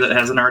can say that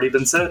hasn't already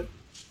been said.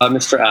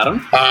 Mr.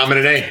 Adam. I'm at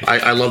an A.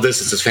 I love this.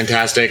 This is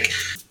fantastic.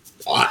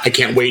 I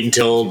can't wait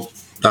until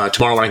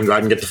tomorrow when I can go out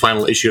and get the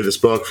final issue of this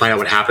book, find out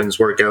what happens,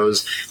 where it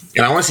goes.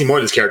 And I want to see more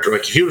of this character.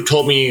 Like, if you would have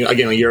told me,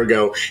 again, a year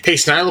ago, hey,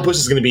 Snidely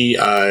is going to be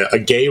a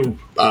gay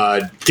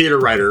theater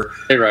writer,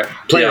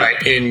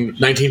 playwright in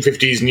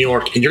 1950s New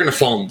York, and you're going to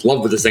fall in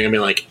love with this thing, I'd be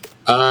like,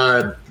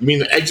 you mean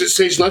the Exit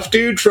Stage Left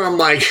dude from,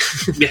 like,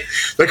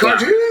 the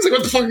cartoons? Like,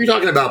 what the fuck are you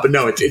talking about? But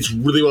no, it's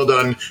really well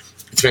done.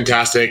 It's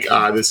fantastic.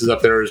 This is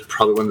up there as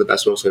probably one of the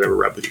best books I've ever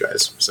read with you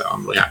guys. So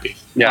I'm really happy.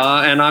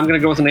 Yeah, and I'm going to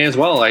go with an A as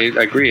well. I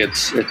agree.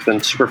 It's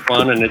been super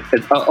fun, and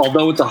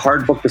although it's a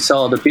hard book to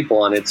sell other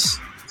people on, it's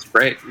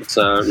great. It's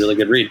a really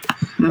good read.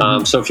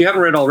 Mm-hmm. So if you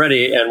haven't read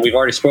already, and we've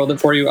already spoiled it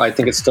for you, I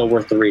think it's still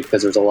worth the read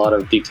because there's a lot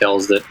of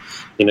details that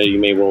you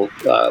may will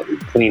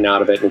clean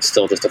out of it, and it's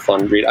still just a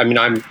fun read. I mean,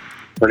 I'm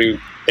pretty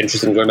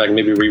interested in going back and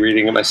maybe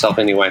rereading it myself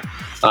anyway.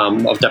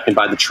 I'll definitely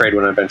buy the trade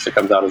when it eventually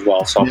comes out as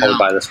well, so I'll probably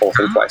buy this whole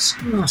thing twice.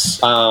 Yes.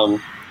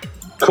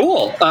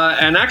 Cool.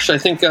 And actually, I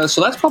think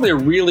so that's probably a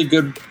really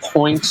good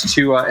point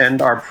to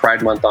end our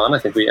Pride Month on. I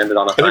think we ended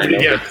on a high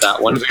note with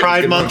that one.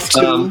 Pride Month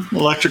 2,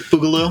 Electric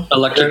Boogaloo.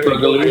 Electric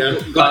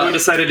Boogaloo. Glad we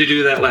decided to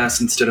do that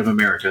last instead of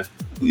America.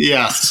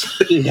 Yes.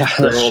 Yeah.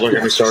 They're all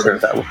going to start it.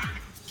 That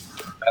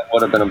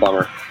would have been a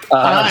bummer.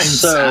 I'm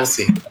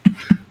sassy.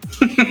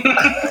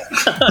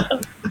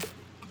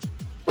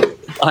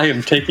 I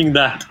am taking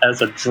that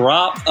as a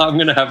drop. I'm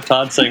going to have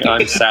Todd saying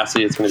I'm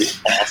sassy. It's going to be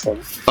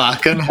awesome.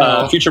 Fucking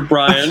hell. Future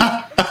Brian.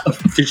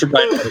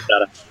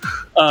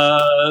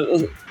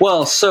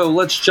 Well, so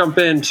let's jump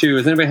into,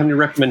 does anybody have any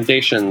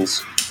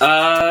recommendations?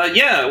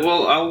 Yeah,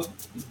 well, I'll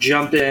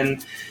jump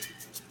in.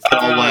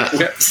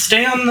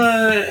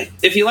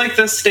 If you like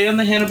this, stay on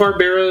the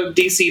Hanna-Barbera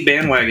DC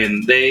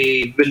bandwagon.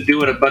 They've been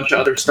doing a bunch of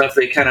other stuff.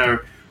 They kind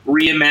of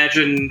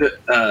reimagined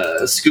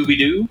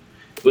Scooby-Doo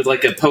with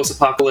like a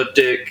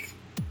post-apocalyptic.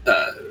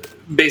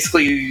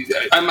 Basically,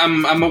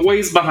 I'm a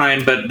ways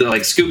behind, but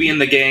like Scooby and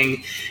the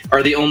gang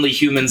are the only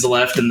humans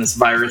left, and this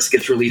virus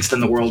gets released in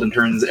the world and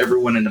turns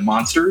everyone into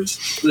monsters.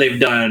 They've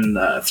done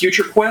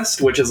Future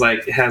Quest, which is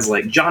like has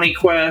like Johnny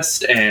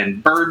Quest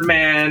and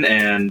Birdman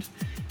and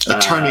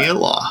Attorney at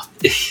Law.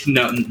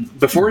 No,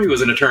 before he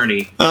was an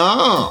attorney.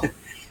 Oh,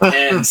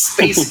 and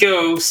Space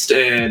Ghost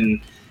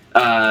and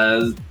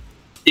The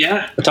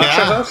talk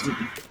show host.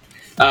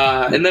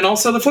 And then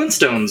also the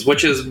Flintstones,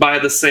 which is by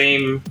the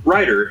same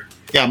writer.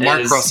 Yeah,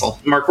 Mark Russell.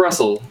 Mark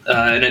Russell.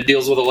 And it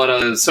deals with a lot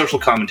of social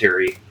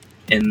commentary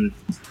in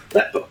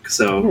that book.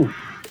 So,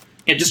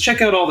 just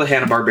check out all the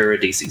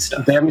Hanna-Barbera DC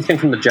stuff. They have anything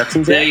from the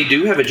Jetsons yet? They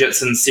do have a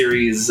Jetsons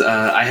series.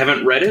 I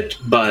haven't read it,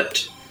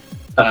 but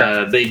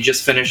they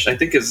just finished, I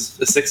think, is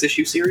a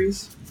 6-issue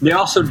series. They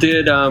also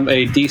did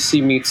a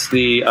DC meets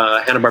the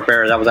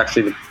Hanna-Barbera. That was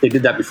actually, they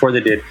did that before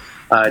they did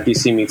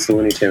DC meets the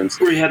Looney Tunes.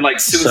 Where you had like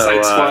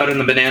Suicide Squad and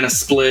the Banana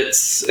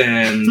Splits,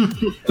 and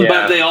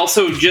but they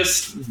also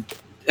just,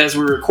 as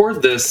we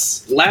record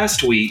this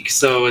last week,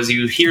 so as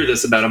you hear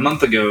this about a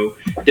month ago,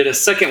 did a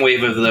second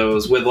wave of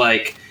those with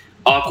like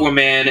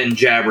Aquaman and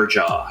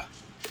Jabberjaw,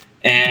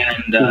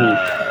 and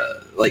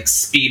like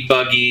Speed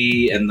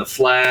Buggy and the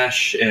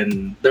Flash,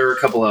 and there are a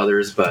couple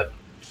others, but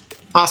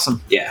awesome.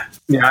 Yeah,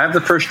 I have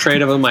the first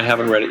trade of them. I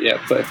haven't read it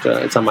yet, but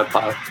it's on my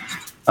pile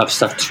of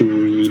stuff to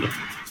read.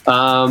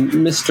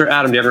 Mr.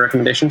 Adam, do you have any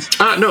recommendations?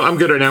 No, I'm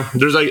good right now.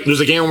 There's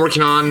a game I'm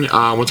working on.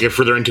 Once I get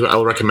further into it, I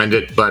will recommend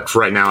it. But for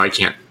right now, I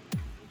can't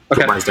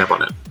put my stamp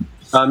on it.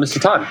 Mr.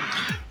 Todd.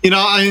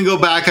 I can go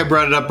back. I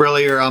brought it up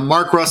earlier.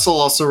 Mark Russell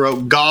also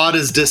wrote "God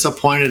is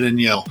Disappointed in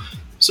You."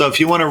 So if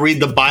you want to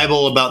read the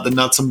Bible about the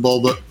nuts and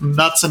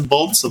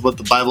bolts of what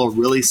the Bible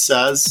really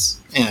says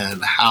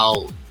and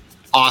how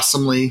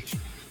awesomely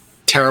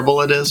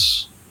terrible it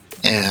is.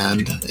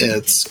 And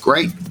it's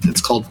great.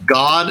 It's called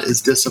God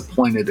is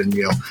Disappointed in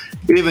You.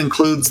 It even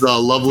includes the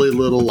lovely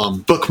little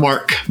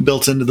bookmark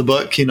built into the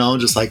book,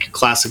 just like your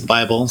classic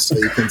Bible, so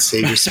you can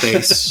save your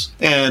space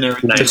and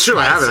everything. It's true,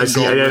 I have it.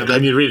 I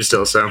need to read it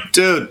still. So,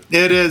 dude,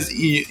 it is.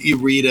 You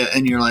read it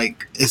and you're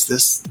like, "Is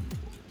this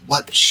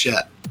what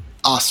shit?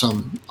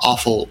 Awesome,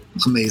 awful,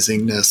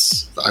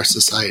 amazingness our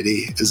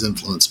society is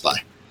influenced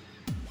by."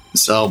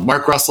 So,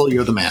 Mark Russell,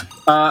 you're the man.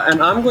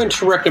 And I'm going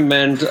to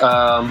recommend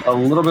a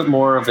little bit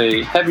more of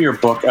a heavier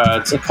book.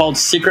 It's called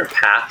Secret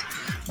Path.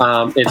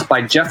 It's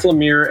by Jeff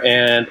Lemire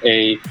and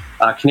a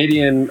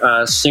Canadian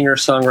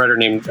singer-songwriter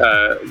named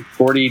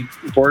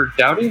Gord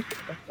Dowdy,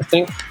 I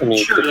think.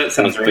 Sure, that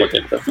sounds right.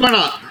 Why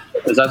not?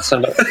 Does that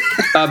sound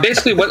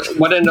basically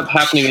what ended up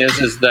happening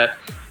is that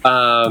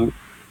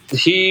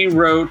he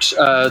wrote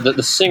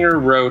the singer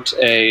wrote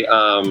a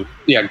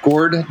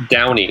Gord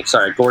Downie.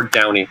 Sorry, Gord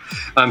Downie.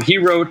 He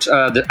wrote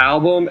the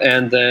album,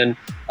 and then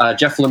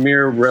Jeff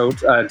Lemire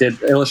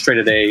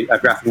illustrated a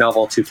graphic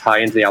novel to tie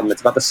into the album.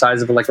 It's about the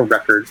size of like a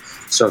record.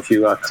 So if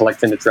you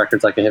collect vintage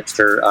records like a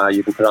hipster,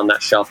 you can put it on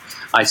that shelf.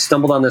 I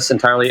stumbled on this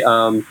entirely.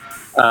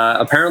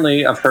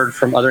 Apparently, I've heard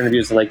from other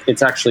interviews that like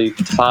it's actually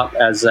taught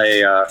as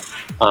a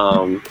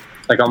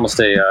like almost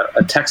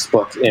a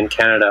textbook in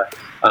Canada.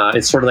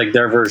 It's sort of like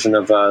their version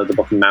of the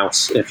book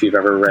Mouse, if you've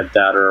ever read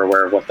that or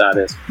aware of what that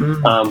is.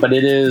 But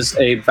it is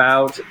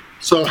about...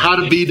 So how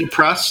to be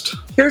depressed?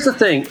 Here's the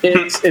thing.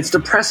 It's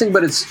depressing,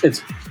 but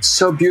it's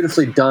so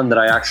beautifully done that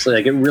I actually...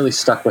 like it really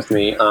stuck with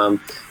me.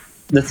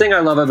 The thing I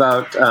love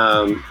about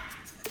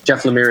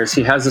Jeff Lemire is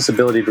he has this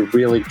ability to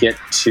really get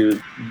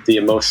to the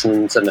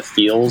emotions and the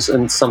feels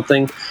in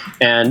something.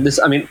 And this,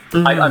 I mean,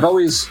 I've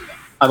always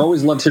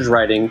loved his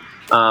writing.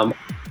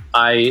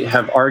 I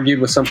have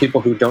argued with some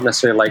people who don't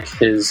necessarily like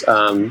his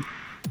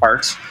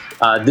art.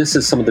 This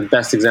is some of the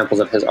best examples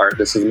of his art.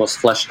 This is the most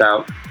fleshed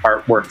out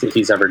artwork that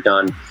he's ever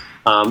done.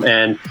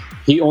 And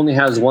he only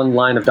has one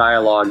line of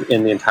dialogue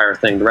in the entire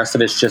thing. The rest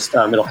of it's just,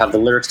 it'll have the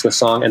lyrics to a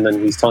song, and then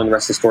he's telling the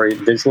rest of the story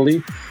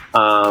visually.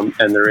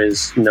 And there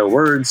is no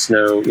words,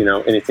 no,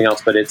 anything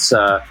else, but it's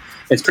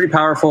pretty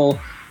powerful.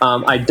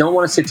 I don't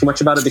want to say too much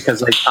about it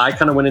because like I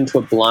kind of went into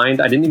it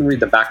blind. I didn't even read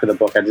the back of the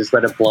book. I just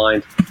read it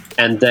blind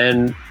and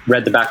then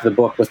read the back of the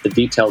book with the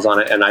details on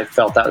it. And I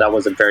felt that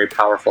was a very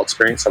powerful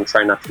experience. So I'm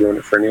trying not to ruin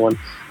it for anyone.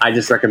 I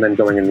just recommend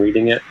going and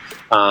reading it.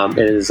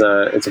 It's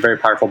a very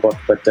powerful book,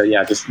 but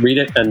just read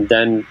it. And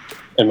then,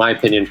 in my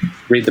opinion,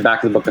 read the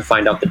back of the book to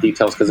find out the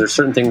details. Because there's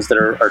certain things that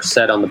are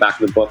said on the back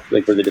of the book,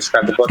 like where they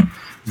describe the book,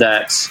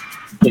 that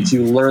if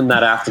you learn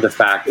that after the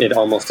fact, it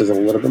almost is a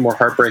little bit more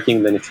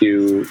heartbreaking than if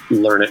you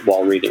learn it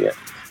while reading it,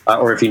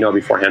 or if you know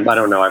beforehand. I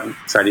don't know. I've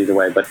tried either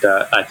way, but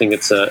I think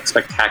it's a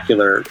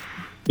spectacular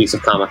piece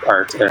of comic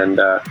art, and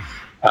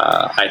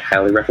I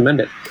highly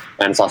recommend it.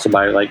 And it's also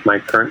by like my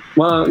current,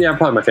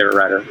 probably my favorite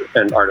writer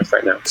and artist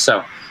right now.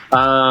 So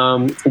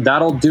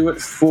that'll do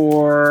it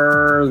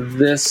for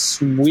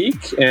this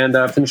week, and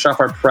finish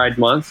off our Pride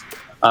Month.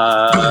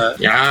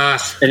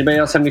 Yes. Anybody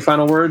else have any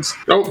final words?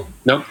 Nope.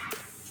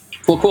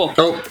 Cool.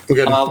 Oh, we're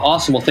good.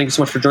 Awesome. Well, thank you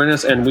so much for joining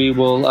us, and we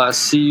will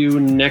see you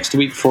next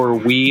week for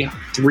We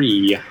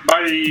 3.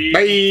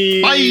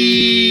 Bye.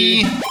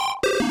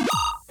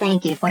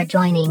 Thank you for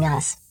joining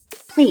us.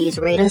 Please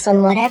rate us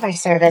on whatever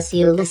service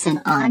you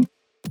listen on.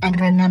 And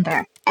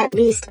remember, at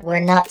least we're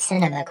not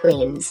cinema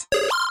queens.